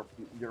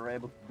 you're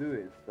able to do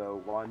it,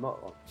 so why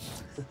not?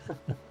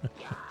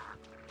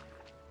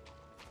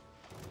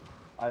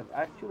 I've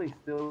actually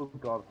still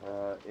got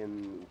her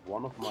in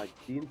one of my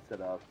team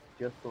setups,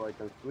 just so I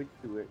can switch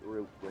to it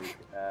real quick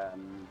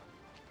and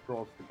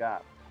cross the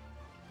gap.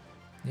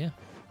 Yeah.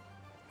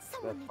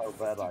 Someone That's how needs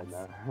bad I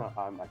assistance. know.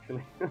 I'm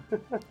actually.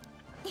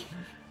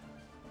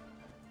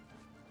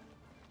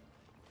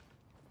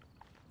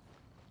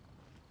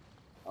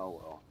 Oh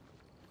well.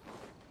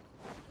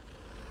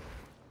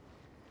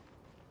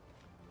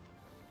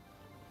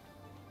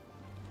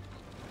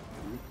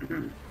 Leave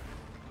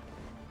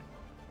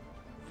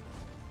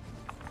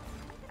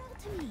it all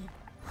to me.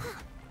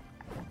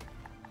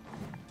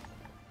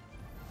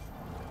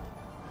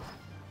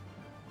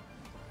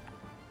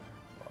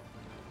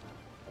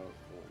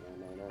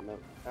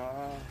 no.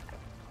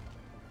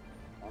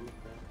 I'm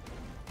okay.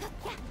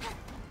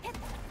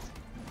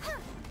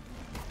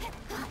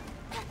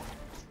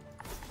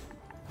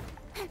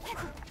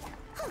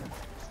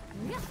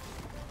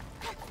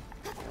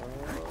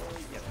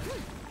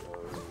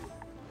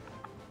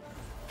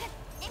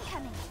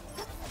 Incoming.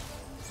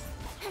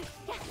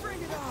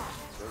 Bring it on!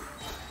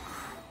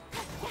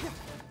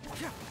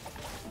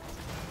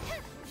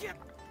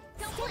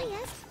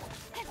 Serious?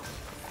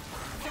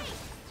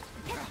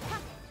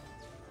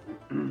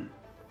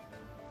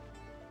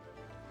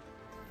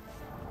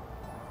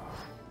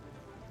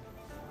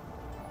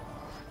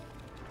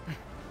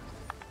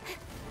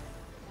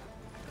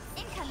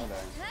 Incoming.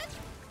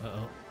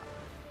 Uh-oh.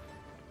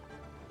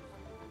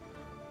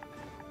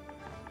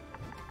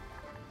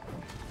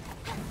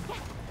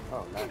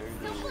 Oh, now you're doing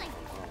this one.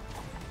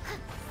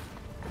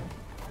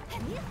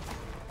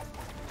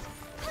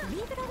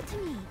 Leave it all to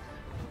me.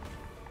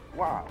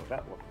 Wow,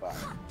 that was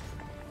fast.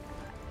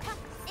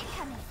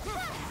 Incoming.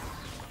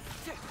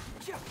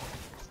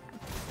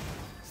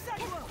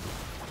 Cyclone!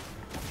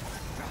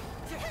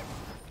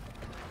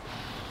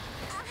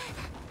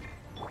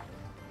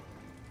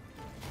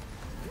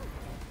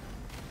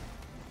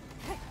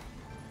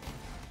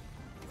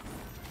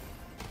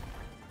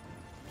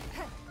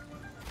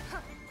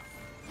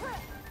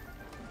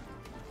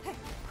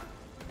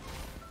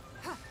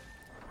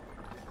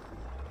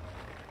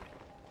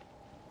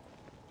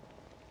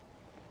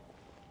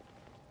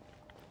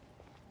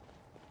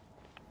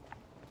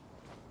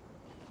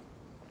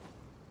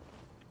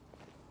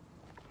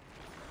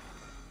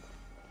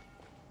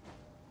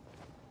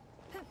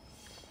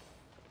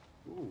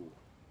 Ooh,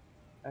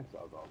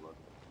 Exile got loaded.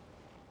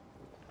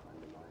 That's kind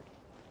of nice.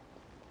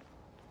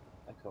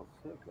 Exile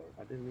circlet.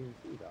 I didn't even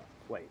see that.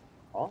 Wait,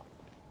 huh?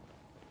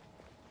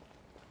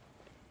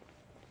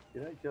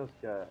 Did I just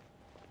get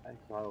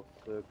Exile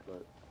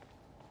circlet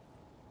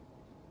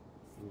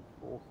in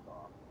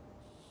 4-star?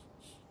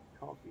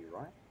 Can't be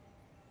right.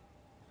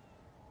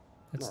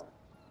 That's No.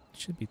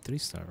 should be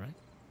 3-star, right?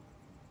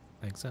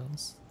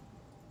 Exiles.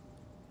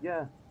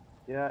 Yeah,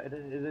 it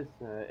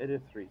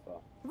is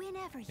 3-star.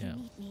 Whenever you Yeah.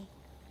 need me,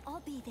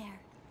 I'll be there.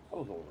 I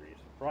was already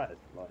surprised.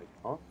 Like,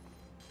 huh?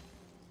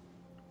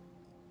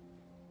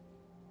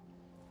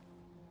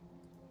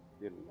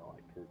 Didn't know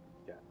I could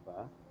get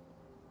that.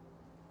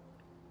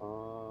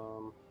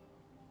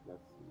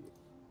 Let's see.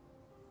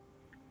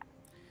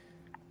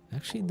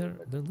 Actually,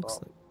 there looks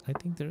like, I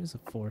think there is a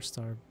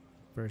 4-star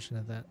version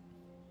of that.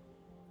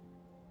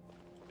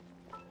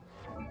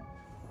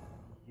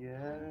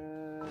 Yeah.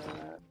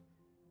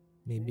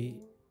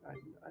 Maybe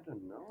I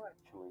don't know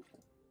actually.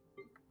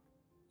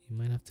 you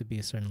might have to be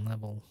a certain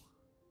level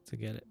to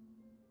get it.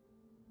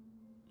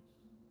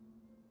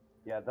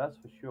 Yeah, that's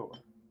for sure.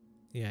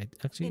 Yeah, In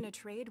actually, a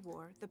trade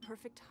war, the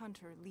perfect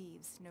hunter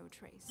leaves no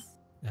trace.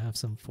 I have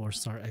some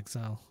 4-star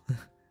exile.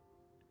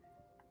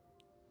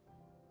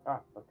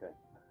 Ah, okay.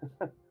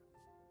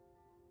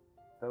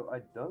 So I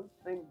don't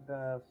think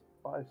there's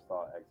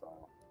 5-star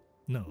exile.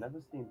 No.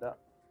 Never seen that.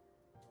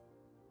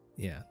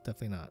 Yeah,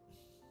 definitely not.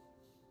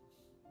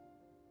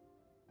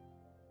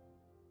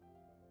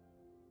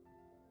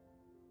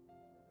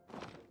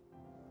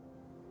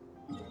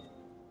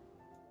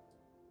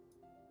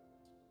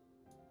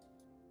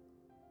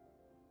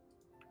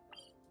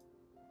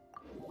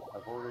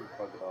 I've already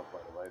plugged it off, by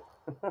the way.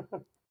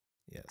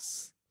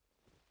 Yes.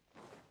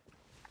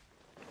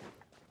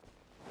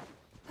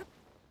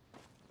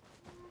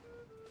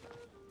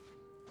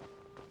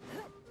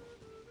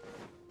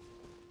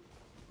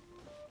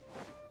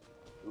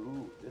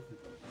 Ooh, this is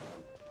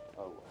oh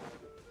well.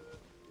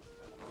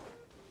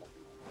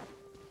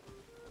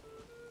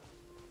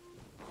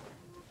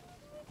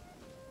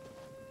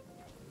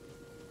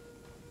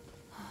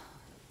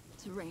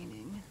 It's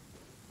raining.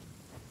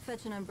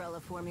 Fetch an umbrella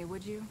for me,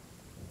 would you?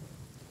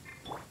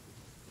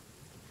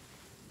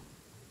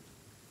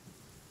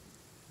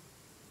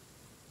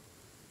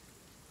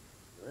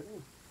 Ready?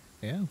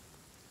 Yeah.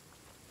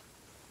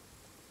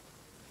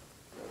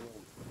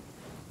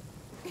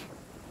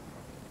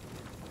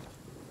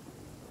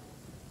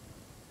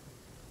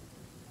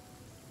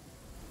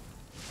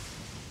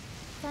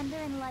 Thunder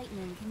and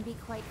lightning can be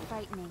quite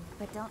frightening,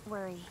 but don't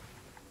worry.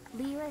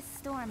 Lyra's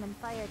storm and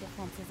fire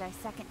defenses are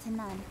second to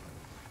none.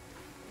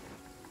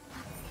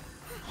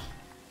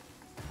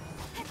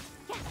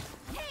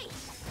 Hey!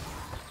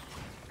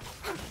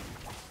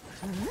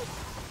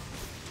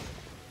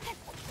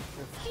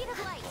 Speed of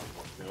light!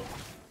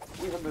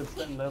 Even the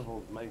 10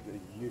 levels make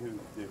a huge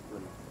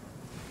difference.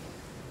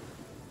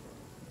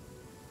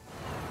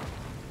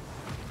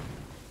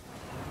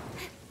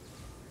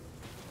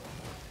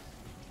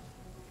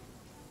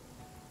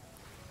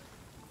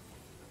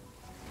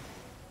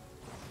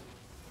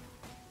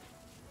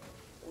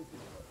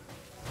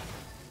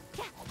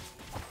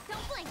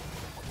 Don't blink!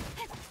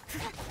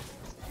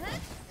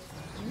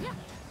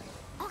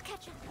 I'll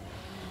catch up.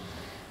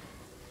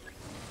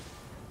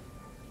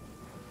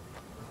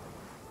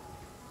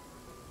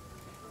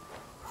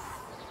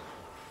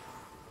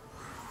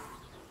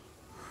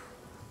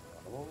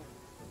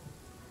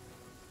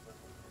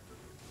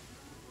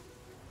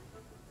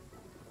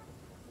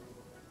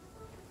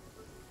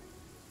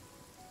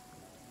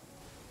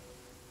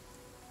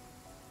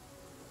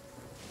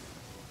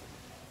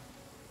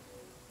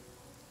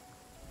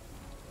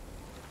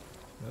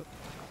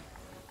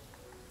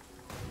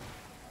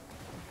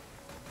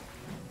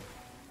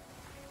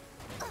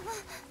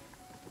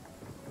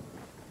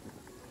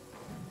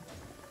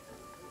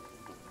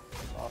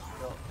 Last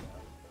shot.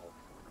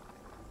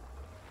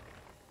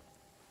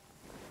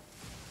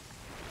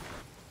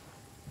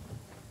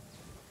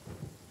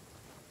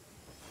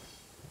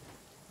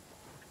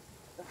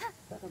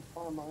 Second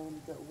time I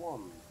only get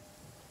one.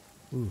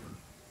 Ooh.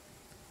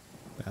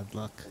 Bad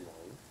luck.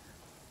 Annoying.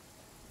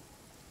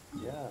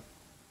 Yeah.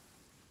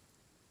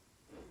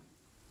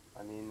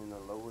 I mean, in a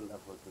lower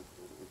level, it's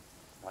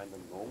kind of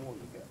normal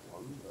to get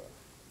one, but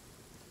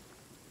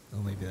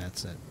Oh, maybe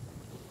that's it.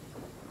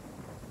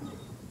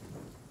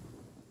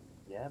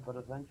 yeah, but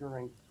Adventure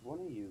Rank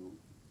 20, you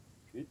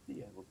should be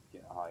able to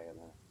get higher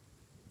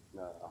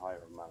than a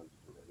higher amount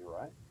already,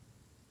 right?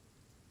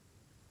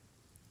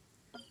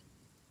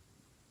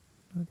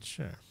 Not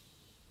sure.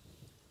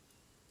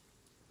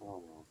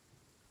 Oh well.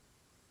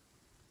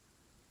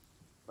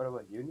 By the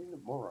way, you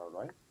need more,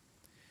 right?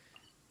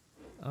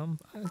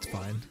 It's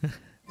fine.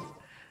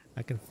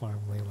 I can farm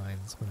ley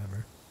lines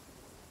whenever.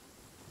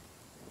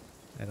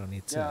 I don't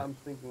need to. Yeah, I'm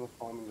thinking of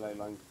farming ley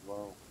lines as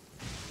well.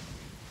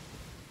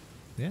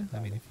 Yeah, I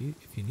mean, if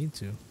you need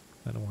to,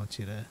 I don't want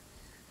you to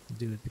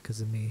do it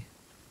because of me.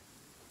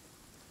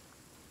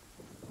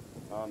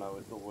 Oh no,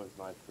 it's always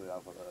nice to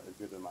have a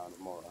good amount of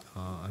Mora.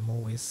 I'm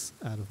always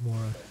out of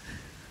Mora.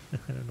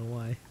 I don't know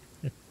why.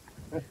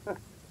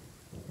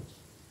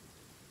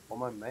 On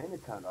my main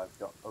account, I've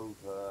got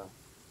over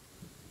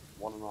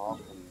 1.5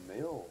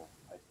 mil,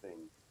 I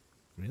think.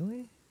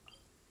 Really? Oh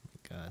my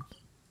God.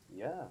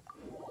 Yeah.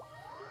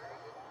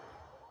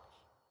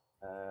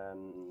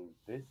 And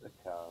this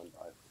account,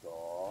 I've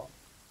got.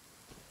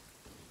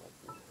 Let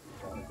me see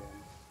that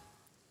again.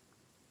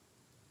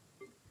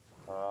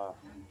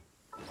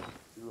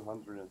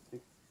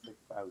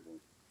 266,000.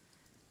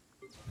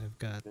 I've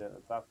got Yeah,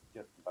 that's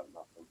just about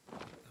nothing.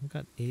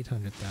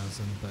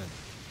 800,000, but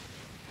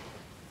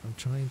I'm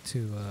trying to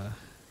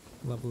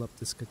level up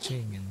this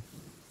Kaching, and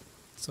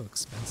it's so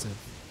expensive.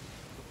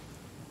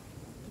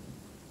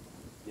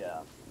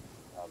 Yeah.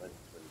 Oh, that's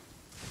true.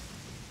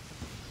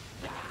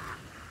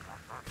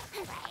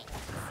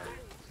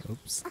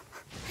 Oops.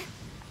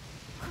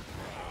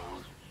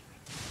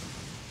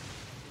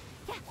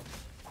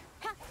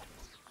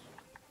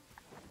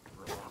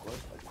 What?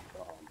 I just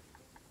got on.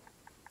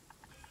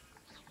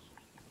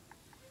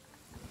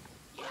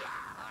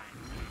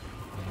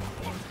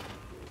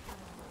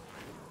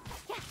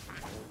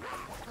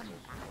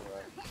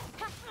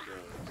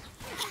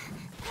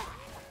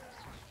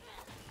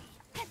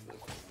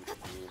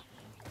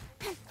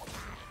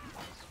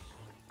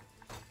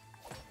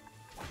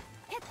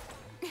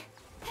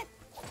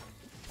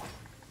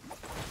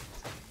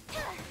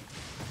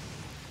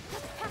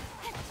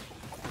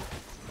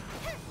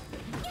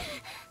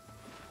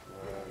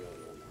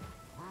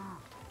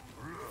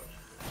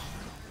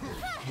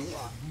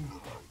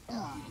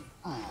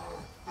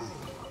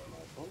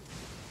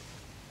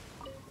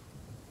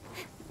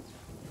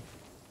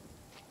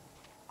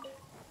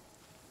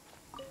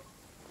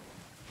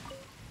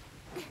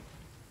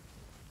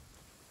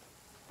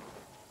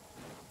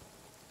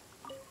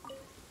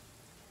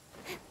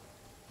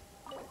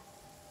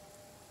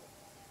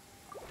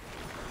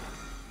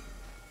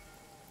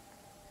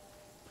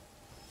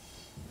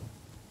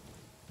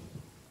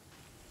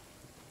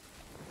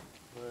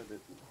 Where did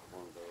this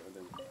one go? I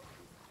didn't.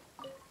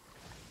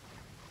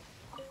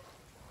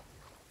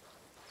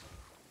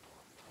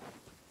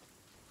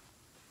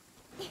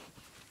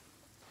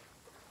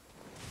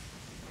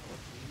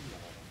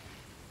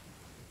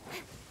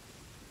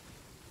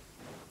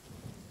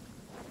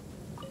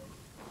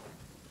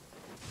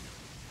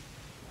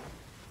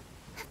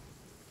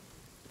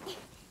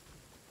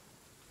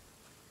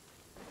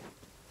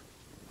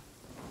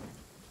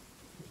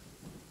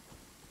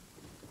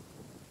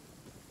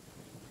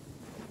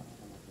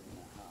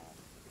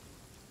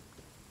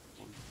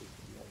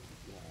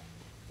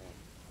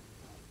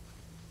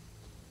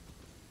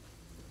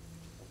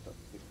 I've got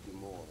 60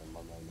 more than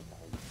my main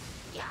account.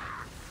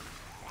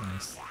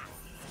 Nice.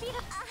 Speed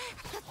up!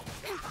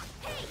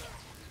 Hey!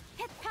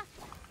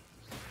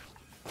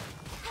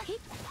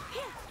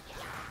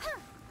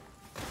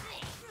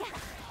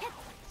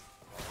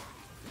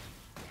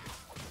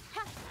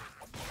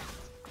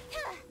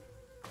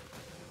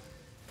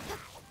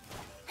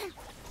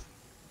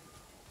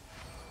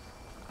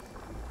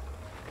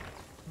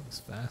 That was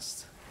fast.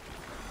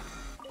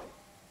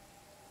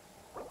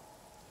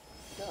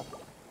 Yeah.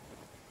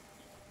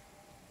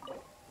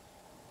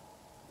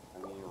 I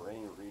mean,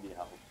 rain really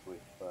helps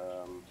with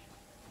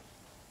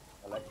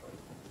electric.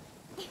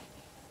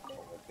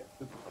 Oh, it gets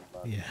super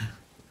converted. Yeah.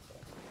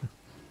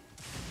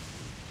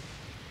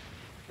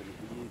 It'll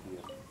be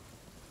easier.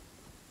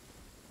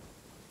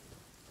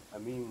 I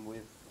mean,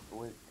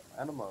 with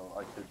Animo,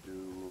 I could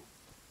do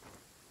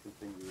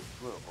continuous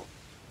drill.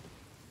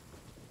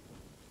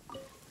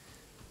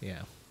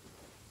 Yeah.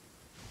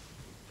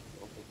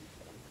 Also be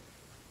fun.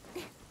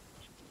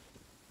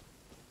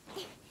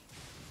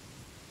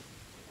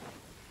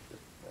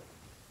 Just a sec.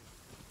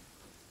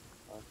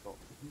 I've got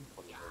 2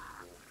 polygons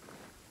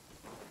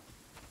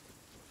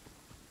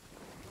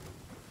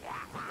here.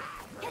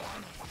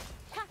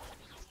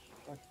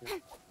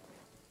 shit.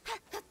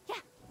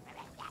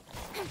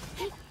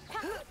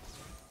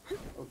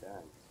 Oh, dang.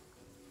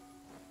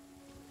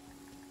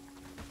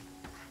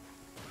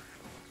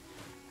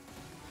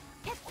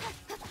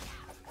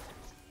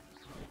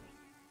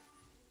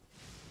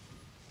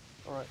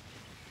 Alright,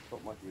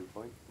 got my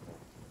viewpoint.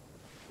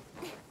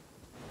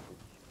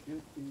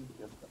 Shooting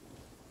just that.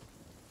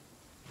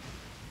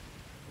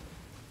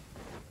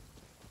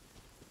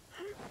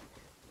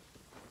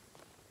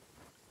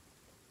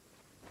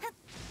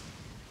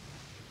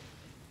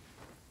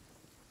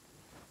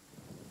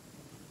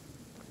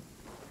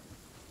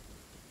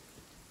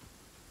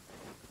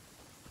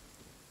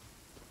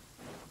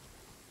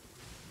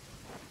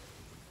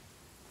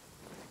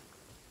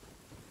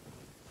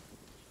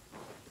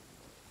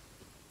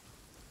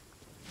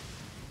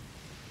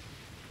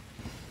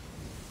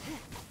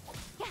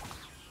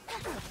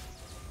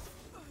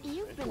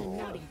 You've been a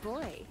naughty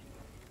boy.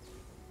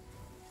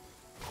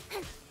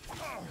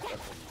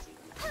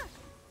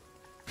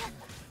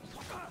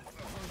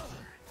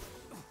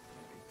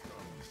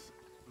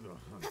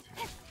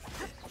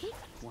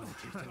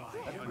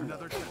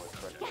 Another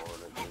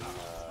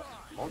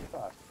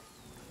Polestar.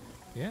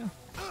 Yeah.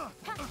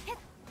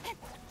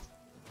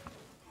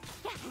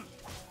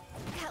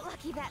 Got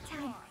lucky that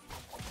time.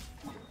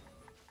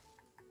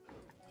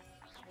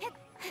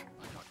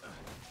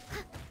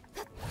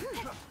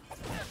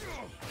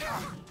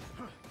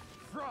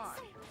 Fry!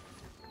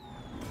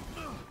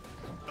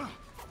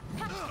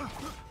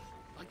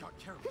 I got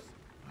careless.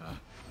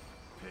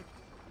 Picked.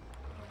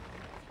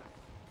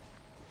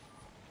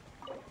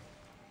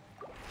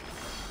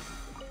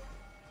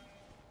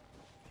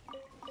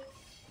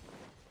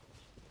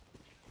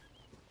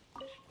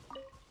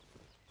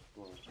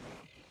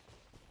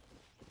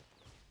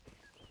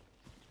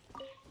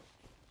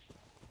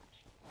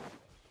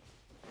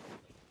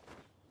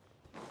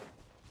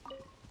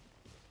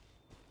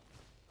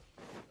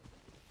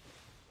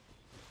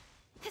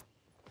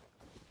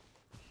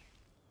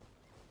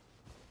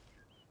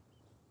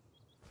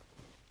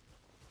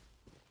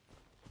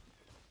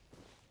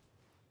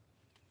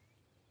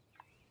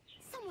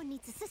 Someone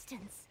needs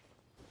assistance.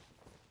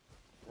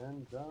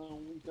 And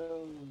down we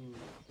go.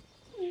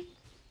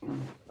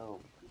 Oh,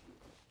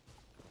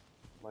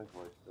 my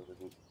voice still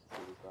isn't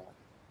fully back.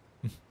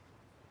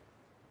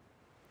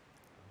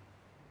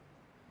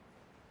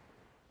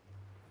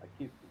 I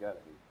keep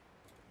forgetting.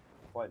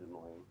 Quite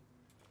annoying.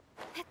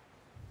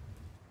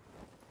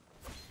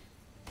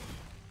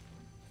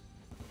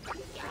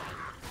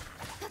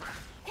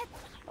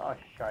 Oh,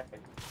 shite.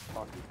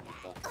 Talking to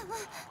myself.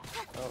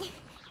 Oh.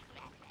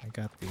 I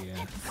got the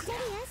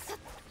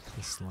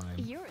slime.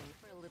 You're in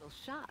for a little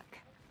shock.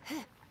 I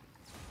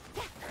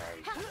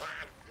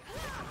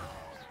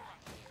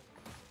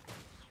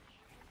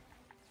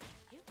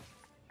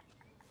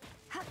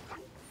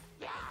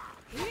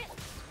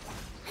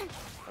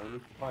need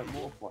to find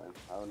more flames.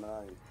 How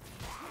nice.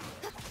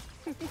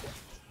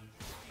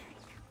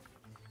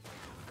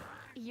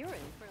 You're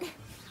in for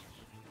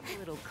a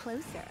little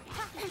closer.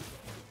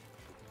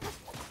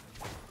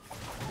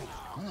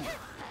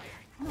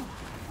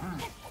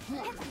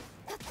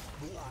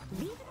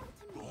 Leave it up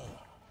to me.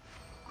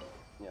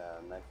 Yeah,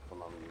 next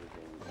one I'm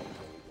using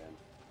again.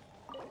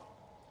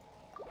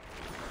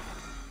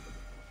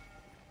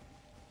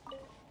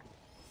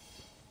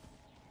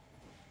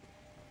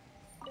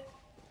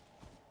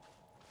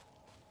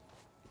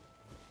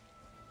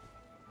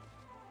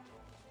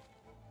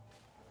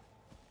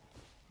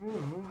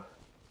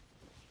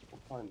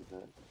 What time is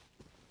it?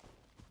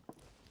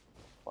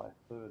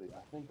 5:30. I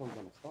think I'm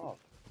gonna stop.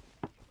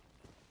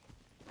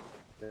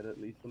 Get at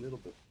least a little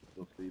bit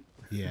of sleep.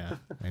 Yeah,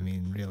 I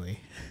mean, really.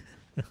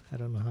 I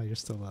don't know how you're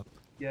still up.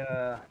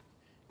 Yeah.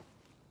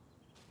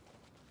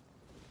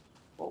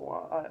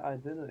 Well, I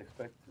didn't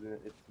expect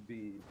it to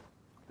be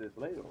this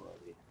late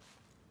already.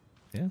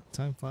 Yeah,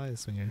 time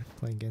flies when you're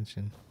playing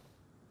Genshin.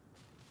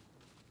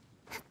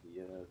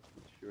 Yes,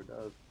 it sure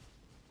does.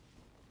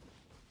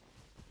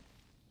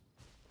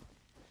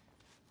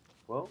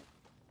 Well,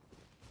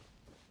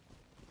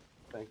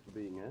 thanks for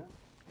being here.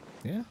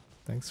 Yeah,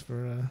 thanks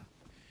for,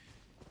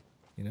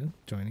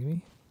 joining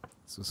me.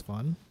 This was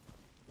fun.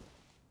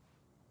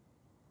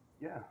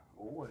 Yeah,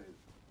 always.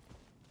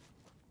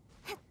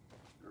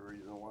 The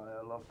reason why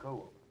I love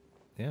co-op.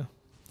 Yeah.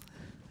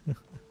 Leave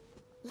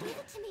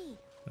it to me.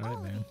 All right, All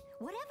of man. it,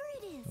 whatever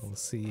it is. We'll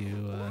see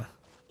you, I'll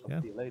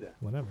yeah, see you later.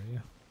 whenever, yeah.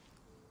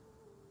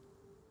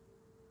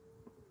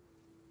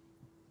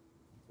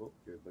 Oh,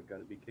 you're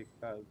gonna be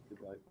kicked out.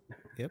 Goodbye.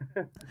 Yep.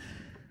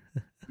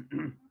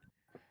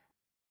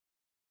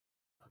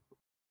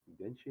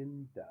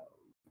 Genshin down.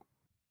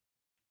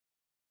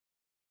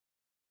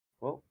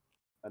 Well,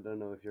 I don't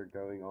know if you're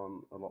going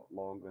on a lot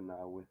longer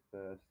now with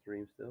the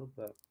stream still,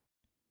 but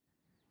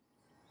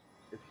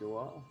if you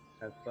are,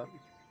 have fun.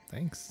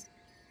 Thanks.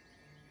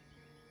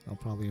 I'll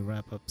probably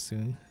wrap up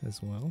soon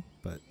as well,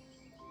 but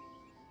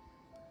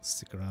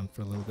stick around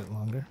for a little bit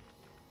longer.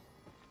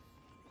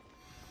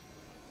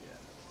 Yeah.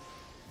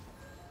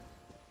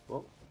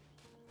 Well,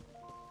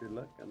 good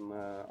luck, and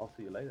I'll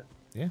see you later.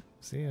 Yeah,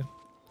 see ya.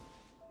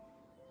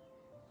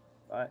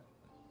 Bye.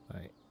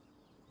 Bye.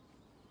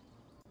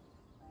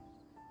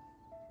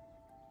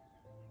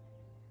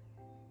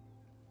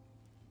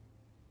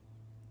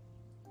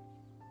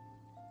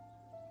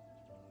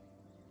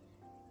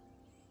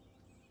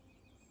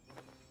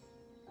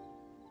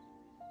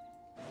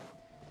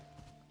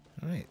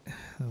 Alright,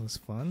 that was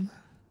fun.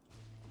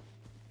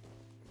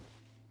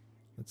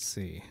 Let's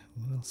see,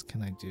 what else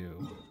can I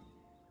do?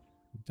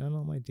 I've done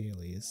all my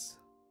dailies.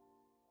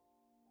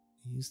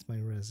 I used my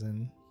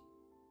resin.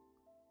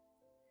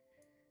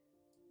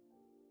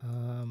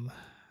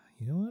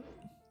 You know what?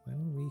 Why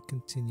don't we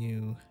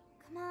continue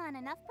Come on,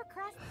 enough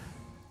procrastination.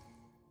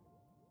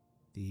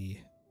 the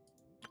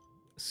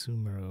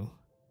Sumeru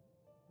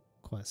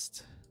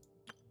quest?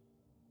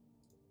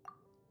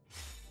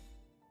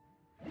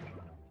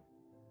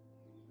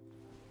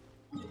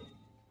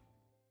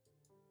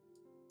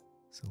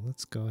 So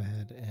let's go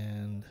ahead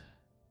and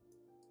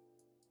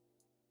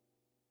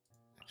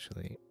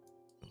actually,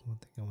 one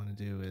thing I want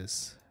to do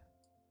is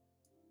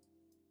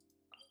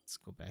let's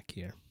go back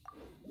here.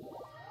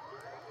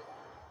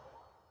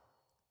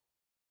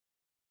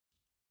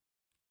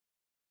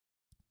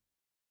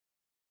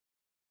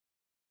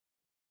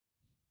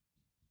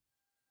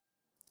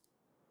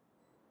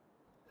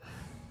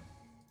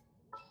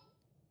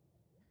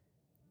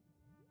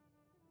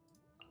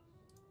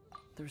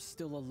 There's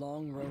still a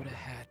long road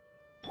ahead.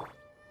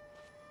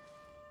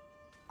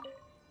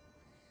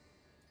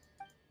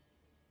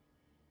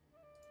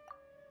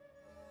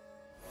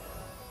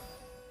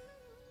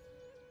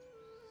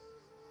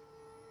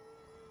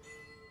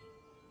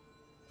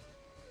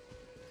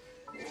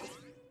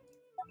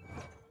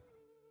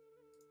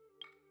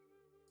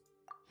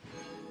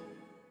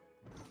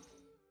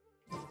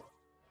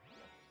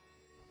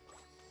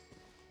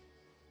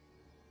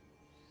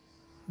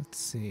 Let's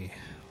see,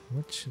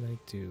 what should I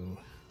do?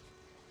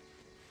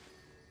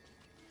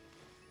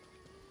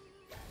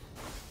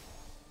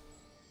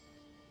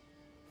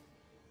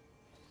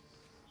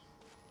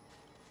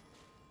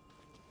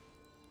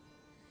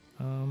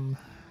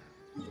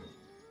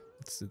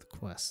 Let's do the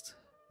quest,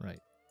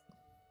 right?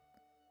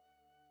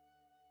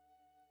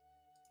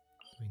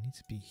 Do we need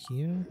to be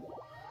here?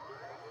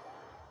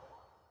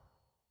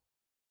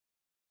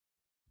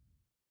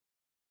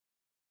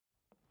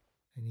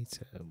 I need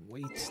to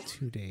wait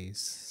 2 days,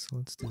 so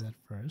let's do that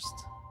first.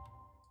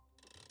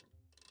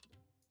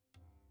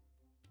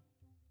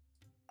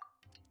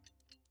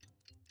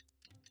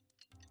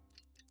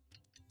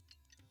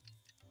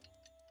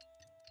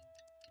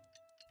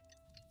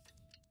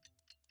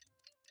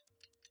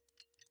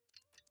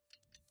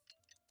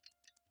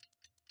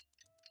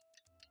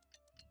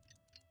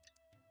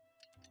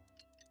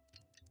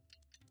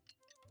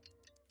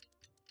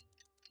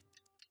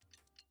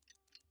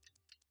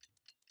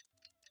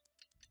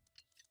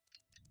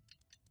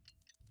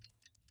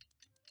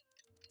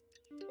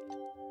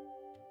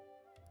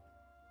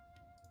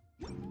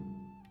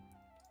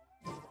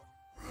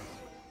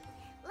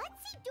 Let's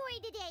see Dory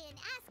today and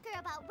ask her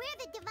about where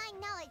the Divine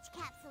Knowledge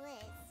Capsule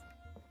is.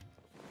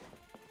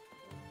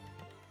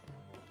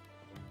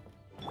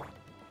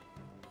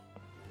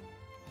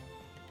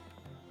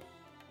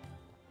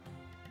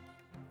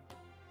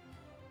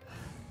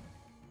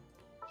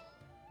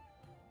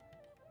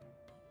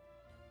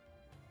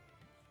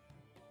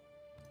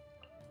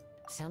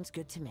 Sounds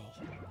good to me.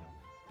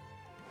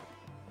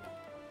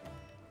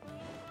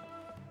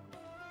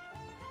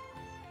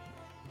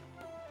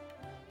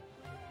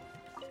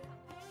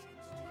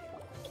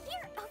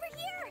 Here, over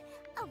here!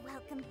 Oh,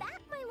 welcome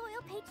back, my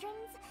loyal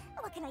patrons.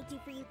 What can I do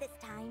for you this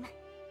time?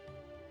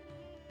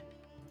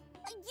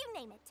 You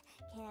name it.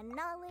 Canned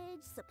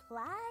knowledge,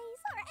 supplies,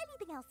 or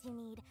anything else you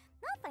need.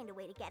 I'll find a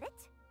way to get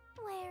it.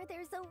 Where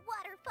there's a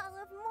waterfall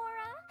of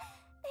Mora,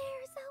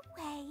 there's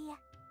a way.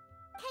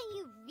 Can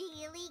you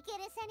really get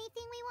us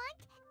anything we want?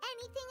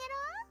 Anything at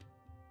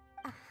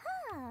all?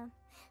 Aha!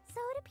 So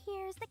it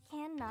appears that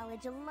canned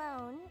knowledge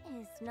alone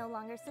is no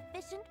longer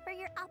sufficient for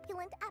your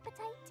opulent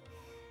appetite.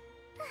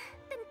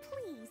 Then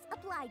please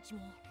oblige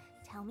me.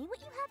 Tell me what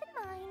you have in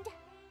mind.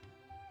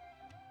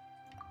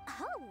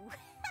 Oh!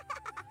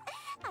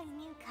 Our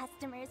new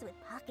customers with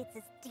pockets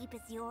as deep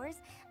as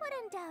yours would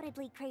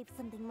undoubtedly crave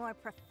something more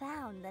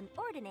profound than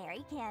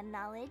ordinary canned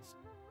knowledge.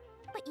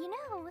 But you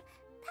know,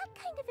 that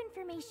kind of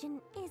information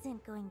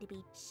isn't going to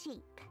be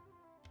cheap.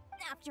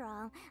 After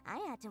all, I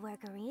had to work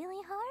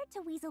really hard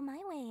to weasel my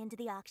way into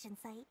the auction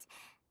site.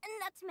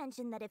 Not to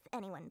mention that if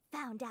anyone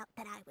found out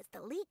that I was the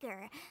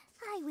leaker,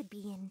 I would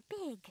be in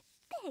big,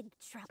 big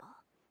trouble.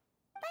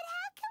 But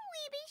how can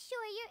we be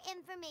sure your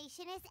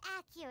information is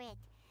accurate?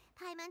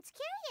 Paimon's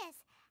curious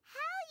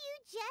how you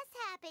just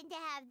happen to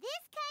have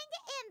this kind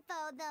of info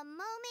the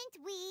moment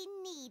we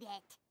need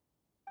it.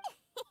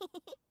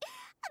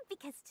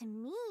 Because to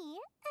me,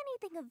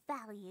 anything of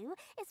value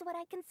is what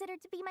I consider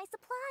to be my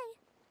supply.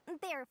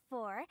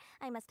 Therefore,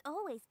 I must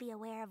always be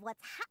aware of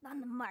what's hot on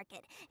the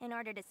market in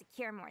order to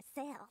secure more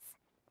sales.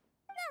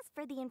 As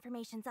for the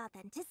information's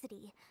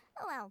authenticity,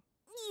 well,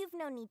 you've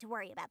no need to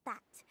worry about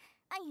that.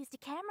 I used a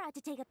camera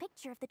to take a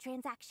picture of the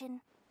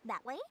transaction.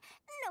 That way,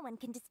 no one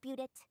can dispute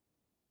it.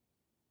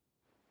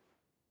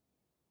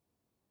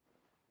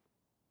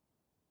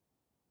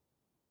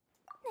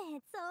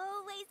 It's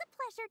always a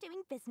pleasure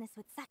doing business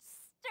with such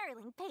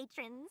sterling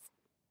patrons.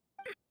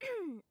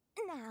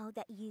 Now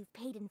that you've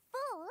paid in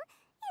full,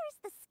 here's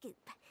the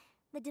scoop.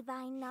 The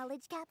Divine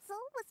Knowledge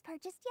Capsule was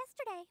purchased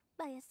yesterday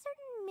by a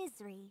certain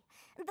Misery,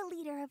 the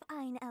leader of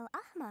Ain El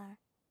Ahmar.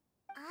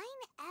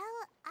 Ain El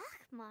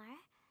Ahmar?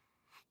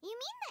 You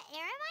mean the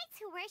Eremites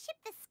who worship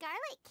the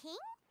Scarlet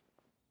King?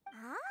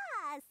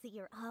 Ah, so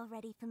you're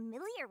already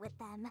familiar with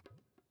them.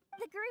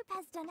 The group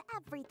has done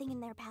everything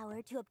in their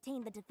power to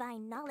obtain the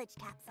Divine Knowledge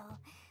Capsule.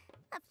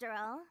 After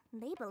all,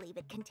 they believe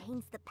it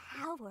contains the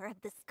power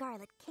of the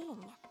Scarlet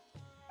King.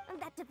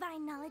 That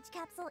Divine Knowledge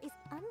Capsule is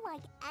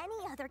unlike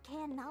any other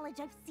canned knowledge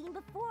I've seen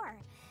before.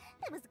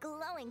 It was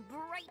glowing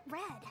bright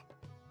red.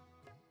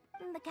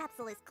 The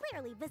capsule is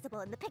clearly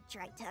visible in the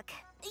picture I took.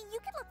 You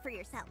can look for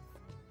yourself.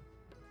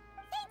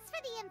 Thanks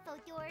for the info,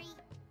 Dory.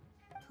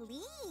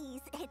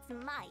 Please, it's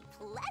my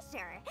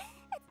pleasure.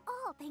 It's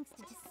all thanks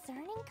to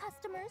discerning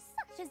customers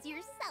such as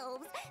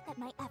yourselves that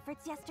my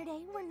efforts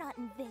yesterday were not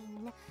in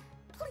vain.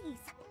 Please,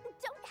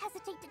 don't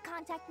hesitate to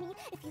contact me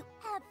if you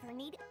ever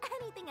need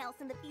anything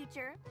else in the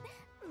future.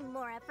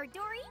 Laura for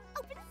Dory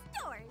opens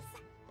doors.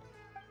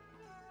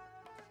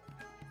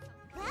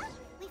 Well,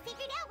 we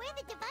figured out where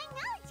the Divine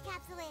Knowledge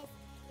Capsule is.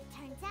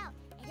 Turns out,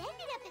 it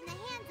ended up in the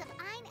hands of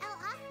Ain El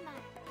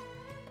Ahmar.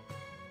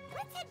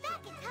 Let's head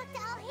back and talk to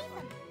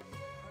Al-Haytham.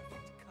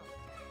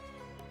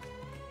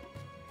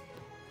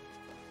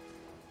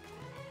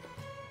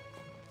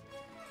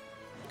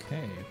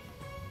 Okay.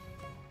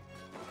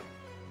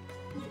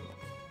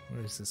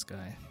 Where is this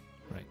guy?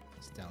 Right,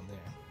 he's down there.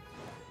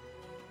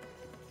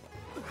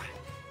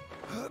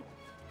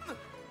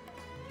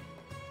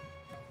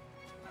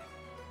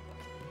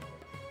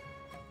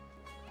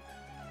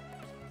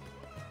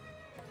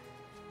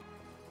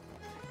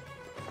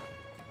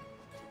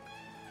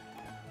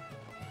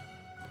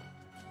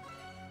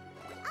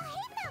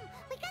 Al-Haytham,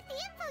 we got the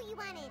info you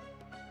wanted.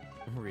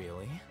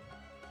 Really?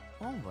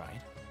 All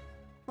right.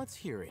 Let's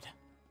hear it.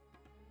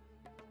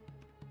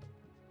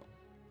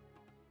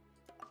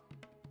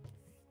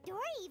 Dory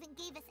even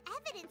gave us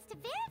evidence to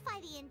verify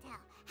the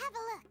intel. Have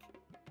a look.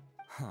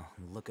 Huh,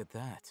 look at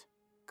that.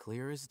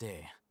 Clear as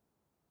day.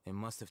 It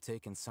must have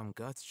taken some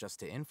guts just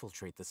to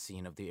infiltrate the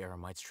scene of the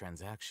Eremites'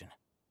 transaction.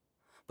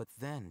 But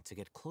then to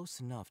get close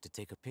enough to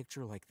take a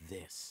picture like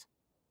this.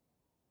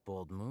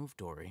 Bold move,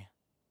 Dory.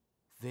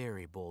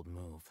 Very bold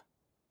move.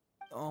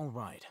 All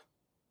right.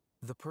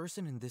 The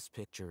person in this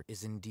picture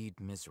is indeed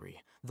Misery,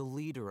 the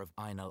leader of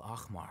Ain El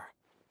Ahmar.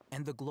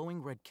 And the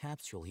glowing red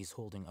capsule he's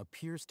holding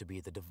appears to be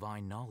the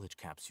Divine Knowledge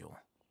Capsule.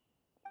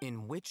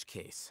 In which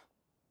case,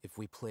 if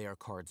we play our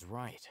cards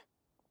right,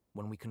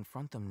 when we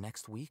confront them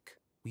next week,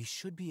 we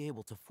should be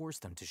able to force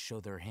them to show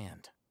their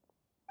hand.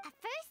 At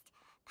first,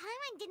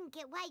 Paimon didn't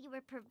get why you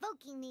were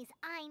provoking these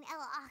Ain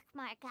El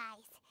Ahmar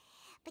guys.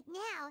 But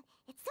now,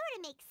 it sort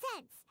of makes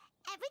sense.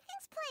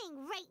 Everything's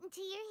playing right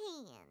into your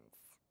hands.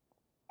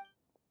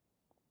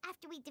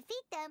 After we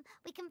defeat them,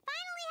 we can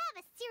finally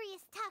have a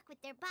serious talk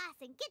with their boss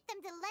and get them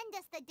to lend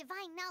us the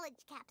Divine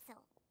Knowledge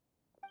Capsule.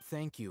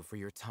 Thank you for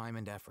your time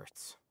and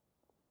efforts.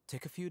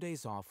 Take a few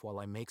days off while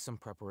I make some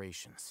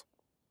preparations.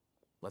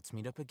 Let's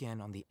meet up again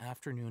on the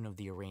afternoon of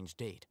the arranged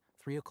date,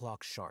 3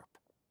 o'clock sharp.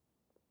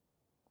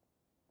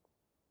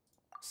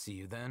 See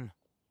you then.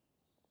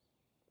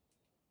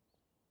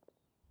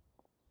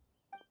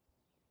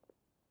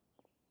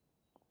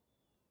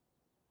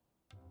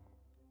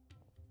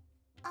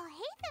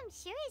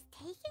 Al-Haytham sure is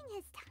taking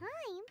his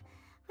time.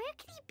 Where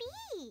could he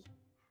be?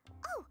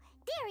 Oh,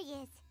 there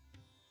he is.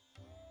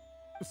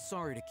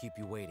 Sorry to keep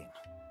you waiting.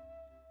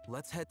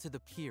 Let's head to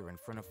the pier in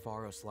front of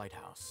Pharos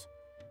Lighthouse.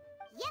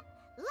 Yep,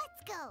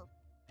 let's go.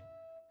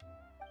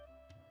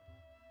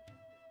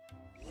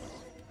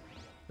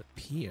 The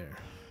pier.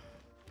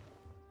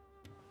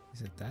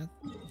 Is it that?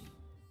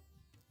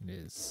 It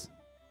is.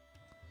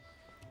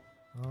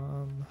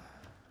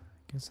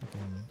 Guess I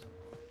can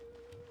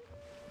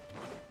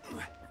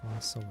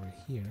cross over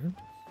here.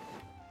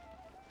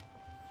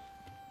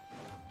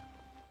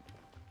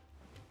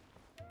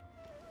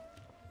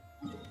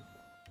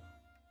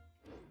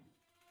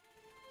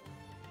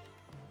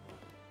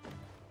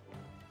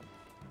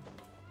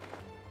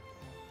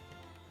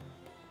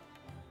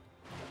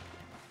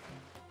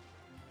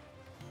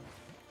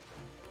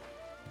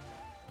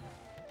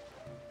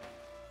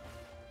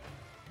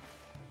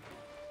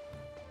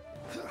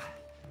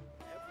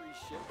 Every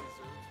ship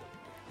deserves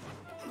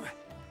a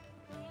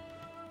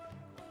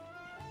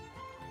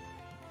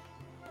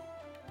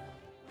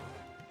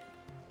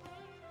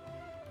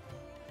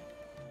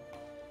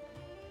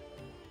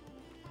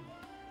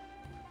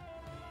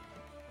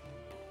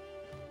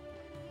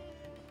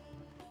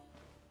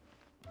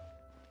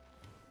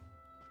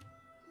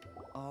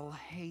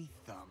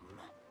Al-Haytham.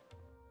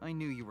 I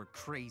knew you were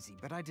crazy,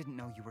 but I didn't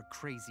know you were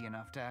crazy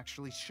enough to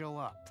actually show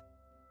up.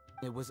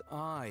 It was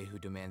I who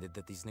demanded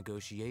that these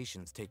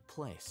negotiations take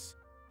place.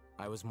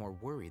 I was more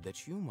worried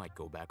that you might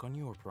go back on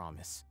your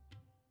promise.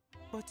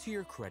 But to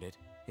your credit,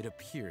 it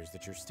appears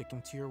that you're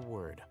sticking to your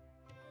word.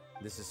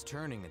 This is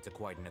turning into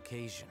quite an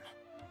occasion.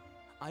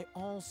 I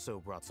also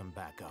brought some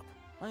backup.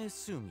 I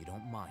assume you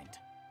don't mind.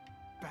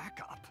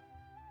 Backup?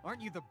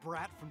 Aren't you the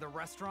brat from the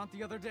restaurant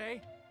the other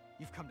day?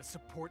 You've come to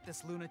support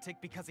this lunatic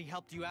because he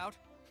helped you out?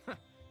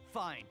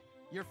 Fine,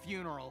 your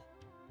funeral.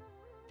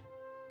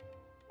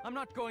 I'm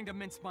not going to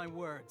mince my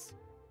words.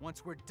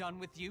 Once we're done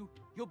with you,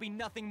 you'll be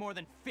nothing more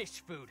than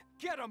fish food.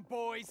 Get 'em,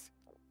 boys!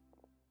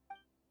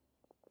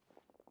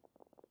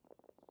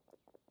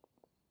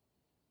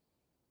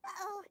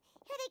 Uh-oh,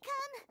 here they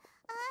come.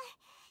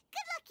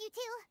 Good luck, you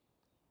two.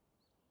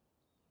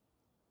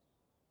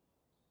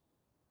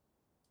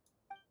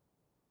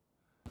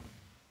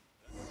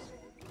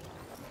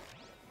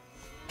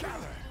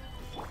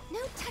 No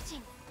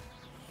touching.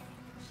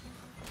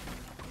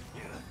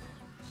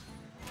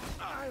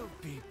 I'll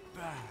be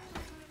back.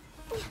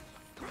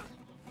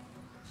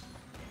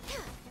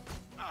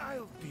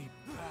 I'll be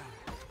back.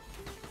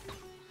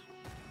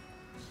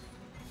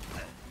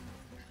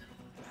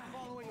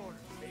 Following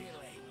orders.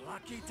 Feeling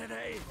lucky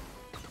today?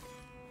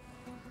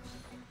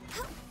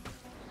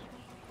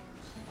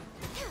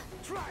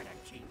 Try to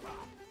keep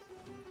up.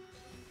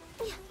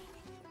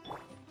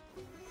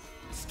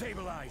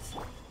 Stabilize.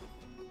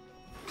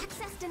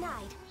 Access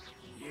denied.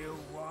 You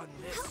won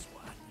this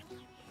one.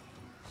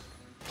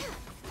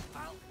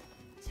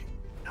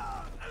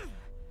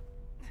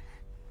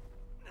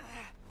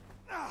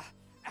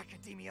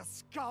 Academia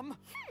scum!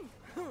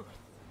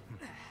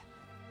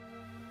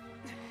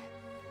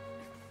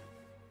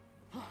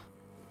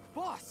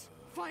 Boss!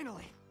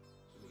 Finally!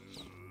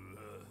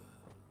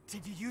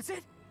 Did you use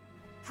it?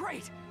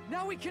 Great!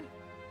 Now we can...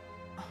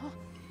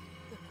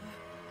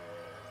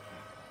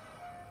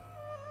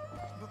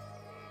 Boss?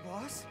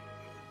 Boss!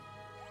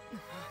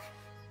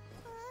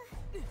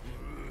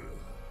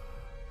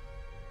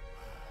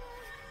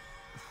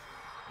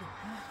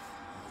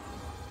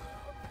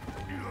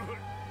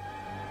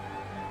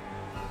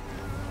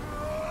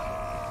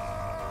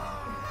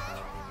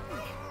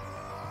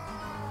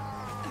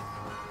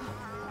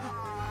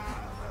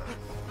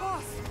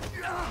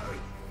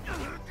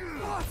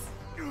 Boss!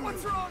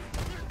 What's wrong?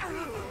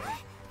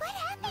 What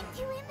happened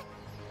to him?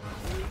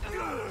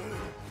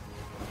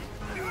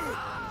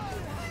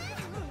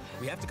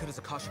 We have to cut his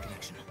Akasha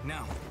connection,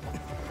 now.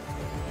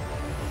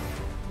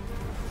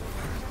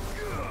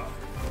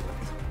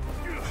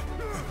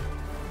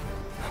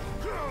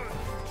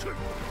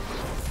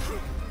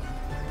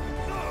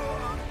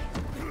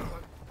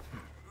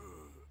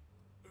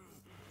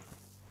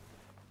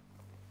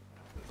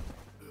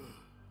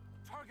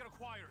 Target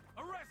acquired.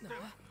 Arrest him.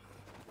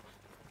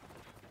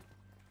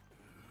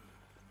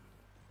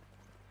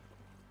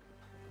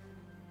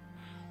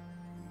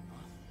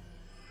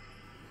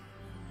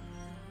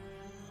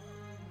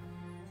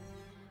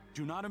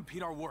 Do not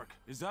impede our work.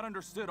 Is that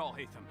understood,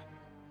 Al-Haytham?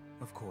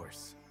 Of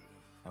course.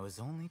 I was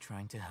only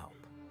trying to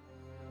help.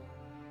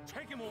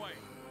 Take him away!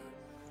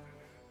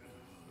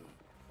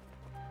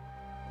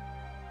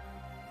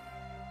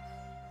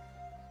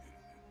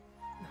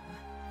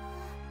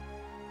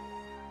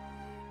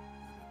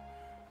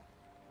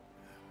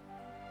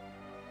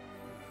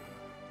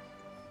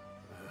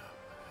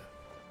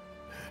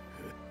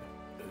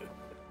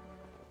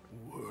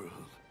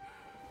 World,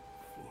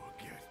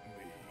 forget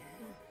me.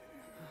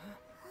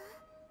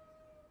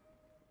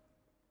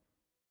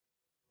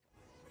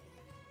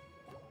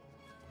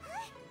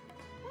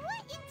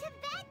 What in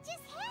Tibet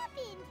just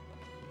happened?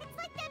 It's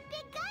like that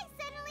big guy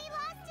suddenly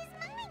lost his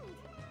mind.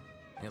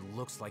 It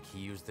looks like he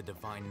used the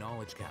Divine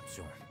Knowledge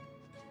Capsule.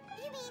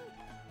 You mean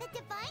the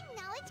Divine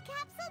Knowledge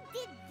Capsule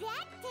did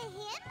that to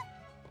him?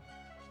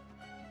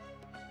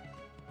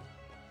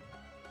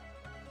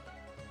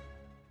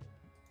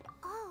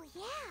 Oh,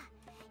 yeah.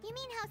 You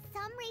mean how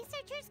some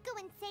researchers go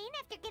insane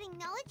after getting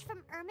knowledge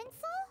from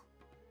Irminsul?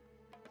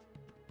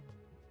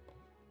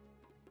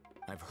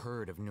 I've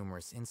heard of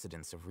numerous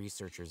incidents of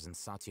researchers in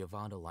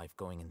Satyavada life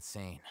going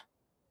insane.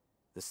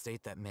 The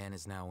state that man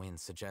is now in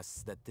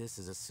suggests that this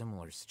is a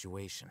similar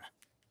situation.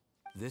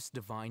 This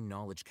Divine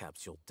Knowledge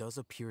Capsule does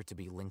appear to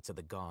be linked to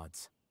the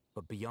gods,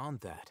 but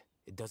beyond that,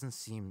 it doesn't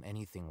seem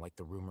anything like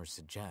the rumors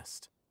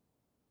suggest.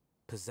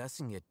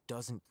 Possessing it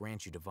doesn't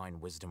grant you divine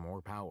wisdom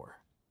or power.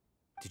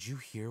 Did you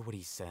hear what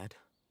he said?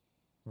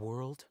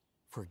 World,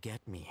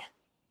 forget me.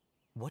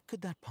 What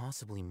could that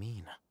possibly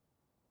mean?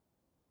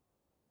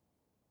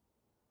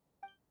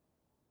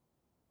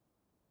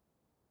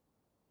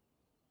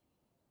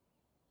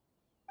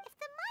 If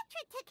the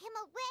mantra took him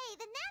away,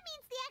 then that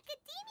means the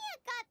Academia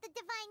got the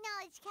Divine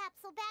Knowledge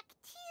Capsule back,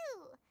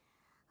 too.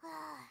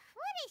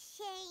 What a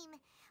shame.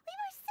 We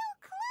were so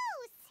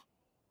close.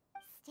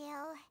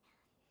 Still,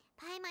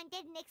 Paimon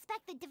didn't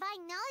expect the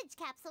Divine Knowledge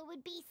Capsule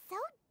would be so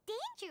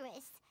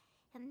dangerous.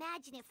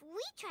 Imagine if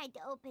we tried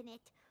to open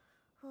it.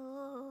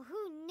 Oh,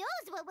 who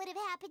knows what would have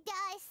happened to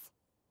us?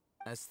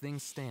 As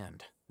things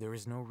stand, there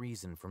is no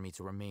reason for me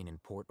to remain in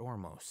Port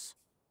Ormos.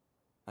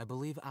 I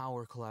believe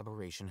our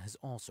collaboration has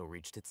also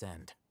reached its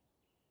end.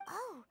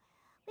 Oh,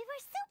 we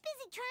were so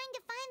busy trying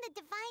to find the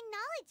Divine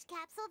Knowledge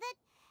Capsule that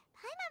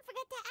Paimon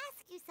forgot to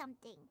ask you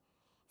something.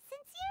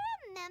 Since you're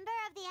a member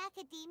of the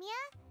Academia,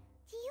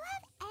 Do you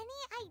have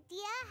any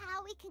idea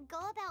how we can go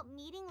about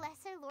meeting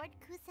Lesser Lord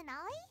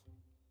Kusanali?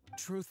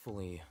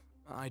 Truthfully,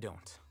 I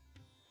don't.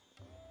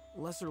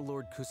 Lesser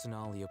Lord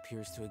Kusanali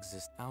appears to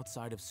exist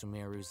outside of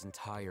Sumeru's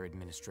entire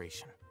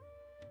administration.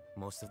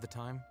 Most of the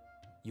time,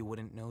 you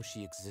wouldn't know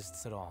she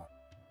exists at all.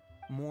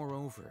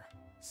 Moreover,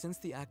 since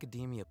the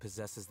Academia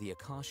possesses the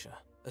Akasha,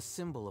 a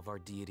symbol of our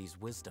deity's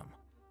wisdom,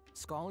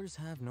 scholars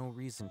have no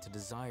reason to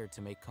desire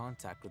to make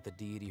contact with the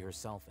deity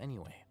herself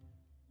anyway.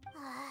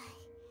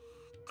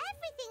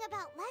 Everything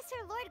about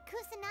Lesser Lord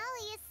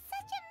Kusanali is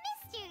such a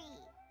mystery!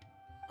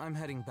 I'm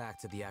heading back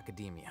to the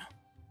Academia.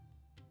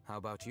 How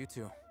about you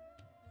two?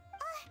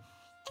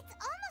 It's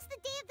almost the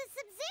day of the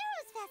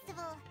Sub-Zero's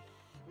festival.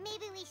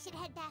 Maybe we should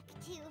head back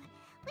too.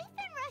 We've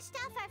been rushed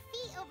off our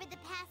feet over the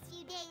past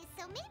few days,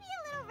 so maybe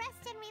a little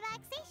rest and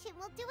relaxation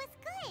will do us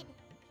good.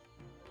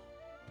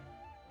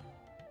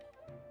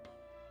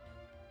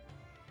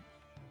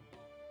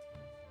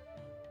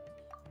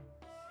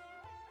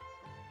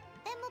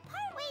 Then we'll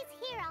part ways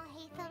here,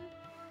 Al-Haytham,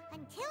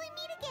 until we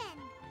meet again.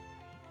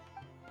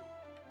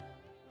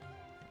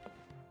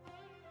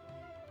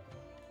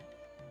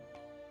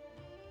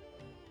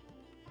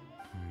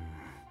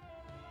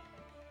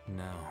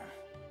 Now,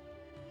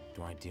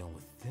 do I deal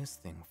with this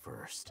thing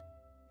first?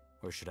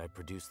 Or should I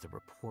produce the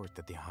report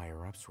that the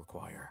higher-ups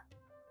require?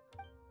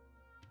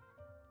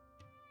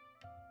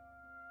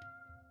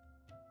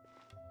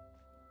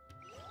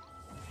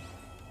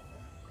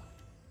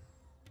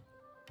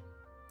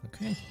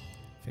 Okay,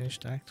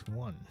 finished Act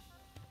 1.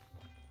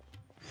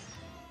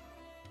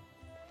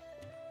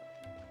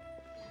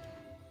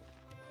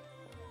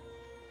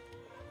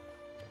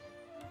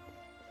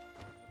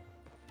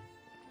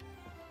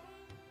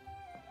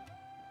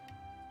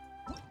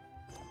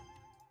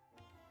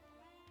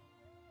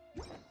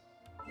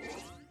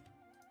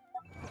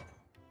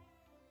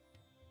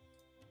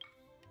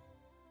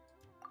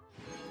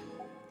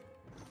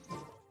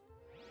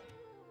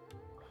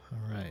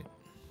 All right.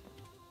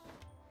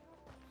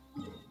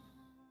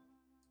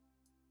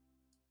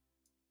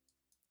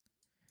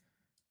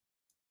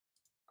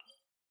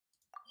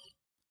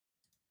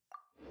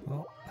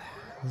 Well,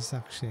 this is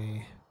actually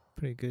a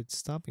pretty good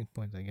stopping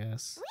point, I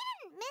guess. We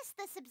didn't miss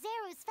the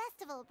Sub-Zero's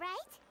festival,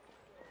 right?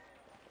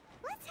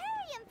 Let's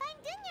hurry and find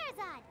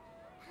Dunyarzad.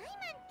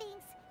 Paimon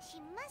thinks she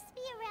must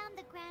be around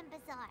the Grand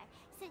Bazaar,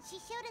 since she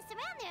showed us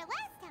around there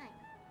last time.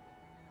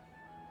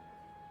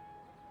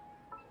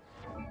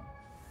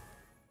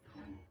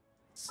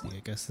 Let's see,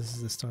 I guess this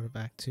is the start of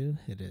Act 2.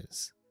 It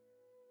is.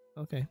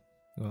 Okay,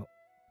 well,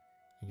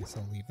 I guess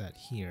I'll leave that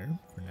here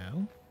for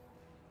now.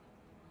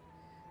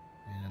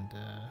 And,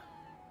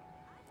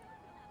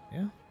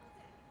 yeah,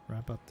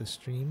 wrap up the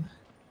stream.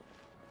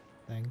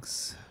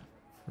 Thanks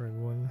for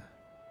everyone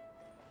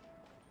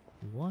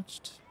who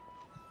watched.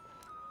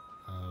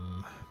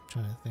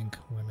 Trying to think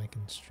when I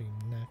can stream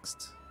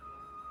next.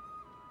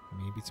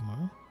 Maybe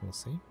tomorrow, we'll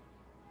see.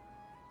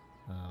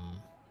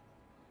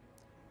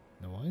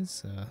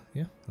 Otherwise,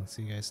 yeah, I'll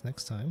see you guys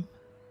next time.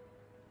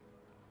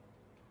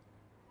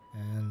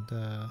 And,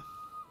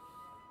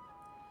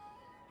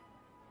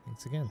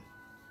 thanks again.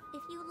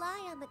 If you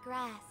lie on the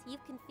grass, you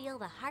can feel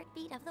the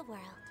heartbeat of the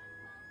world.